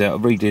lines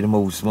out, I redid them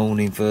all this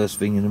morning, first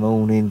thing in the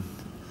morning.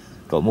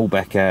 Got them all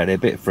back out there, a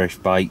bit of fresh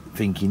bait,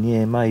 thinking,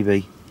 yeah,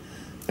 maybe.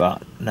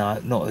 But no,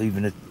 not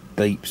even a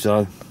beep,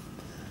 so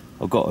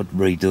I've got to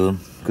redo them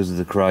because of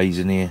the craze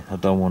in here. I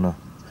don't want to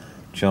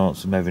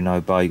chance them having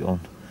no bait on,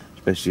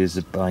 especially as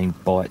the main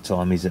bite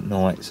time is at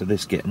night. So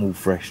let's get them all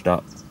freshed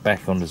up,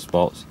 back on the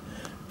spots,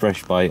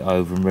 fresh bait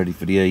over and ready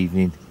for the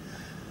evening.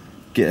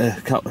 Get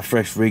a couple of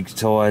fresh rigs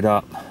tied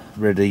up,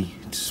 ready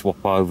to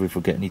swap over if I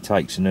get any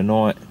takes in the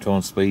night. Try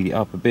and speed it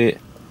up a bit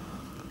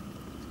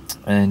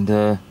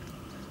and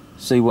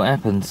see what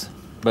happens.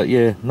 But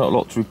yeah, not a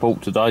lot to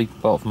report today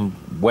apart from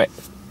wet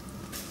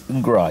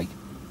and grey.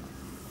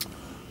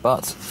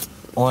 But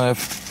I have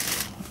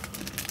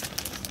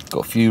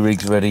got a few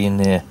rigs ready in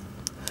there,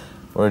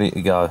 ready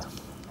to go.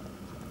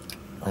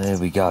 There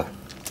we go.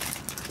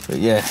 But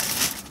yeah,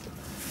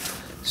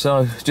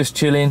 so just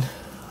chilling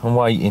and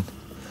waiting.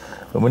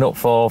 But we're not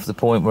far off the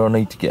point where I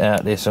need to get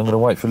out there, so I'm going to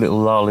wait for a little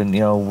lull in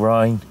the old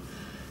rain,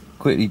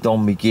 quickly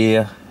don my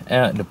gear,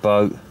 out in the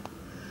boat,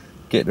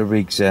 get the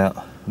rigs out.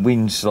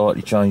 Wind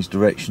slightly changed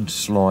direction,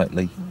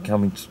 slightly,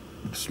 coming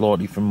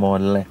slightly from my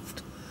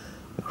left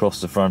across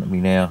the front of me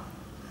now,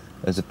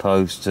 as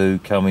opposed to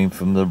coming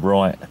from the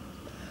right.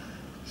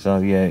 So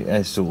yeah, it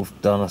has sort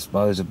of done, I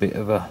suppose, a bit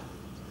of a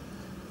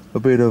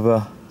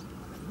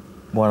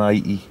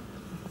 180,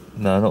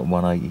 no, not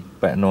 180,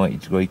 about a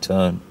 90-degree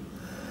turn.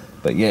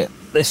 But yeah,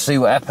 let's see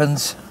what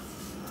happens.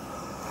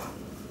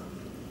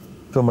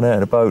 Coming out of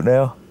the boat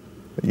now.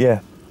 But yeah,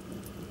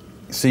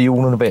 see you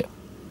all in a bit.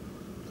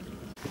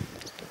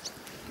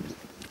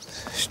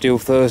 Still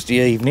Thursday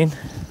evening.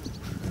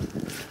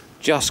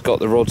 Just got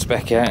the rods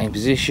back out in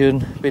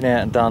position. Been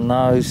out and done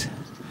those.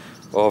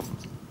 I've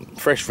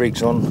fresh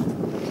rigs on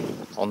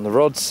the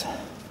rods.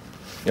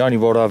 The only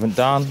rod I haven't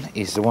done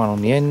is the one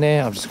on the end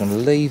there. I'm just going to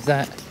leave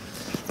that.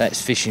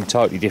 That's fishing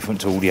totally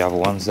different to all the other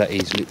ones. That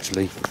is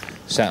literally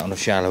sat on a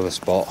shallower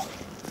spot.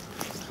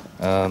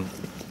 I'm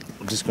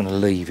just going to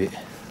leave it.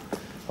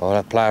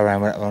 I'll play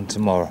around with that one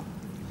tomorrow.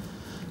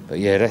 But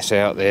yeah, that's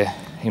out there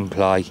in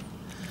play.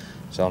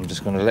 So I'm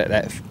just going to let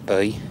that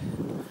be,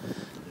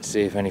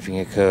 see if anything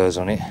occurs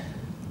on it,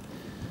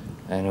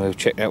 and we'll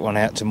check that one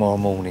out tomorrow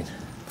morning.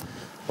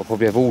 I'll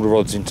probably have all the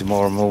rods in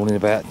tomorrow morning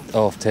about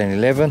 10:30,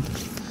 11,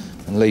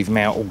 and leave them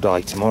out all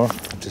day tomorrow.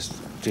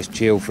 Just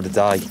chill for the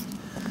day.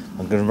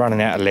 I'm going to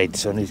running out of lead,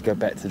 so I need to go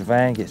back to the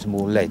van, get some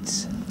more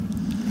leads.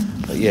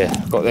 But yeah,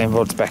 I've got them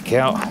rods back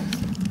out.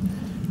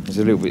 There's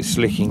a little bit of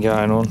slicking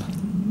going on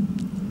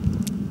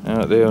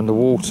out there on the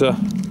water.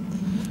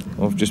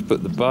 I've just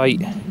put the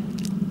bait.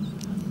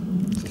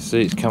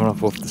 See, it's coming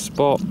up off the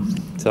spot.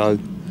 So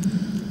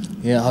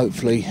yeah,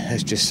 hopefully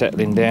it's just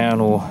settling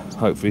down, or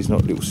hopefully there's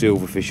not little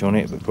silverfish on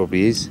it, but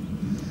probably is.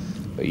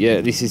 But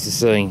yeah, this is the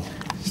scene.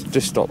 It's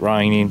just stopped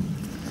raining.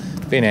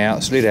 Been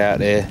out, slid out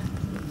there,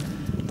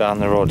 done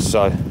the rods.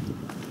 So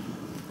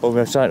I'm going to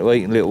have something to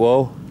eat in a little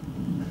while.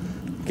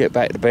 Get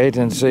back to bed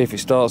and see if it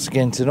starts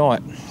again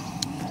tonight.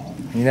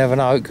 You never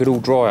know, it could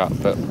all dry up,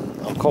 but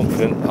I'm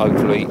confident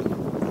hopefully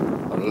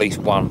at least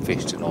one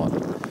fish tonight.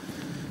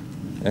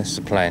 That's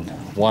the plan.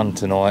 One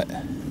tonight,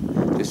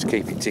 just to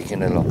keep it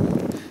ticking along.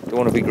 Don't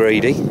want to be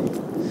greedy,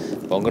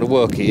 but I'm going to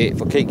work it.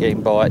 If I keep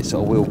getting bites, I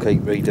will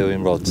keep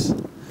redoing rods.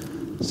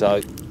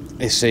 So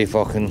let's see if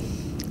I can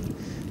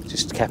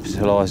just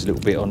capitalise a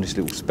little bit on this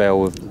little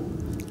spell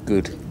of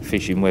good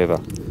fishing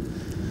weather.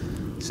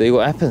 See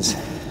what happens.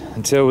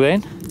 Until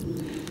then,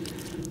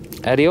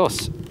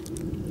 adios.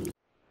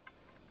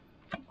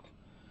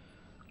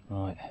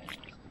 Right,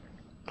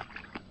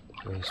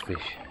 first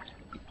fish.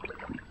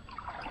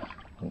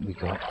 What we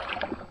got?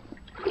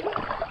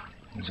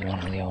 There's one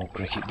of the old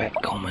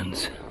cricketback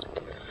commons.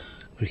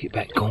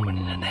 Cricketback common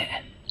in the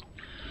net.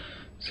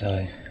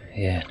 So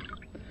yeah,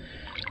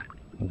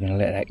 we're going to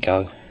let that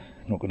go.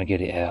 Not going to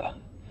get it out.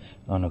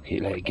 Unhook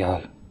it, let it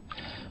go.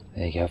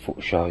 There you go, I thought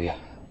I'd show you.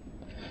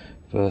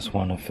 First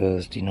one of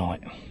Thursday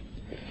night.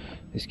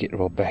 Let's get the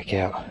rod back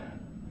out.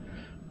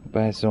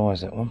 Bad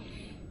size that one.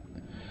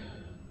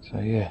 So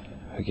yeah,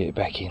 I'll get it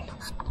back in.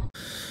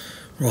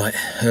 Right,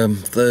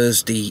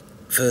 Thursday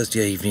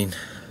evening,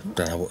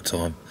 don't know what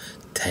time,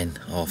 10,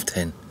 half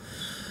 10.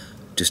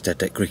 Just had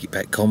that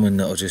cricketback common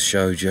that I just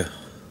showed you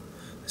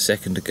a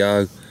second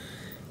ago.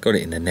 Got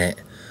it in the net,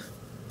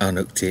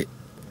 unhooked it,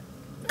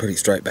 put it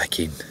straight back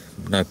in.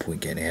 No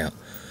point getting it out.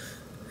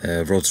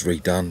 Rod's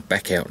redone,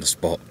 back out on the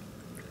spot.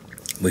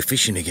 We're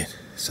fishing again,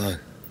 so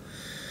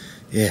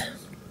yeah.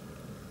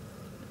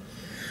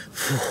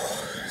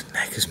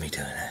 Knackers me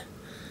doing that.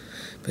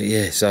 But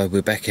yeah, so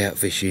we're back out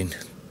fishing.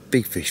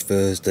 Big fish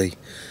Thursday.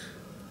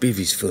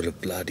 Bivvy's full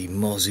of bloody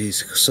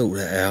mozzies. Sort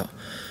that out,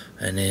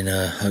 and then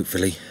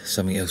hopefully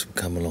something else will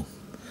come along.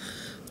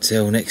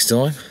 Till next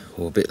time,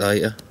 or a bit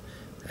later,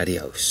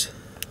 adios.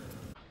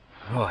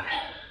 Right,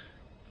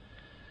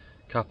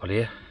 couple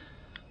here.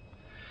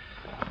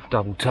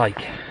 Double take.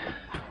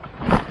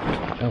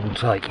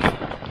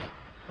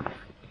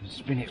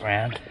 Spin it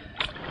round.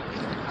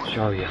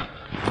 Show you.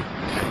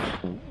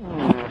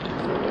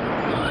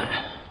 Right.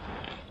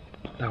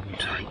 Double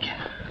take.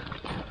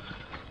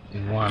 Do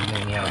one,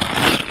 then the other.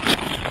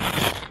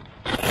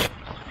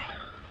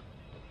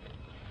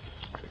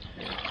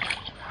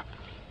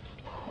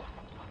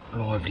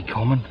 Lively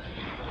common.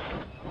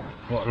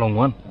 Quite a long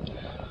one.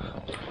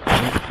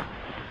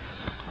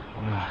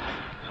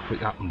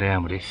 Quick up and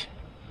down with this.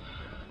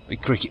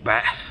 Big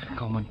cricketback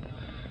common.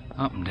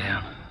 Up and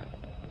down.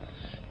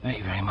 Thank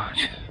you very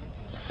much.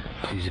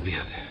 This is a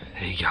beaut.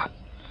 There you go.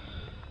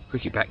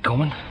 Cricketback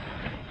common.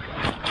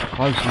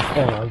 Closely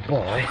followed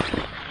by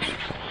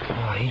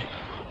a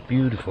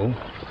beautiful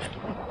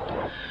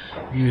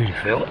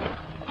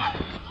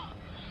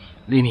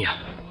linear.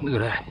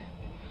 Look at that.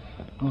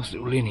 Nice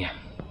little linear.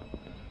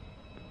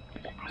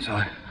 So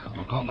I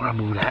can't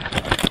grumble with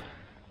that.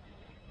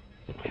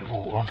 Bit of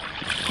water on.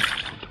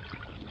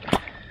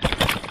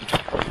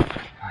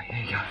 Right,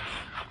 there you go.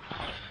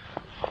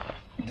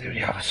 Do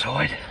the other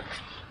side.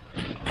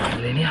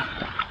 Linear.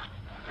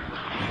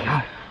 There you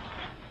go.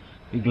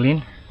 Big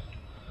lin.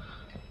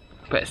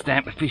 Better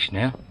stamp of fish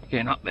now.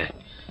 Getting up there.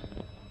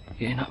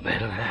 Look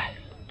at that.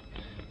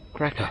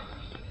 Cracker.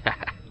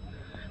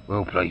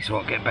 Well pleased, so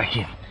I'll get back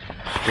in.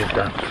 Well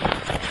done.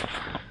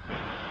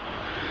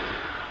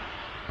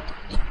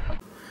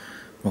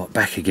 Right,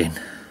 back again.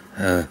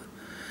 As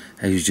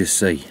you just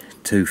see,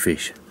 two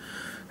fish.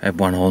 Had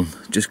one on,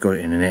 just got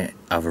it in the net,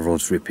 other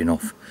rod's ripping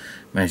off.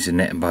 Managed to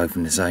net them both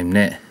in the same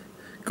net.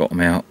 Got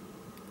them out.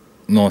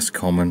 Nice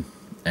common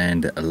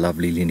and a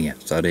lovely linear.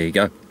 So there you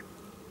go.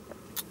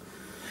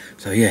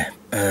 So yeah,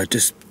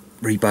 just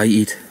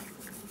rebaited.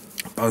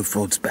 Both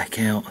rods back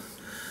out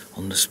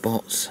on the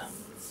spots.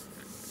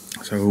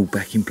 So we're all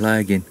back in play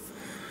again.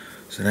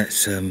 So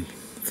that's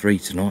 3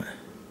 tonight.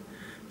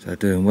 So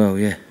doing well,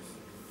 yeah.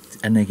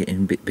 And they're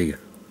getting a bit bigger.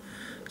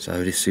 So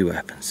let's see what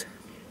happens.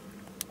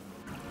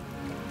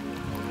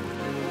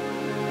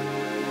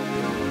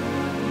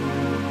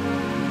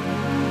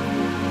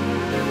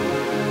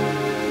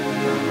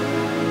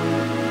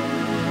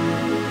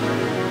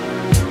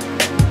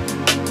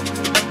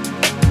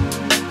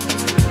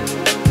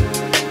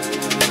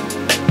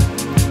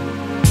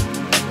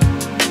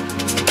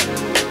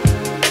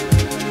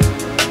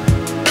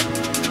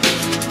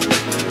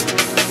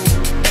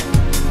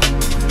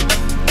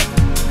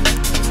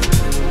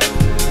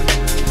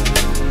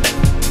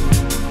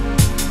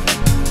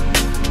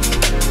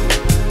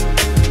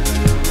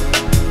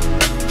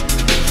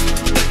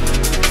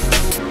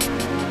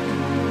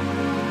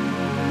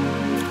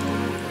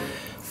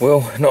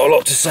 Well, not a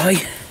lot to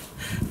say.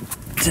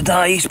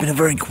 Today's been a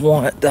very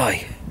quiet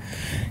day.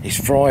 It's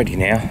Friday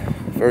now,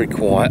 very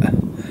quiet.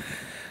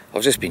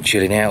 I've just been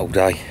chilling out all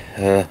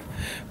day.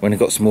 When I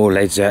got some more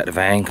leads out of the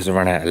van because I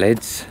ran out of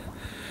leads.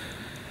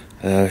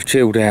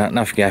 Chilled out,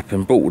 nothing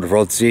happened, brought all the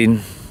rods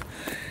in.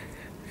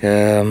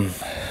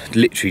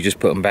 Literally just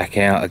put them back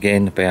out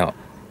again about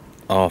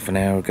half an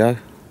hour ago.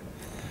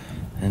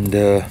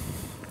 And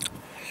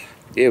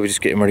yeah, we're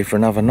just getting ready for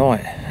another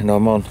night, and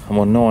I'm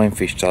on 9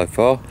 fish so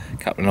far. A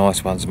couple of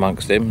nice ones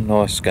amongst them,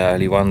 nice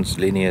scaly ones,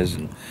 linears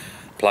and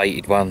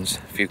plated ones,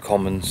 a few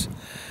commons.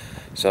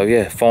 So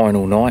yeah,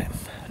 final night,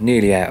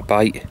 nearly out of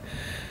bait,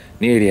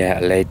 nearly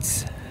out of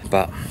leads,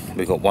 but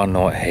we've got one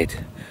night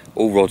ahead.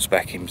 All rods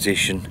back in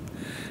position.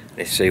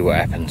 Let's see what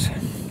happens.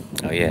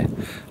 Oh yeah,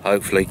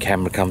 hopefully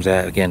camera comes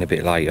out again a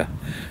bit later,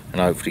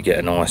 and hopefully get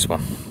a nice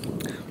one.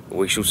 But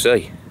we shall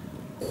see.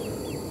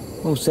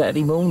 Well,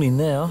 Saturday morning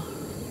now.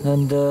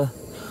 And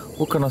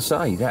what can I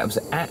say? That was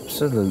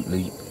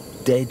absolutely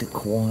dead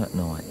quiet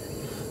night.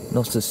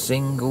 Not a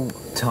single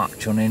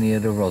touch on any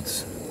of the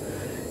rods.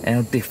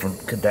 How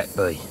different could that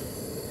be?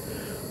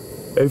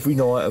 Every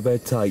night I've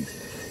had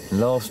takes.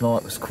 Last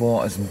night was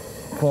quiet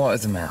quiet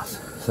as a mouse.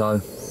 So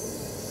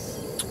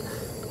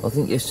I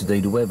think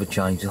yesterday the weather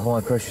changed, the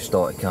high pressure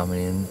started coming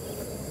in.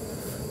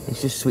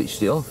 It's just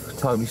switched it off,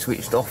 totally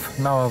switched off,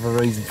 no other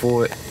reason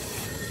for it.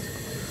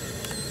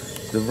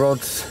 The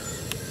rods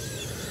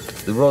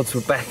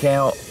were back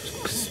out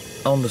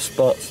on the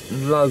spots,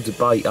 loads of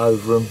bait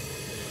over them.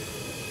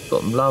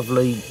 Got them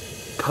lovely,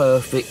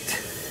 perfect.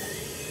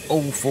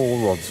 All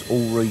 4 rods,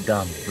 all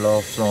redone,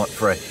 last night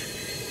fresh.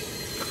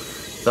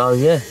 So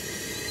yeah,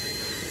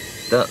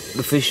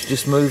 the fish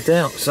just moved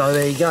out. So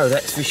there you go,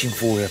 that's fishing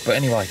for you. But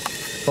anyway,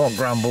 can't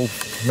grumble,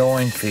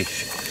 9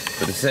 fish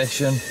for the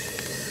session.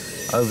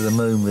 Over the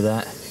moon with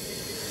that.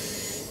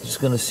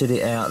 Just going to sit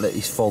it out, let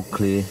this fog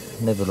clear.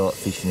 Never like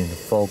fishing in the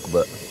fog,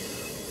 but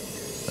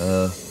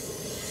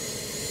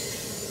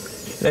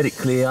let it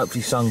clear,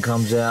 hopefully sun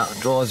comes out,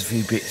 dries a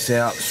few bits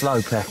out,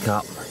 slow pack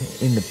up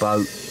in the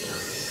boat,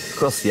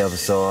 across the other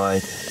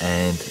side,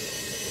 and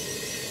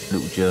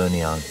little journey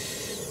home.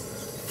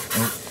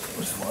 Oh,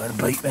 what's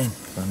the beat then?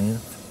 Funny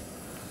enough.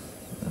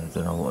 I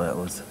don't know what that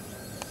was.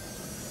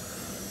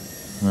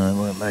 No, it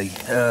won't be.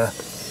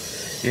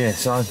 Yeah,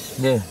 so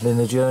yeah, then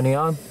the journey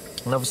home,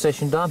 another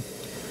session done.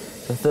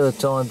 The 3rd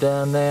time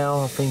down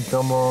now, I think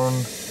I'm on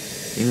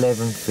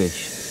 11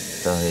 fish.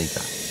 So there you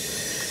go.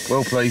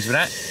 Well pleased with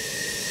that.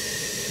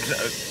 So,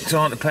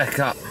 time to pack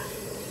up.